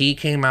 He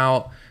came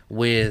out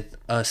with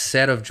a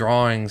set of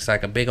drawings,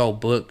 like a big old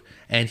book.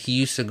 And he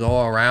used to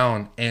go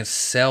around and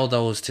sell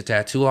those to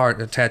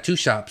tattoo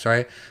shops,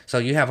 right? So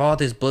you have all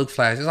this book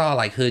flash. It's all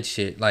like hood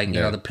shit, like you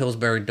know, the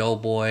Pillsbury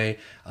Doughboy,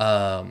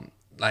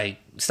 like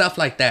stuff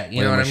like that.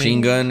 You know what I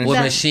mean? With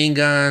machine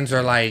guns,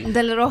 or like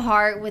the little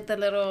heart with the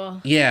little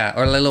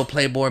or a little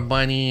Playboy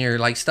bunny, or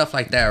like stuff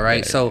like that,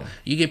 right? So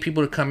you get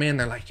people to come in,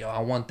 they're like, yo, I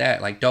want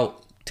that, like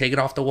dope. Take it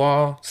off the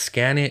wall,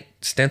 scan it,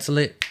 stencil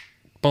it,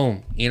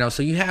 boom. You know,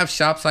 so you have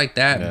shops like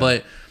that,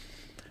 but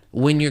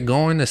when you're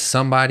going to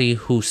somebody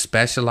who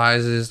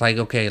specializes, like,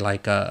 okay,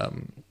 like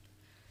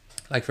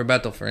like for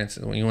Beto, for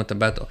instance, when you went to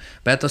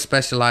Beto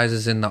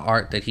specializes in the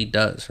art that he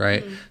does,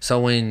 right? So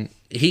when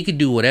he could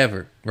do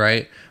whatever,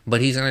 right?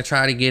 But he's gonna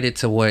try to get it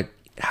to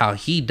how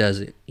he does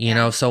it, you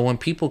know. So when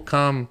people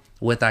come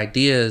with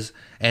ideas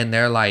and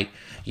they're like,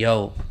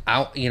 yo,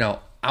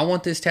 I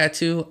want this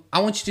tattoo. I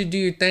want you to do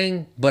your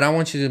thing, but I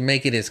want you to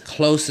make it as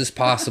close as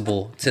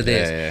possible to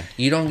this. Yeah.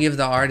 You don't give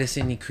the artist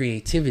any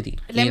creativity.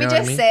 Let me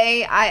just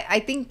say, I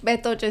think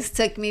Beto just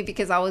took me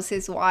because I was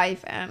his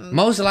wife. And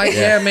most likely,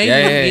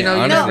 maybe. You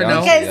never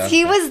know. Because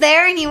he was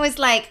there and he was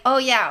like,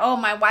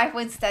 my wife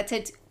wants a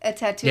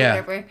tattoo,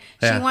 whatever.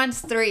 She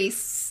wants 3,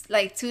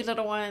 like 2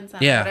 little ones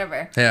and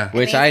whatever. Yeah. And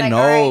which I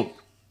know, right.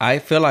 I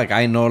feel like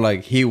I know,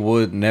 like, he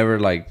would never,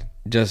 like,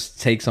 just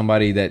take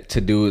somebody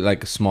to do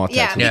like a small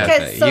tattoo. Yeah,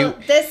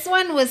 because this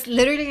one was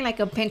literally like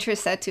a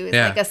Pinterest tattoo. It's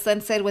like a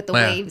sunset with the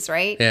waves,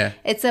 right? Yeah.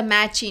 It's a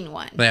matching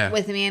one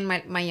with me and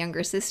my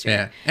younger sister.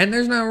 Yeah. And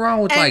there's nothing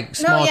wrong with like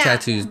small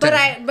tattoos.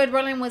 But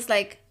Roland was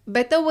like,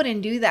 Beto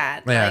wouldn't do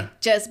that, like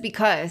just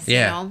because, you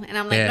know. And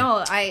I'm like,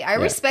 no, I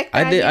respect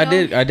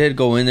that. I did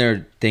go in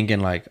there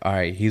thinking like, all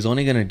right, he's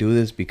only gonna do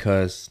this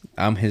because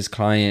I'm his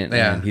client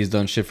and he's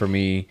done shit for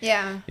me.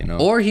 Yeah, you know.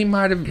 Or he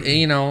might have,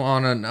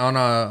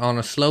 on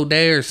a slow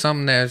day or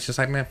something that's just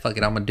like, man, fuck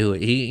it, I'm gonna do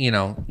it. You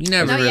never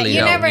really know.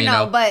 You never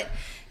know, but.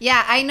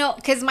 Yeah, I know,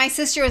 because my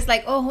sister was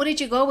like, oh, who did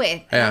you go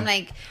with? And I'm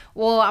like,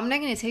 well, I'm not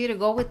going to tell you to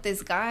go with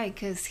this guy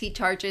because he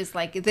charges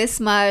like this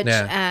much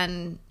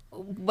and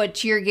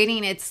what you're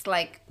getting, it's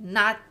like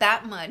not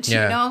that much, you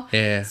know?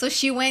 Yeah. So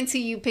she went to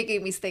you pick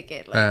it, me stick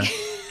it. Like.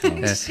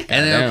 And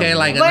then,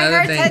 like but another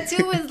her thing.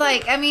 tattoo is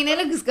like, I mean, it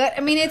looks good.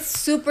 I mean, it's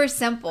super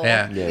simple.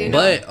 Yeah. You know?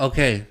 But,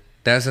 okay.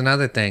 That's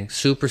another thing.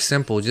 Super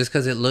simple. Just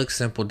because it looks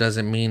simple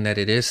doesn't mean that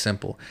it is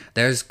simple.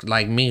 There's,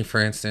 like me,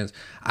 for instance,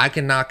 I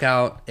can knock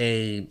out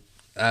a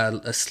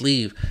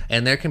sleeve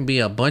and there can be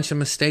a bunch of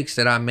mistakes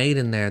that I made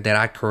in there that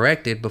I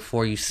corrected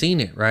before you seen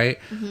it, right?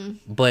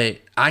 But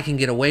I can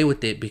get away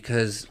with it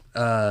because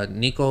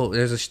Nico,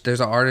 there's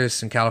an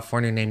artist in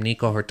California named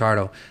Nico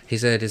Hurtado. He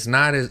said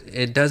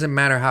it doesn't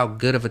matter how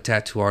good of a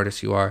tattoo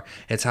artist you are,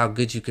 it's how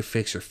good you can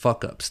fix your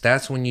fuck ups.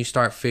 That's when you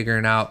start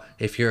figuring out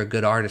if you're a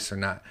good artist or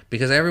not,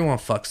 because everyone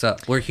fucks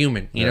up. We're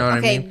human, you know what I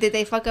mean? Okay, did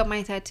they fuck up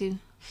my tattoo?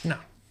 No.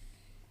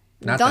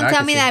 Don't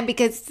tell me that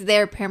because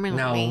they're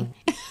permanently.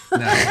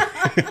 No.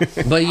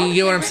 But you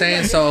get what I'm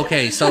saying? So,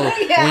 okay. So,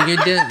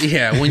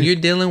 when you're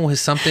dealing with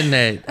something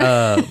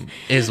that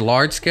is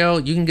large scale,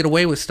 you can get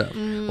away with stuff.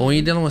 But when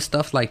you're dealing with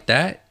stuff like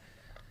that,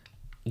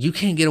 you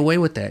can't get away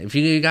with that. If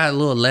you got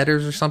little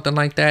letters or something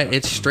like that,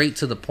 it's straight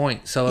to the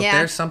point. So, if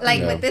there's something...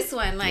 Like with this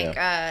one,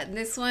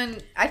 this one,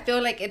 I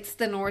feel like it's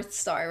the North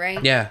Star,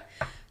 right? Yeah.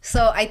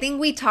 So, I think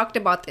we talked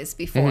about this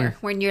before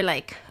when you're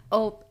like...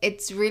 Oh,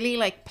 it's really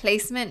like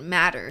placement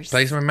matters.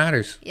 Placement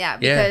matters. Yeah,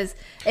 because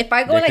if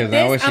I go like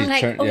this, I'm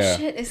like,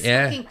 shit, it's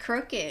fucking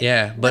crooked.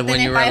 Yeah, but when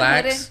you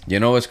relax,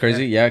 you know what's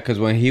crazy? Yeah, because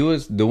when he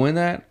was doing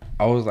that,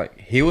 I was like,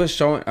 he was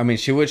showing. I mean,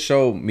 she would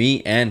show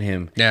me and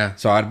him. Yeah.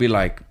 So I'd be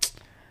like,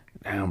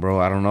 damn,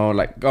 bro, I don't know,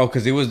 like,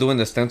 because he was doing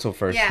the stencil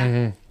first. Yeah.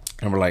 And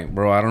we're like,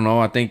 bro, I don't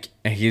know. I think,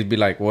 and he'd be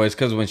like, well, it's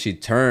because when she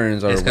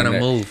turns, or it's gonna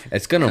move.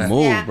 It's gonna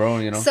move, bro.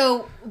 You know.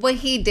 So what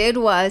he did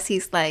was,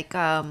 he's like,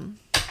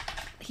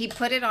 he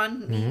put it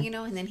on me, you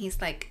know, and then he's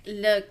like,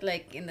 look,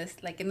 like in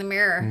the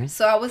mirror.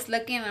 So I was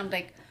looking and I'm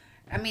like,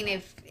 I mean,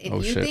 if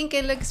you think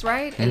it looks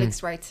right, it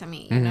looks right to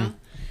me, you know?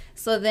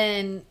 So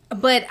then,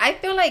 but I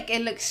feel like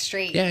it looks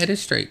straight. Yeah, it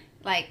is straight.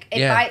 Like,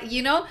 if I,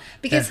 you know,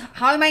 because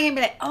how am I going to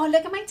be like, oh,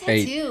 look at my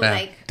tattoo.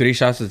 Like 3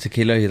 shots of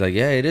tequila. He's like,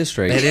 yeah, it is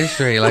straight. It is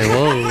straight. Like,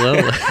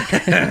 whoa.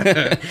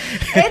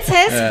 It's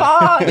his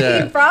fault.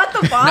 He brought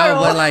the bottle.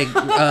 No, but like,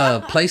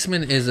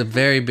 placement is a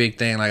very big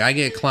thing. Like, I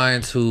get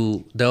clients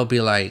who, they'll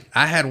be like,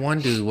 I had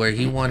one dude where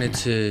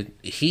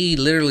he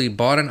literally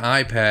bought an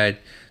iPad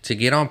to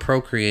get on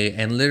Procreate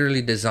and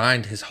literally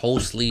designed his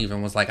whole sleeve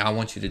and was like, I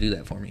want you to do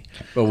that for me.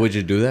 But would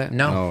you do that?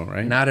 No,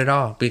 right? Not at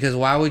all. Because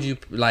why would you,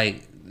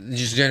 like,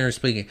 just generally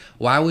speaking,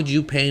 why would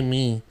you pay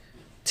me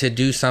to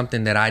do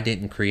something that I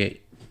didn't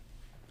create?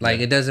 Like,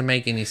 it doesn't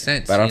make any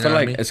sense. But I feel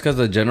like it's because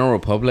the general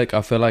public,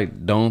 I feel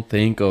like, don't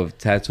think of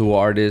tattoo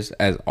artists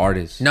as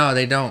artists. No,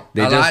 they don't.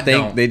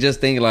 They just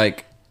think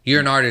like,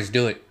 you're an artist,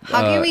 do it.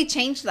 How can we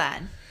change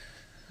that?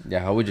 Yeah,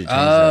 how would you change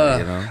that?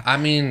 You know, I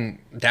mean,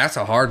 that's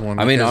a hard one.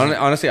 I mean,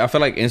 honestly, I feel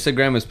like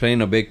Instagram is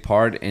playing a big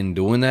part in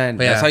doing that. Yeah.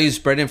 That's how you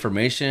spread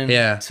information.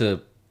 Yeah.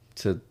 To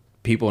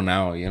people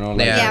now, you know.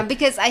 Like, yeah,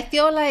 because I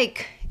feel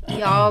like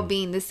y'all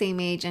being the same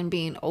age and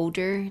being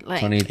older,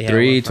 like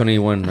 23,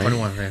 21, right?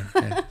 21,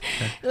 yeah.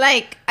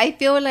 Like, I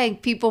feel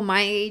like people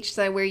my age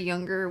that we're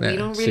younger, we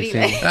don't really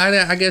 16. like.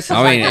 I guess.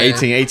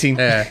 It's 18.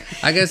 Yeah,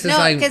 I guess it's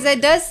like, because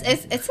it does.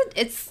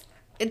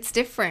 It's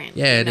different.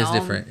 Yeah, it is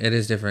different. It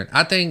is different.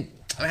 I think.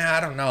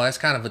 I don't know. That's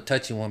kind of a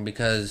touchy one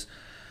because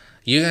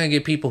you're gonna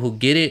get people who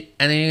get it,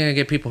 and then you're gonna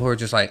get people who are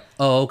just like,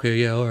 oh, okay,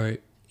 yeah, all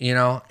right, you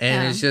know.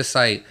 And it's just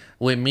like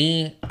with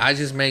me, I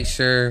just make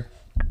sure.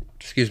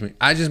 Excuse me.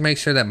 I just make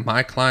sure that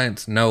my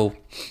clients know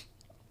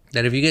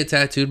that if you get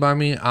tattooed by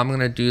me, I'm going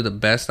to do the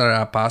best that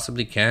I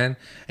possibly can.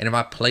 And if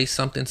I place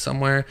something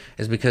somewhere,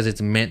 it's because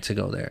it's meant to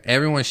go there.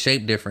 Everyone's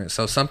shaped different.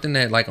 So something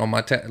that like on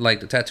my like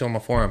the tattoo on my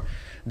forearm,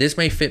 this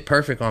may fit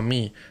perfect on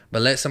me,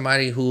 but let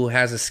somebody who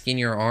has a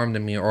skinnier arm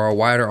than me or a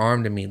wider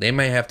arm than me, they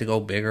may have to go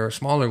bigger or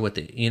smaller with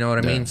it. You know what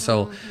I mean?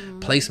 So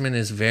placement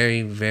is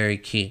very, very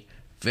key.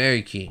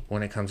 Very key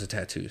when it comes to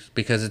tattoos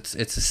because it's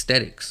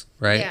aesthetics,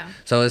 right? Yeah.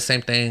 So it's the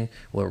same thing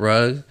with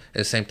rugs.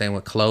 It's the same thing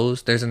with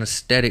clothes. There's an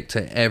aesthetic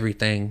to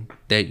everything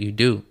that you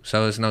do.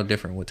 So it's no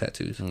different with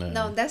tattoos.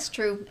 No, that's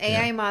true.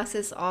 AI Moss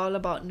is all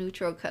about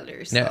neutral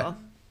colors. So.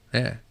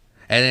 Yeah.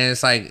 And then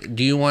it's like,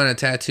 do you want a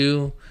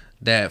tattoo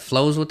that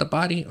flows with the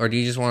body, or do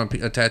you just want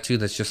a tattoo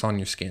that's just on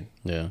your skin?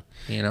 Yeah.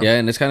 You know? Yeah,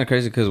 and it's kind of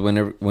crazy because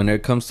when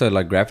it comes to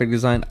like graphic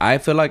design, I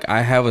feel like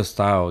I have a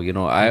style. You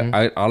know,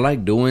 I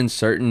like doing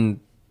certain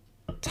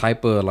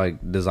type of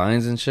like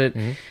designs and shit,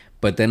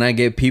 but then I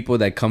get people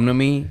that come to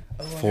me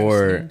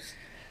for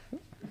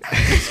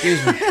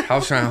excuse me, I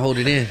was trying to hold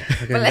it in. I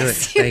couldn't do it.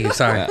 Thank you.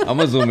 Sorry. Yeah, I'm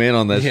gonna zoom in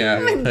on that shit.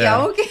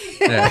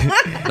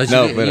 But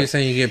you're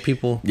saying you get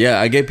people.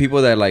 Yeah, I get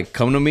people that like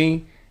come to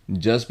me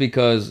just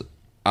because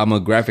I'm a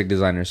graphic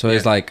designer. So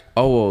it's like,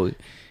 oh well,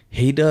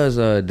 he does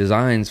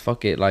designs,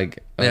 fuck it, like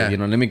you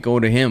know, let me go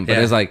to him. But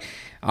it's like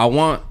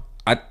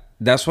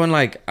that's when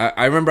like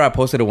I remember I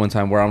posted it one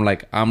time where I'm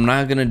like, I'm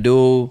not gonna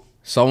do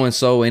so and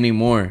so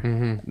anymore.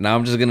 Now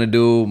I'm just gonna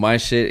do my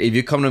shit. If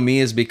you come to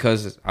me, it's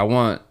because I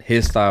want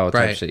his style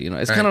type shit. You know,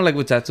 it's kind of like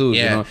with tattoos.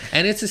 Yeah, you know?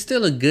 And it's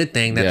still a good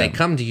thing that they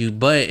come to you,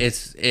 but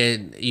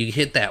you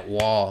hit that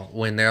wall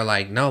when they're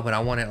like, no, but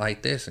I want it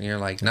like this, and you're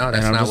like, no,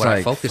 that's not what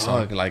I focus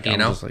on. Like, you I'm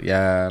know, just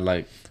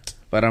like,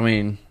 but I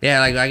mean,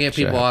 like I get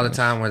people all the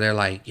time where they're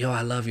like, yo,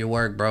 I love your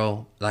work,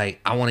 bro. Like,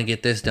 I want to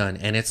get this done,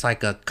 and it's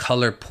like a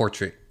color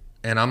portrait,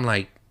 and I'm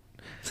like,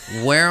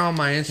 where on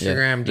my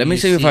Instagram let me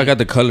see if I got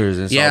the colors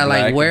and yeah,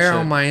 like where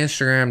on my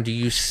Instagram do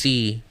you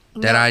see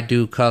that I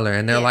do color?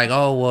 And they're like,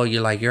 oh well,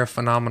 you're a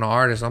phenomenal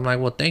artist. I'm like,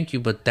 well, thank you,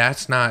 but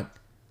that's not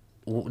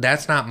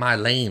my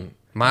lane.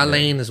 My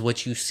lane is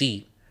what you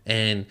see.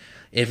 And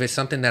if it's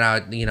something that I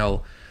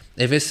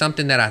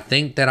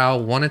think that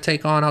I'll want to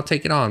take on, I'll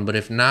take it on. But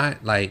if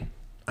not, like,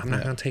 I'm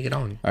not gonna take it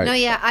on. Right. No,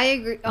 yeah, I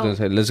agree.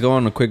 Let's go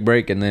on a quick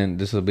break, and then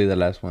this will be the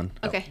last one.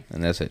 Okay,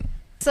 and that's it.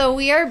 So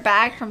we are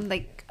back from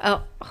like a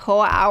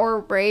whole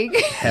hour break.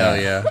 Hell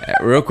yeah.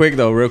 Real quick,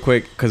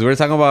 because we're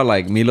talking about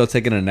like Milo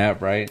taking a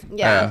nap, right?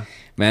 Yeah.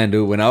 Man,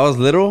 dude, when I was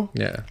little,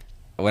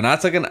 when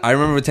I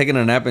remember taking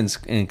a nap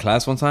in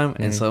class one time,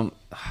 and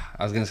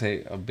I was gonna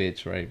say a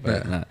bitch, right?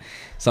 But not.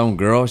 Some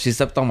girl, she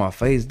stepped on my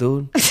face,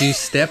 dude. She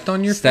stepped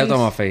on your stepped on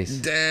my face.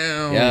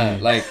 Damn. Yeah,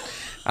 like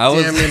I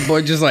was. Damn it,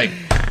 boy, just like.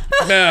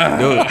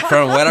 Dude,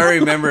 from what I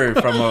remember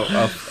from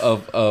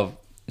a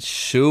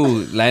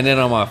shoe landing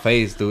on my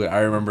face, dude,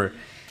 I remember.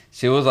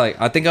 She was like,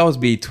 I think I was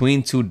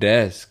between two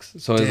desks.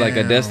 So it's like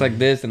a desk like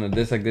this and a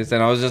desk like this.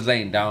 And I was just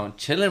laying down,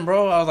 chilling,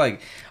 bro. I was like,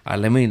 all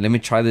right, let me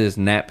try this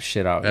nap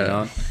shit out, you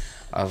know?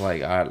 I was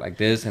like, all right, like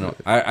this. And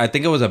I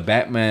think it was a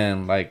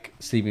Batman, like,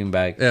 sleeping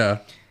bag. Yeah.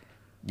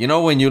 You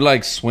know when you,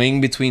 like, swing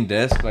between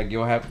desks? Like,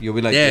 you'll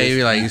be like this. You'll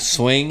be like... You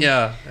swing.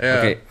 Yeah.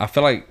 Okay, I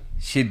feel like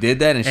she did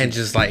that. And she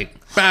just, like,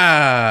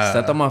 bah!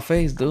 Stepped on my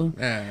face, dude.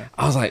 Yeah.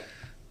 I was like...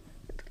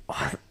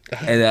 What?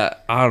 And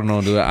I don't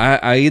know, dude.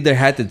 I either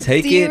had to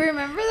take it. Do you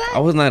remember that? I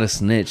was not a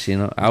snitch, you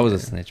know. I was a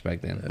snitch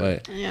back then,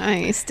 but yeah,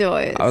 he still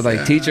is. I was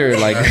like, teacher,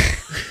 like,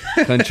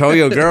 control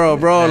your girl,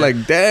 bro.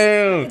 Like,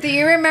 damn. Do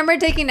you remember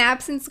taking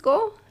naps in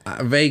school?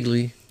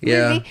 Vaguely,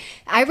 yeah. Really?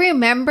 I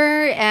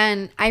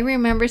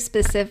remember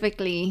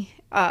specifically.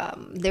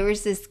 There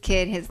was this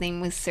kid. His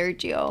name was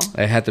Sergio.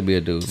 It had to be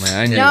a dude, man.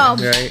 I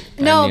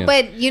knew. No,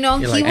 but you know,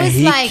 he was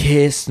he like,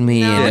 kissed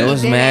me, and it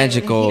was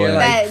magical.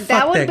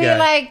 That would be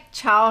like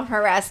child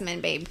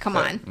harassment, babe. Come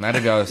on. Not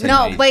if y'all the same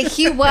age. But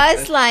he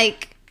was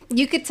like,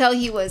 you could tell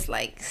he was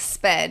like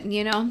sped,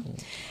 you know,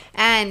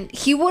 and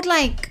he would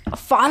like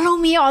follow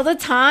me all the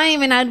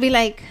time, and I'd be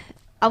like,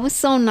 I was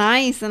so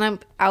nice, and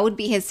I would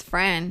be his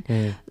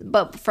friend,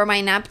 but for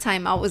my nap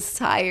time, I was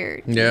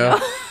tired. Yeah, you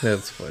know?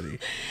 That's funny.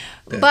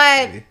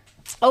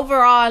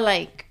 Overall,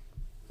 like,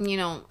 you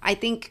know, I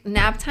think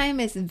nap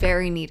time is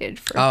very needed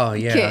for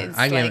kids.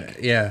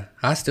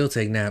 I still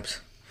take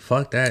naps.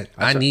 Fuck that.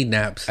 I need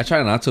naps. I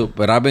try not to,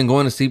 but I've been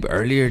going to sleep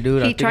earlier,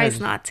 dude. He tries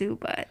not to,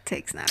 but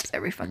takes naps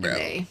every fucking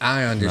day.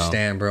 I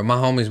understand, bro. My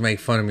homies make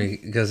fun of me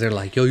because they're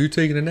like, yo, you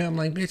taking a nap? I'm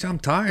like, bitch, I'm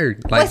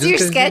tired. Like, what's your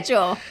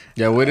schedule?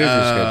 Yeah, what is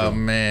your schedule? Oh,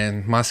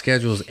 man. My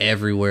schedule's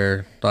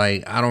everywhere.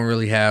 Like, I don't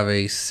really have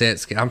a set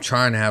schedule. I'm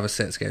trying to have a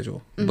set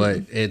schedule,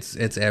 but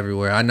it's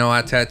everywhere. I know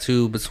I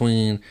tattoo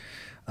between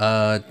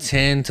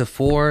 10 to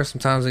 4,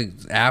 sometimes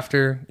it's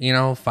after,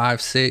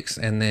 5, 6,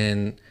 and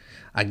then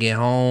I get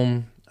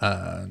home.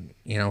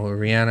 With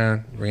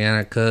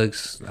Rihanna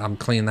cooks. I'm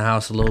cleaning the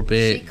house a little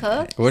bit. She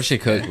cooks? What she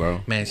cook, bro?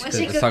 Man, she cooks.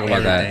 Let's talk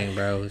about everything,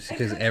 bro. She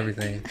cooks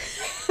everything.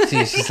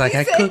 She's like,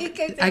 I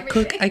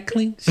cook, I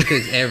clean. She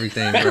cooks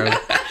everything, bro.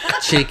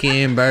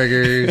 Chicken,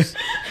 burgers.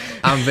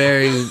 I'm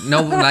very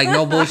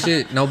no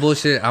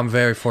bullshit. I'm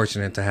very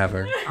fortunate to have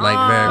her. Like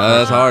very.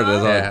 That's hard.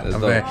 That's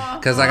hard.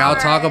 Because like I'll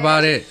talk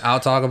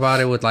about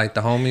it with like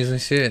the homies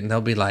and shit, and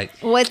they'll be like,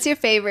 "What's your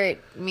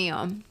favorite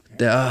meal?"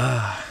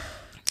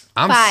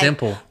 I'm 5,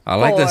 simple. I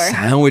like the 4.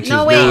 sandwiches,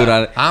 No, wait. dude.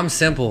 I'm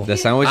simple. The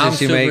sandwiches I'm she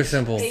super makes.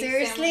 simple.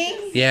 Seriously?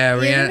 Yeah,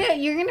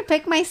 Rihanna. You're gonna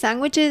pick my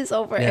sandwiches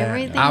over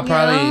everything I'll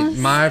probably else?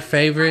 my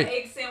favorite.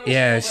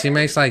 Yeah, she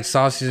makes like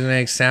sausage and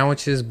egg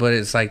sandwiches, but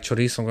it's like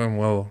chorizo con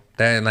huevo.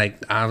 That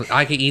like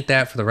I could eat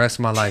that for the rest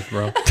of my life,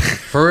 bro.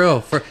 For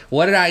real.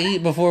 What did I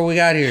eat before we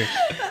got here?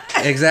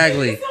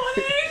 Exactly.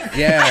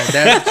 Yeah,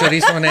 that's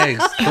chorizo and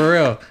eggs. For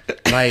real.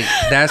 Like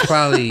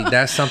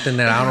that's something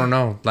that I don't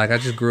know. Like I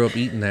just grew up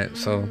eating that,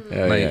 so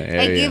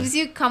it gives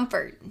you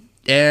comfort.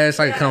 Yeah, it's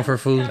like comfort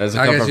food. I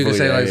guess you could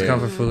say like it's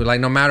comfort food. Like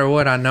no matter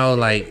what, I know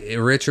like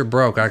rich or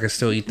broke, I could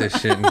still eat this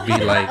shit and be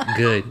like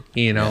good,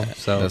 you know.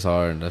 So that's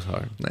hard.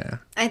 Yeah.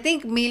 I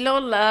think Milo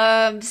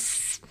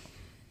loves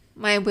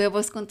my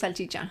huevos con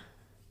salchicha.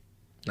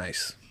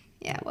 Nice.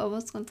 Yeah,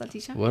 huevos con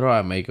salchicha. What do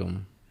I make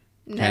them?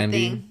 Nothing.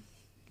 Candy?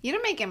 You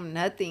don't make him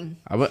nothing.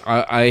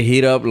 I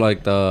heat up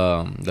like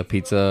the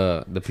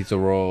pizza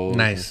rolls.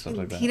 Nice. And stuff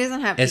like that. He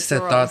doesn't have It's pizza the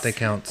rolls. thought that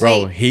counts.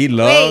 Bro, he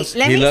loves.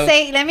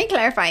 Wait, let me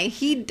clarify.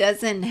 He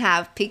doesn't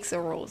have pizza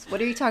rolls. What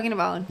are you talking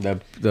about?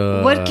 The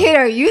What kid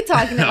are you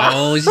talking about?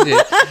 Oh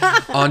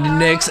shit! On the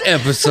next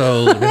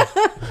episode,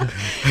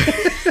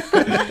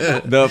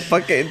 the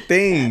fucking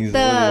things.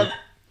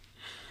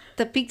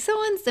 The pizza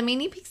ones, the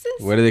mini pizzas.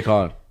 What are they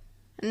called?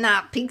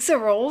 Not pizza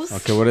rolls.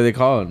 Okay, what are they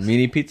called?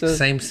 Mini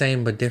pizzas?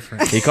 same but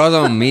different. He calls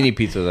them mini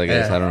pizzas, I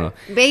guess. Yeah. I don't know.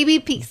 Baby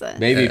pizza.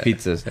 Baby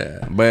pizzas.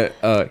 Yeah. But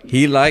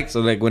he likes, so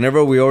like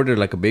whenever we order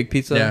like a big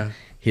pizza,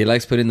 he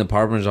likes putting the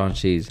Parmesan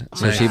cheese.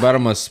 So she bought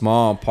him a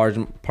small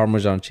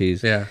Parmesan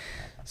cheese. Yeah.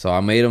 So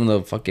I made him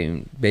the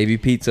fucking baby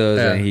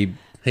pizzas and he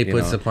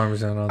puts the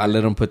Parmesan on. I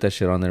let him put that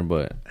shit on there,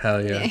 but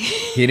Hell yeah.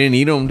 he didn't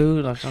eat them,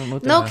 dude. Like, I don't know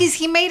what No, because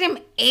he made him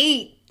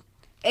 8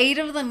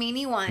 of the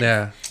mini ones.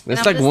 Yeah.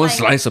 It's like one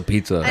slice of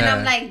pizza. And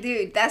I'm like,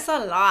 dude, that's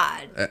a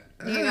lot.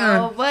 You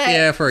know,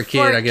 but for a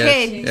kid, I guess.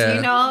 Kids,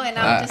 you know, and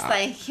I'm just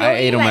like, I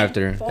ate them like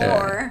after.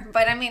 4.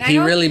 But I mean, he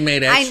really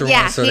made extra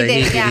ones so that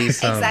he could eat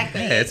some.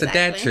 Exactly. Yeah, it's a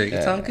dad trick.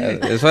 It's all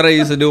good. That's what I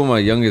used to do with my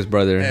youngest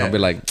brother. I'll be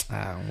like,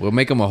 we'll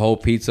make him a whole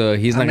pizza.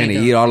 He's not gonna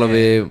eat all of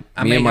it.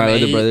 Me and my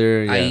other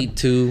brother, I eat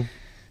 2.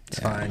 It's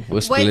fine.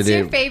 We'll split What's it.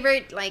 your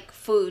favorite like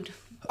food?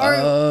 Or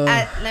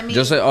let me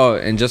just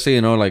so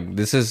you know, like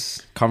this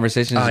is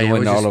conversations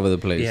going all over the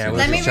place. Yeah,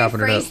 let me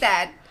rephrase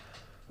that.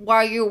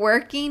 While you're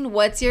working,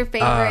 what's your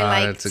favorite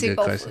that's a good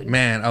to-go question. food?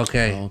 Man,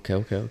 okay.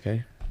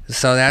 Okay.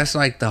 So that's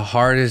like the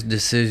hardest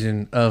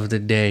decision of the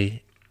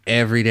day,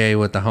 every day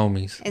with the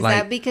homies. Is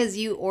that because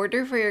you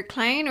order for your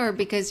client or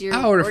because you're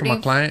I order for my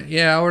client.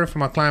 Yeah, I order for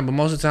my client, but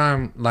most of the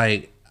time,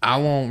 like I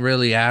won't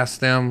really ask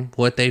them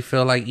what they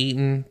feel like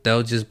eating.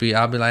 I'll be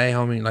like, hey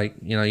homie, like,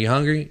 you know, you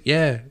hungry?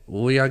 Yeah.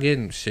 What y'all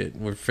getting? Shit,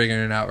 we're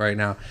figuring it out right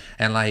now.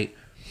 And like,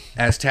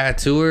 as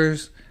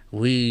tattooers,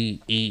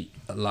 we eat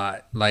a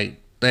lot.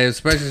 Like,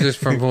 especially just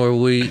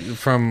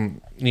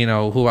from you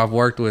know, who I've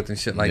worked with and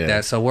shit like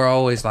that. So we're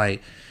always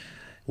like,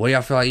 what do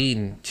y'all feel like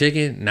eating?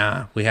 Chicken?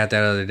 Nah, we had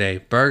that other day.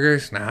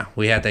 Burgers? Nah,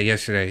 we had that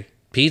yesterday.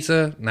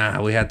 Pizza?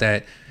 Nah, we had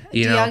that.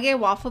 You know. Do y'all get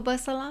Waffle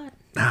Bus a lot?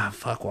 Nah,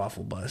 fuck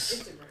Waffle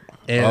Bus.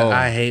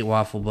 I hate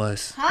Waffle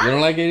Bus. Huh? You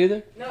don't like it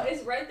either? No,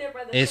 it's right there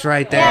by the It's shop.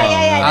 right there.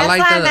 Yeah. I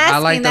like the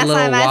That's little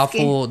why I'm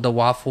asking. waffle, the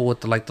waffle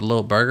with the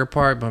little burger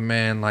part, but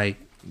man, like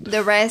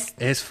The rest.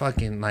 it's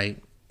fucking like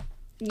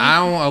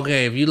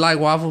if you like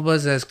Waffle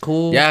Bus, that's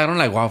cool. Yeah, I don't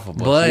like waffle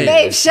bus. But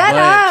Babe, shut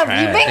up.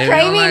 You've been if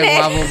craving you don't like it.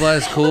 Waffle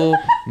Bus, cool.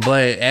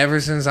 But ever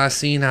since I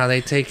seen how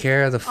they take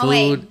care of the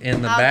food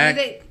in the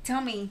back, Tell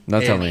me.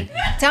 No, tell me.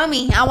 Tell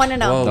me. I want to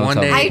know. well, one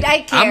tell day me. I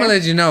care. I'm gonna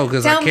let you know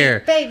because I Tell care.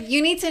 me. Babe,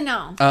 you need to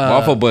know.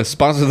 Waffle bus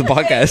sponsor the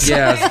podcast.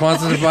 Yeah,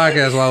 sponsor the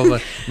podcast. Waffle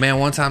Bus. Man,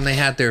 one time they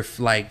had their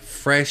like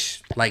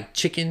fresh like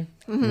chicken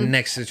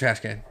next to the trash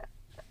can,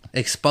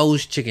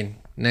 exposed chicken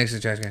next to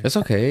the trash can. It's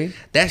okay.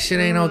 That shit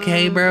ain't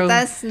okay, bro.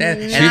 That's and not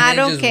they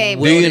just okay.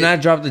 Do willed you it.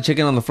 not drop the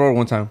chicken on the floor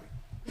one time?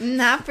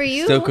 Not for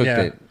you. Still cooked Yeah.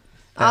 it.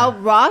 I'll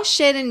raw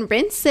shit and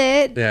rinse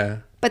it. Yeah.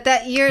 But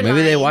that you're Maybe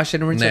lying. they wash it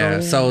and rinse it. Yeah.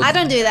 all So I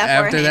don't do that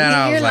for after him. that,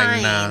 I You're was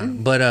like,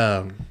 lying. nah.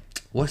 But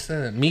what's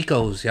the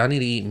Miko's? Y'all need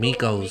to eat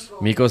Miko's.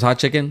 Miko's hot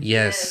chicken.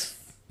 Yes.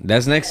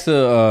 That's next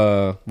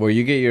to where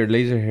you get your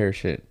laser hair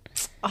shit.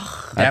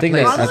 I think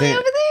place- All the I way think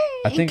over there?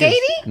 I In think Katy?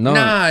 it's- no,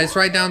 Nah, it's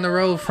right down the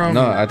road from.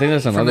 no. I think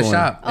that's from another the one.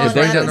 shop. Oh, It's that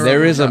right down the road There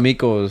from is the a shop.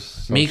 Miko's.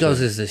 some Miko's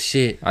shit. is the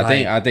shit.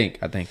 I think.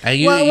 And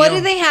you, Well, you what know,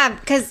 do they have?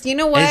 Because you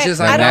know what? It's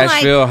just I like don't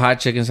Nashville hot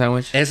chicken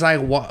sandwich. It's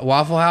like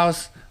Waffle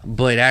House,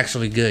 but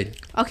actually good.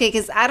 Okay,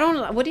 because I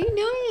don't. What are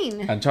you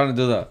doing? I'm trying to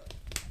do the.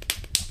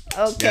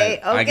 Okay,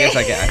 okay. I guess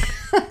I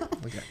can.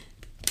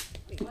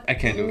 I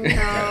can't do it.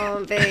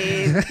 No,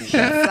 babe.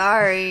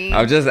 Sorry.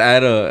 I'll just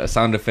add a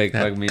sound effect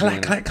like me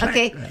doing Clack, it. clack, clack.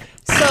 Okay,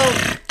 so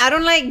I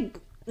don't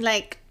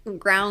like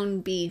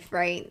ground beef,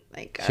 right?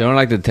 Like She don't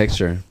like the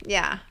texture.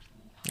 yeah.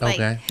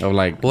 Okay. Of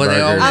like Well,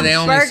 they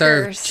only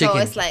serve chicken. So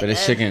it's like, but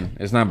it's chicken.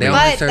 It's not They beef.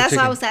 only but serve that's chicken.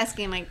 what I was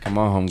asking. Like, Come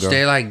on, homegirl.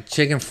 They like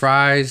chicken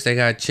fries. They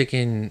got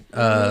chicken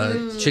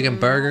chicken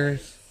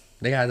burgers.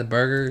 They got the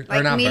burger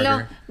like or not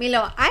Milo,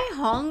 burger. I'm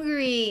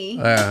hungry.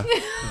 Yeah.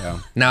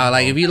 Now,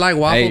 like if you like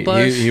waffle Hey,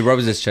 bus, he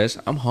rubs his chest.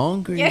 I'm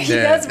hungry. Yeah, he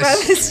does rub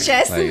his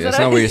chest. Like, instead that's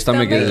of not where your his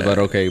stomach is, but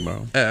okay,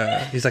 bro.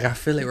 he's like, I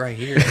feel it right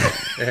here.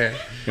 Yeah.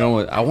 You know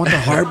what? I want the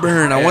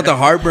heartburn. I want the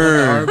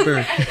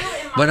heartburn.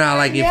 But now,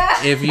 like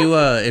if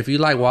you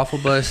like waffle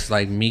bus,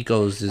 like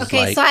Miko's is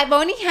Okay, like. so I've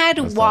only had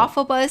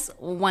waffle bus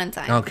one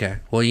time. Okay,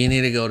 well you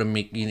need to go to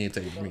Miko. You need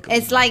to take Miko's.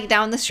 It's like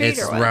down the street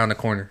It's or what? around the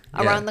corner.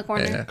 Around the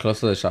corner? Yeah.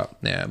 Close to the shop.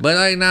 Yeah, but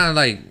like now,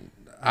 like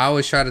I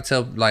always try to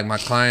tell like my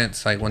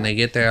clients, like when they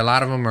get there, a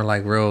lot of them are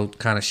like real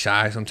kind of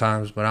shy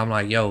sometimes. But I'm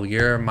like, yo,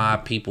 you're my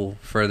people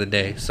for the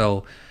day.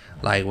 So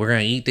like we're gonna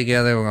eat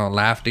together, we're gonna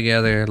laugh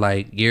together.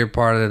 Like you're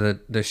part of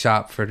the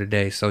shop for the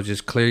day. So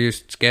just clear your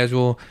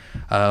schedule.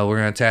 We're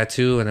gonna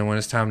tattoo, and then when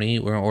it's time to eat,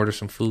 we're gonna order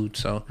some food.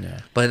 So,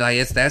 but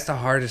like that's the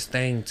hardest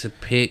thing to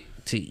pick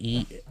to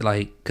eat,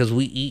 like because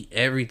we eat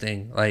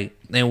everything. Like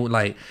and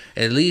like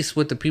at least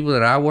with the people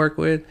that I work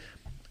with,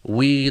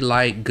 we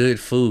like good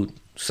food.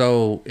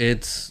 So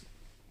it's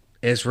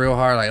real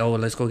hard. Like, oh,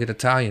 let's go get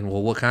Italian.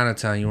 Well, what kind of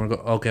Italian you want to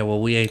go? Okay, well,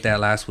 we ate that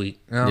last week.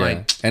 And I'm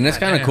like, and it's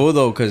kind of cool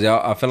though, cause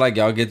I feel like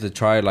y'all get to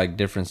try like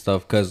different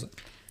stuff. Cause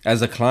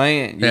as a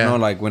client, you know,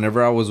 like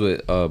whenever I was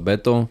with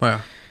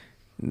Beto,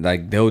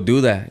 like they'll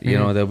do that. You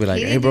know, they'll be like,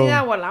 He hey, didn't bro. do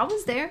that while I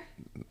was there.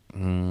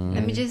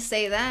 Let me just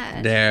say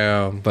that.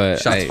 damn, But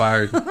shots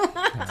fired.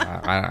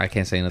 I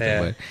can't say nothing,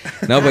 Yeah.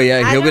 but no, but yeah,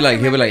 I he'll be don't like,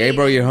 remember hey,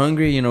 bro, eating. you're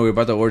hungry? You know, we're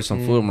about to order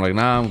some food. I'm like,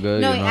 nah, I'm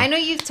good. No, you know? I know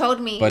you've told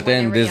me. But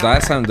then whenever this y'all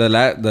last were-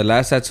 time, the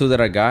last tattoo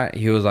that I got,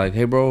 he was like,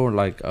 hey, bro,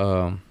 like,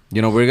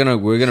 you know, we're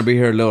gonna be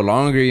here a little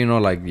longer. You know,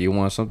 like, you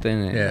want something?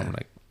 And Yeah. I'm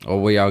like, oh,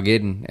 what y'all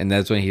getting? And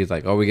that's when he's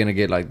like, oh, we're gonna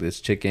get like this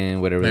chicken,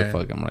 whatever the Yeah.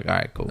 fuck. I'm like, all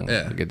right, cool.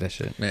 Yeah. I'll get that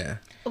shit. Yeah.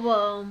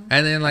 Well,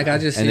 And then like I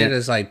just see And then- it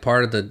as like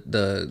part of the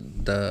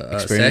session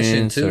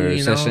Experience too. or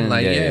You know, session,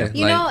 like yeah.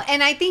 you like, know,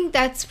 and I think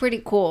that's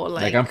pretty cool.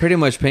 Like, I'm pretty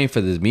much paying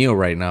for this meal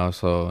right now,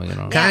 so you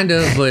know. kind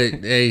of, but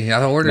hey,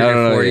 I ordered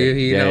No, it for yeah. you.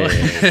 You Yeah, know,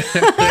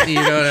 yeah, you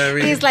know what I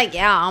mean. He's like,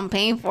 yeah, I'm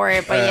paying for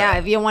it, but yeah,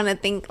 if you want to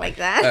think like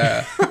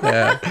that.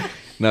 Yeah.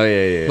 No,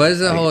 yeah. But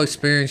it's a Like, whole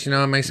experience, you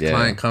know. It makes the Yeah.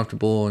 client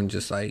comfortable and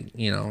just like,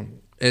 you know,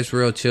 it's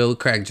real chill. We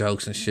crack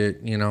jokes and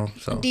shit, you know.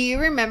 So Do you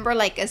remember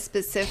like a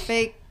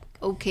specific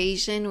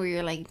occasion where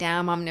you're like,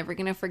 damn, I'm never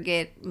gonna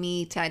forget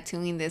me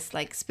tattooing this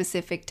like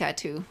specific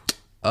tattoo?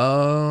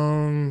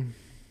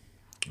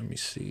 let me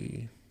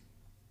see.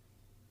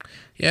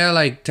 Yeah,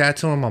 like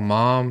tattooing my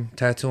mom,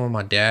 tattooing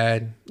my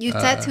dad. You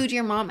tattooed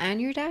your mom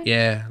and your dad?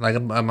 Yeah,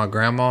 like my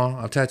grandma.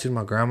 I've tattooed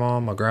my grandma,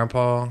 my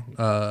grandpa.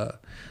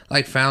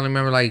 Like family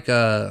member. Like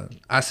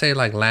I say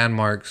like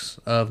landmarks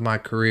of my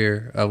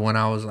career of when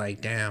I was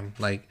like, damn,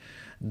 like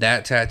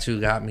that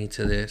tattoo got me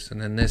to this, and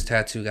then this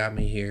tattoo got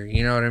me here.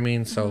 You know what I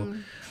mean? So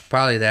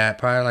probably that.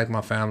 Probably like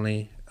my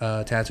family.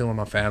 Tattooing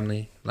my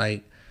family.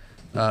 Like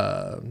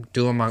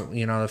doing my,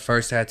 you know, the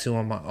first tattoo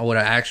on my with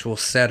an actual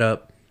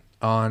setup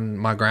on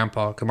my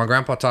grandpa, because my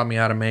grandpa taught me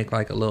how to make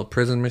like a little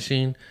prison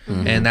machine,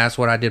 and that's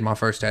what I did my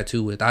first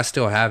tattoo with. I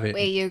still have it.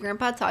 Wait, your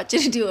grandpa taught you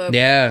to do it?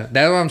 Yeah,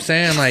 that's what I'm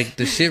saying. Like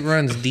the shit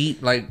runs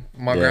deep. Like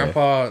my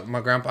grandpa,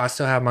 I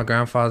still have my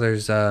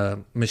grandfather's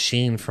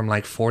machine from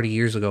like 40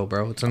 years ago,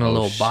 bro. It's in a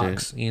little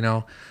box, you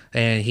know.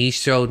 And he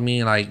showed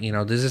me like, you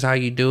know, this is how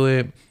you do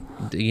it.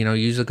 You know,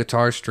 use a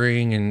guitar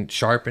string and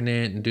sharpen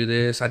it and do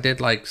this. I did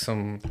like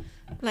some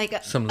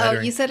Some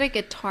lettering. you said a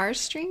guitar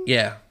string?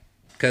 Yeah,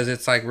 because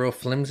it's like real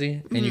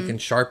flimsy and you can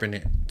sharpen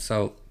it.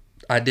 So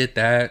I did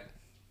that,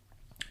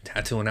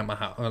 tattooing at my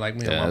house, or like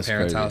me at my that's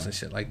parents' crazy. house and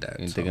shit like that.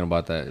 And So, thinking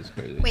about that is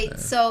crazy. Wait,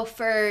 so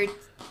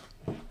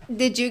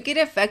did you get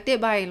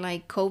affected by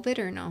like COVID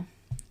or no?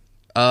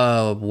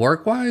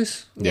 work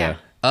wise, Yeah.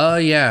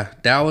 yeah,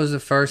 that was the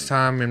first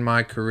time in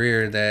my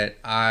career that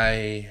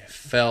I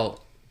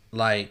felt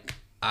like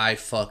I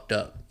fucked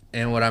up.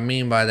 And what I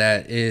mean by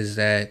that is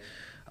that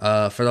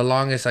for the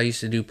longest I used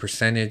to do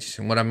percentage.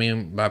 And what I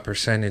mean by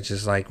percentage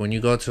is like when you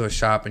go to a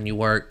shop and you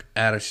work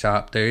at a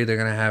shop, they're either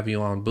going to have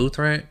you on booth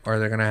rent or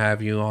they're going to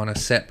have you on a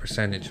set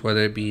percentage,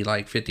 whether it be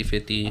like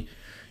 50-50,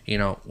 you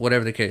know,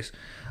 whatever the case.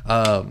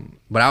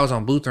 But I was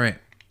on booth rent,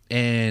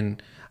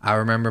 and I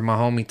remember my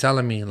homie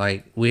telling me,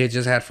 like, we had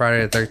just had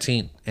Friday the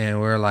 13th, and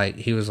we were like,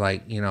 he was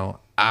like, you know,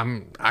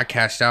 I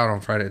cashed out on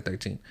Friday the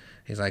 13th.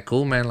 He's like,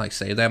 cool, man, like,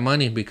 save that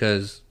money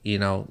because, you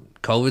know,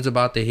 COVID's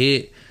about to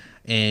hit,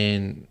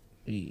 and,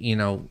 you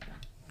know,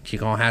 you're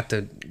gonna have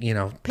to, you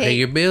know, pay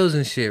your bills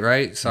and shit,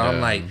 right? So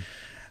Yeah.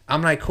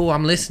 I'm like, cool,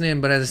 I'm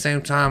listening, but at the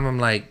same time, I'm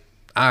like,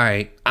 all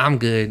right, I'm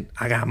good.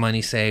 I got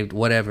money saved,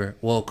 whatever.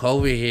 Well,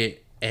 COVID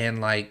hit,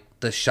 and, like,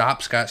 the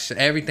shops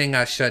everything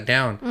got shut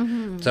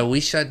down. So we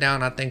shut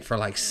down, I think, for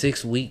like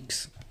 6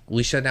 weeks.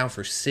 We shut down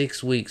for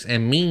 6 weeks.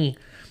 And me,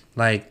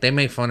 like, they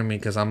make fun of me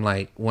because I'm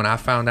like, when I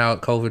found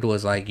out COVID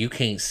was like, you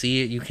can't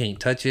see it, you can't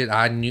touch it,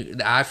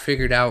 I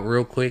figured out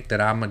real quick that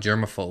I'm a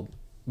germaphobe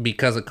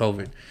because of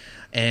COVID.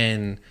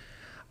 And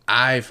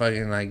I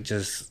fucking like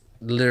just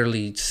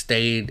literally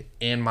stayed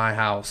in my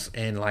house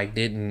and like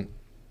didn't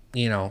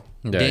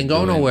didn't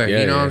go nowhere.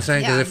 You know what I'm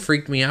saying? Because it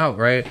freaked me out,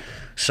 right?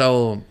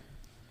 So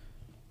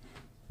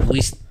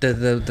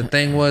the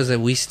thing was that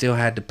we still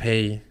had to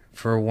pay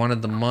for one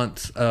of the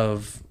months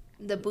of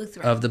the booth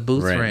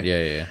rent.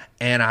 Yeah.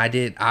 And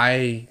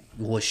I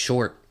was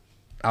short.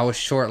 I was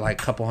short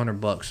like a couple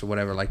 $100 or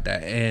whatever like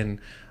that. And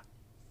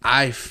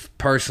I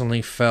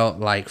personally felt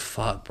like,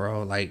 fuck,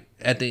 bro. Like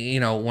at the,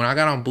 when I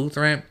got on booth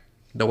rent,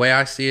 the way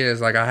I see it is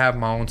like I have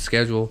my own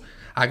schedule.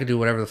 I can do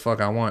whatever the fuck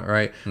I want,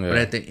 right? Yeah. But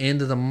at the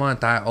end of the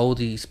month, I owe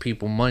these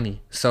people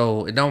money.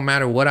 So it don't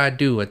matter what I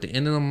do. At the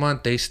end of the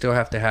month, they still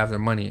have to have their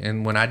money.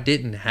 And when I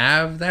didn't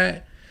have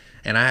that,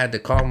 and I had to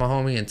call my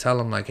homie and tell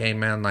him like, hey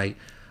man, like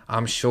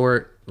I'm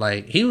short.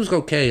 Like he was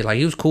okay. Like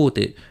he was cool with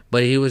it.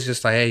 But he was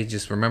just like, hey,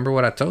 just remember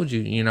what I told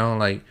you.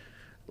 Like,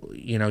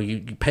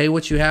 you pay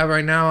what you have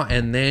right now,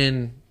 and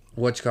then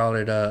we'll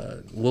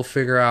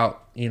figure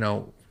out,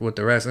 with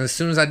the rest. And as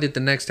soon as I did the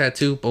next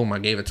tattoo, boom, I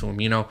gave it to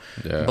him, Yeah.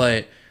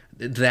 But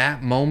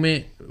that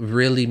moment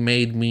really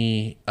made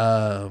me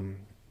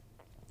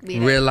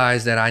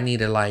realize that I need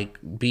to like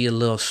be a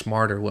little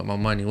smarter with my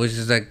money, which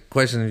is that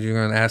question that you're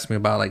going to ask me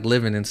about like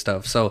living and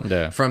stuff. So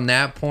from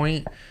that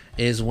point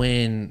is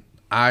when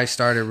I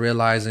started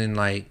realizing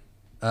like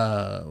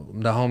the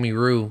homie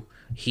Rue,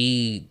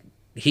 he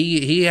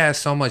has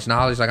so much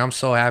knowledge. Like I'm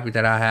so happy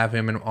that I have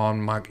him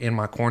in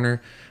my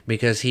corner,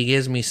 because he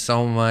gives me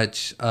so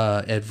much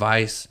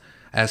advice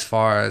as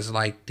far as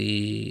like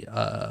the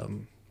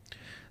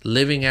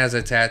living as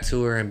a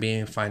tattooer and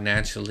being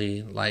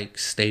financially like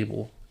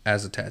stable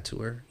as a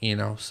tattooer,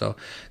 so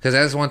because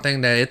that's one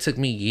thing that it took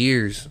me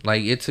years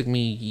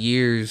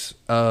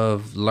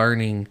of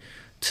learning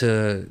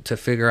to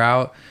figure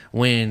out,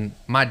 when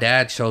my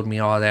dad showed me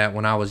all that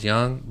when I was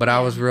young, but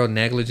I was real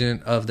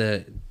negligent of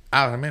I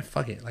was like, man,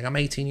 fuck it, like I'm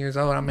 18 years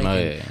old, I'm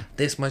making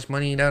this much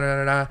money,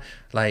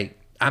 like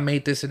I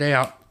made this today,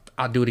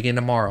 I'll do it again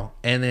tomorrow.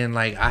 And then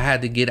like I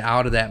had to get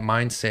out of that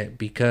mindset,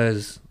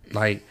 because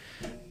like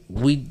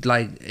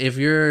if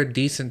you're a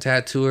decent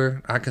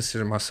tattooer, I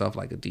consider myself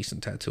like a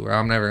decent tattooer.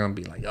 I'm never gonna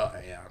be like, oh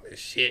yeah, this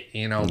shit,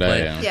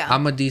 but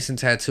I'm a decent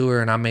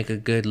tattooer and I make a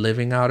good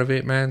living out of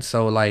it, man.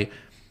 So like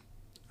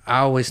I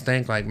always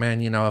think like,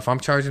 man, if I'm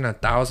charging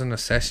 $1,000 a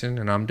session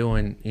and I'm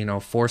doing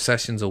 4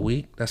 sessions a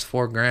week, that's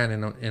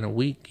 $4,000 in a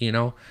week.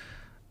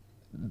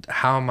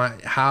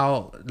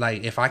 How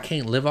like if I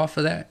can't live off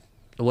of that,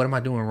 what am I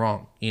doing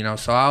wrong?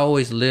 So I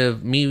always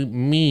live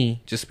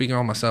me just speaking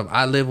on myself,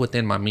 I live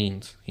within my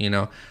means,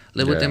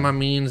 within my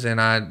means,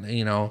 and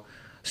I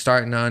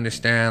starting to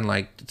understand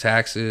like the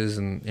taxes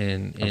and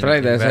I feel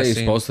like that's investing. how you're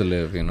supposed to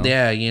live,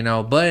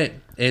 Yeah, but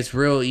it's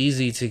real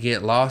easy to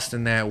get lost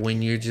in that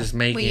when you're just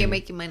making when you're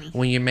making money.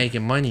 When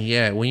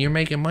you're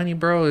making money,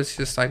 bro, it's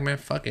just like, man,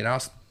 fuck it, I'll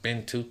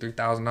spend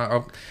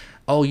 $2,000-$3,000.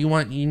 Oh, you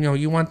want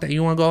that?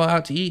 You want to go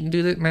out to eat and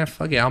do that, man?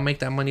 Fuck it, I'll make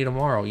that money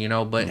tomorrow.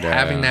 But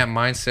having that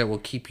mindset will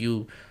keep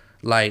you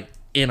like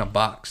in a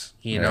box,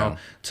 to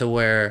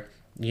where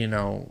you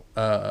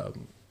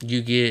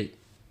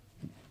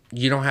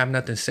don't have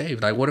nothing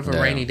saved. Like, what if a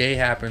rainy day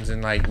happens,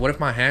 and like, what if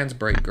my hands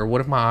break, or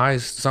what if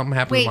something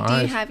happens to my eyes? Wait,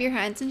 do you have your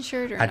hands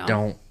insured or no? I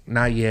don't.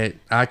 Not yet.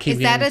 I keep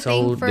getting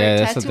told. Is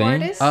that a thing for tattoo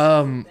artists?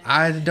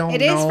 I don't know.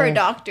 It is for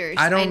doctors.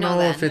 I don't know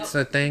if it's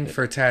a thing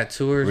for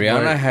tattooers.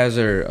 Rihanna has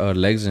her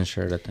legs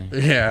insured, I think.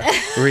 Yeah.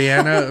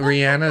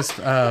 Rihanna's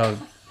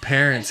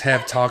parents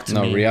have talked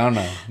to me. No,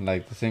 Rihanna,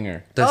 like the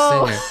singer. The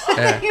singer.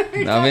 Yeah.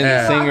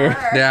 The singer.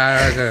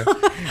 Yeah.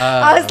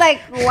 I was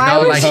like, why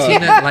would she?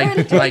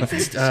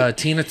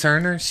 Tina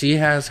Turner, she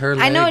has her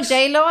legs. I know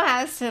J-Lo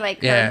has to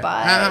like her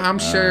butt. I'm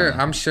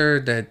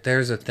sure that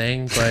there's a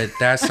thing, but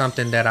that's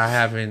something that I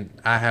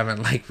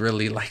haven't like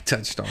really like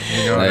touched on.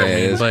 You know what I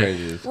mean? But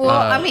crazy. Well,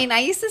 I mean, I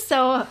used to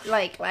sell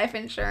like life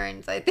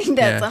insurance. I think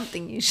that's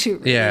something you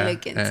should really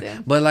look into.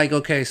 Yeah. But like,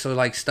 okay, so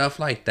like stuff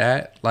like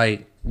that,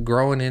 like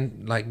growing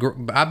in, like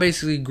I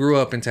basically grew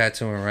up in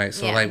tattooing, right?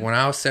 So like when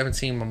I was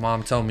 17, my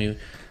mom told me,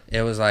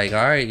 it was like,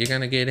 all right, you're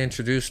gonna get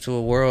introduced to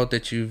a world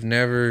that you've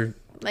never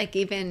like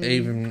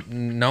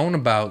even known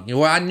about.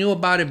 Well, I knew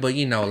about it, but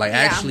like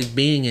actually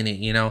being in it,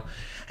 and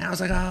I was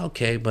like, oh,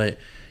 okay, but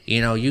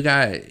you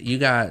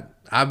got.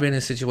 I've been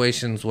in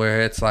situations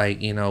where it's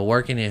like,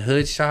 working in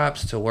hood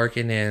shops to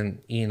working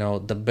in,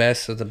 the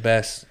best of the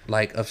best,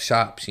 like, of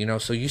shops,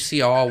 so you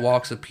see all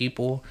walks of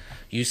people.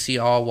 You see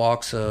all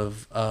walks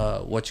of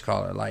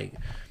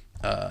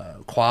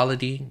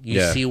quality.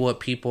 You see what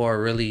people are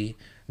really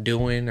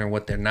doing or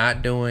what they're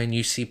not doing.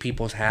 You see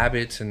people's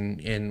habits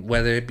and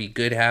whether it be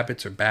good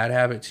habits or bad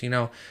habits,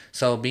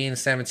 So being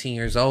 17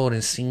 years old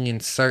and seeing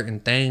certain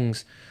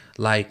things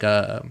like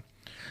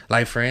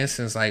for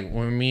instance, like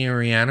when me and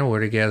Rihanna were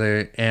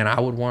together and I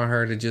would want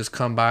her to just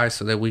come by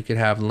so that we could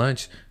have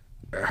lunch,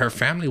 her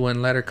family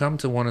wouldn't let her come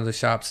to one of the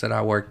shops that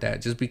I worked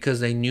at just because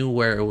they knew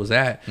where it was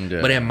at.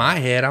 Yeah. But in my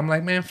head, I'm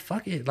like, man,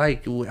 fuck it.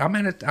 Like I'm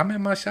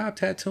at my shop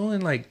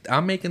tattooing. Like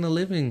I'm making a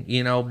living,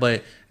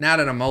 But now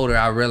that I'm older,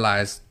 I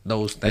realize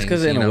those things. It's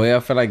because in a way,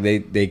 I feel like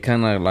they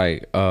kind of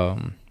like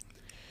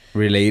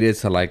related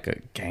to like a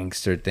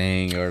gangster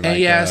thing or like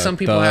and some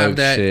people have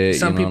that. Shit,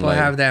 some people like,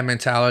 have that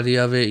mentality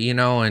of it,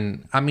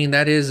 and I mean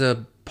that is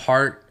a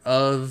part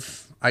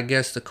of, I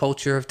guess, the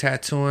culture of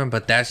tattooing,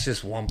 but that's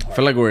just one part. I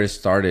feel like where it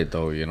started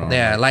though,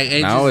 Yeah, like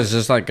now it's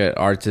just like an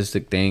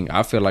artistic thing.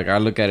 I feel like I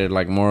look at it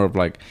like more of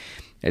like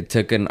it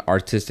took an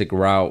artistic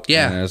route.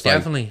 Yeah, and it's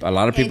definitely. Like, a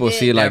lot of people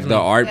see like the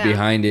art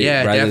behind it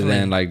rather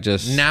than like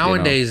just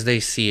nowadays they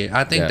see it.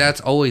 I think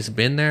that's always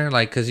been there.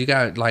 Like, cause you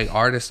got like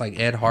artists like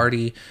Ed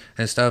Hardy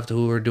and stuff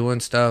who were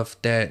doing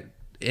stuff that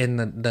in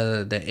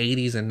the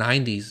 80s and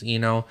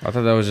 90s. I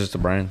thought that was just a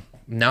brand.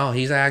 No,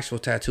 he's an actual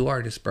tattoo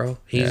artist, bro.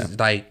 He's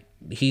like.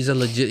 He's a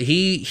legit.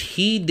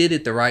 He did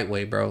it the right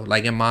way, bro.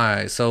 Like in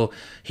my eyes. So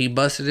he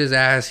busted his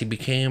ass. He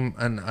became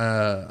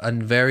a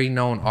very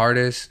known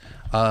artist.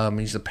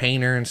 He's a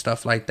painter and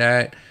stuff like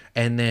that.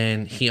 And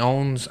then he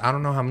owns, I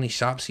don't know how many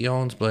shops he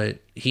owns, but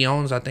he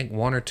owns I think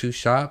 1 or 2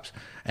 shops.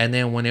 And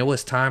then when it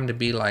was time to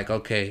be like,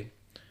 okay,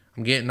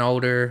 I'm getting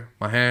older.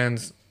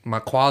 My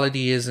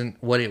quality isn't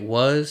what it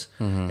was.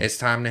 Mm-hmm. It's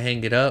time to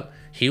hang it up.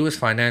 He was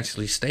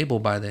financially stable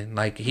by then.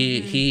 Like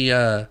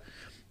he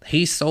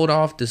sold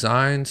off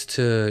designs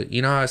to,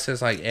 how it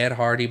says like Ed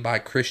Hardy by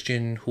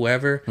Christian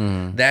whoever.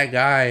 That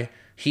guy,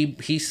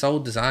 he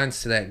sold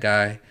designs to that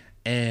guy,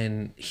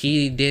 and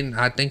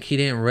I think he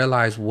didn't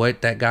realize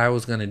what that guy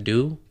was gonna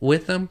do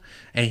with them,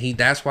 and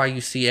that's why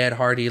you see Ed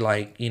Hardy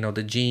like,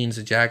 the jeans,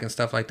 the jacket and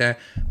stuff like that.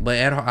 But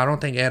I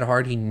don't think Ed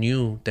Hardy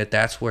knew that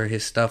that's where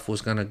his stuff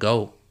was gonna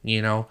go.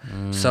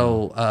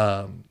 So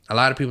a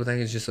lot of people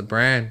think it's just a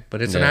brand,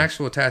 but it's an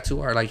actual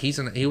tattoo art. Like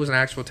he was an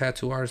actual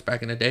tattoo artist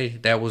back in the day.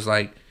 That was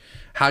like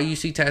how you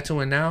see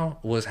tattooing now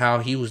was how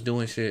he was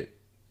doing shit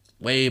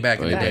way back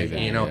in the day,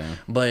 Yeah.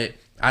 But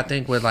I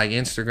think with like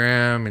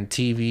Instagram and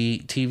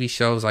TV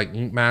shows like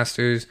Ink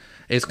Masters,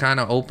 it's kind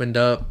of opened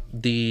up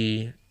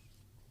the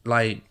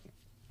like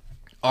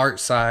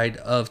art side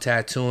of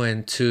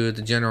tattooing to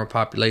the general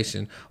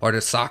population or the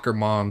soccer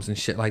moms and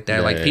shit like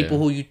that. People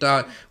who you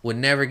thought would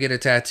never get a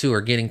tattoo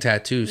are getting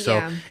tattoos.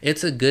 So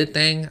it's a good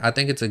thing. I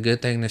think it's a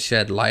good thing to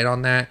shed light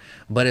on that.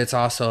 But it's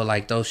also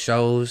like those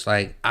shows,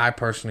 like I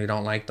personally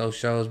don't like those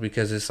shows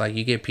because it's like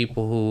you get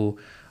people who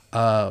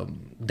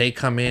they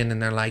come in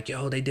and they're like,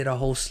 yo, they did a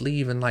whole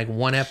sleeve in like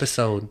 1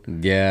 episode.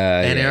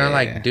 Yeah. And they're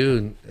like,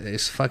 dude,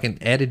 it's fucking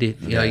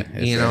edited. Edited.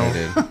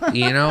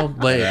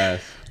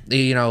 But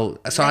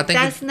so I think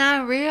that's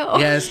not real.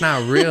 Yeah, it's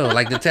not real.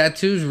 Like the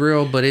tattoo's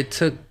real, but it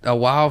took a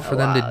while for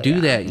them to do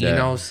that, you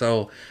know.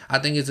 So I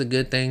think it's a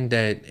good thing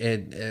that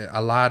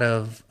a lot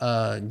of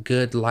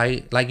good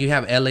light. Like you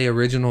have LA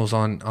Originals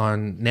on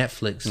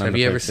Netflix. Have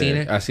you ever seen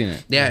it? I've seen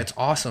it. Yeah, it's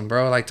awesome,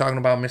 bro. Like talking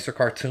about Mr.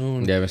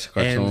 Cartoon. Yeah, Mr.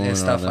 Cartoon and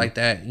stuff like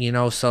that.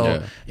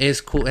 So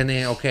it's cool. And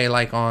then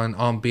like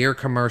on beer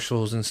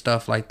commercials and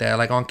stuff like that.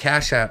 Like on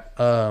Cash App.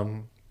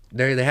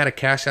 They had a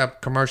Cash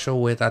App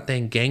commercial with I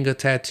think Ganga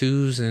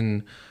Tattoos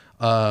and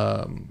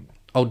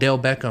Odell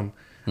Beckham,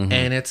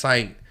 and it's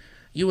like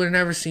you would have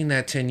never seen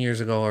that 10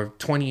 years ago or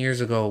 20 years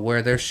ago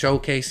where they're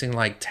showcasing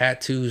like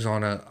tattoos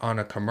on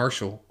a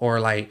commercial or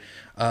like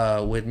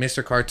with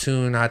Mr.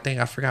 Cartoon. I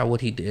forgot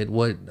what he did.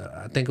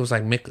 I think it was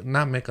like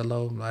not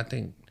Michelob. I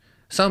think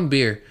some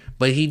beer,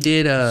 but he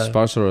did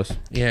sponsor us.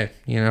 Yeah,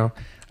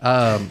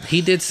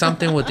 he did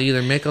something with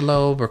either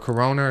Michelob or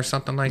Corona or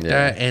something like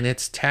that, and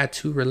it's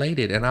tattoo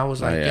related. And I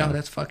was like, yo,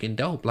 that's fucking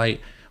dope.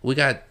 Like we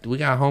got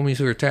homies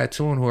who are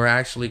tattooing who are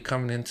actually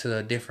coming into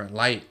a different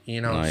light,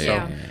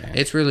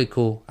 it's really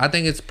cool. I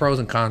think it's pros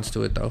and cons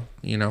to it though,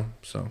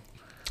 so. All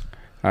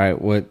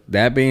right, with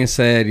that being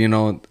said,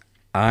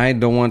 I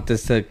don't want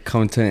this to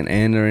come to an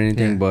end or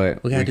anything,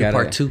 but we gotta do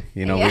part 2.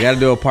 We gotta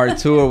do a part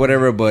 2 or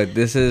whatever, but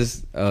this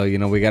is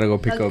we gotta go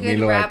pick up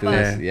Milo after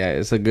this. Yeah,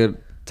 it's a good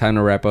time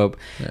to wrap up.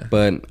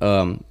 But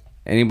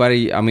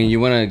anybody, I mean, you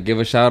want to give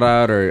a shout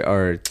out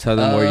or tell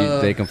them where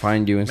they can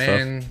find you and stuff?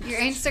 Your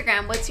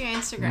Instagram. What's your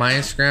Instagram? My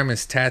Instagram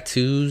is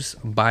tattoos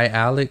by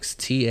Alex,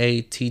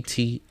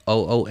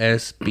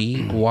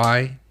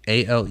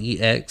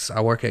 TATTOOSBYALEX.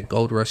 I work at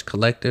Gold Rush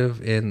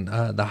Collective in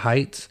the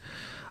Heights.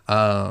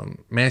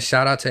 Man,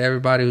 shout out to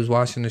everybody who's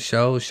watching the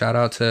show. Shout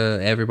out to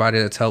everybody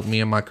that's helped me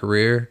in my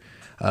career.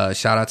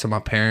 Shout out to my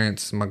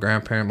parents, my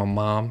grandparent, my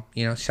mom.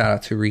 Shout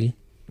out to Ree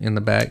in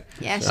the back.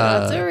 Yeah,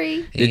 shout out to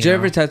Ree. Did you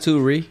ever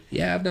tattoo Ree?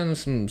 Yeah, I've done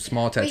some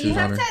small tattoos you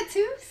have on her.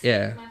 Tattoos?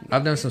 Yeah,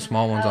 I've done some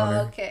small ones on her.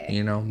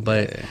 Okay.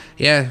 But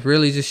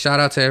really just shout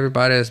out to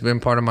everybody that's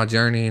been part of my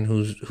journey and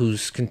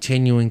who's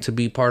continuing to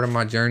be part of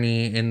my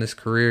journey in this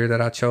career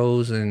that I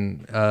chose,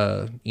 and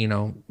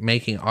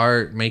making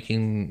art,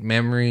 making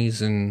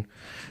memories, and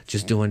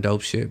just doing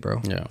dope shit, bro.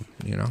 Yeah.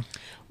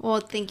 Well,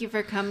 thank you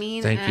for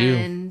coming. Thank you.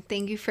 And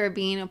thank you for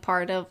being a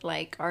part of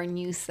like our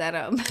new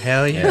setup.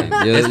 Hell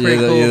yeah. You're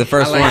the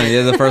first one.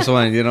 You're the first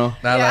one,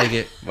 I like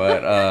it.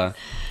 But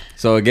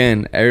so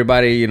again,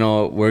 everybody,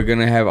 we're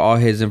gonna have all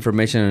his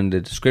information in the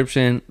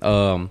description.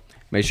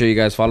 Make sure you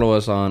guys follow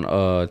us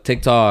on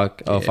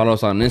TikTok, follow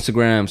us on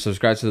Instagram,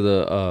 subscribe to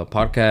the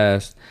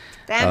podcast.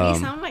 Damn, you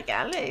sound like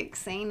Alex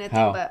saying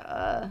nothing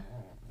but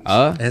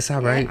That's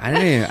all right. I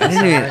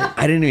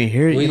didn't even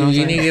hear it.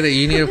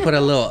 You need to put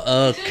a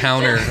little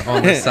counter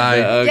on the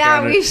side. Yeah,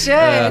 counter. we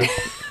should.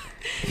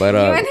 But you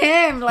and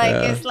him, like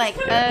it's like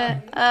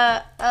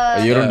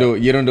You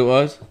don't do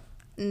us.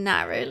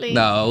 Not really.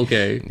 No,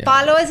 okay. Yeah.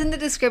 Follow us in the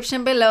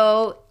description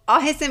below. All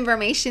his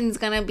information is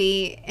gonna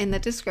be in the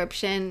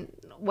description.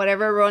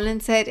 Whatever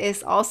Roland said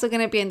is also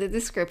gonna be in the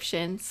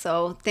description.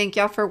 So thank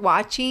y'all for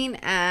watching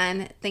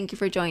and thank you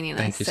for joining us.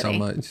 Thank you so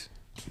much.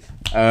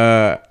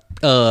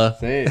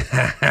 Say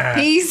it.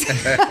 Peace.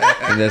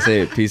 And that's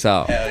it. Peace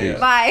out. Yeah.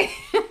 Bye.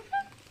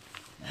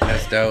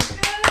 That's dope.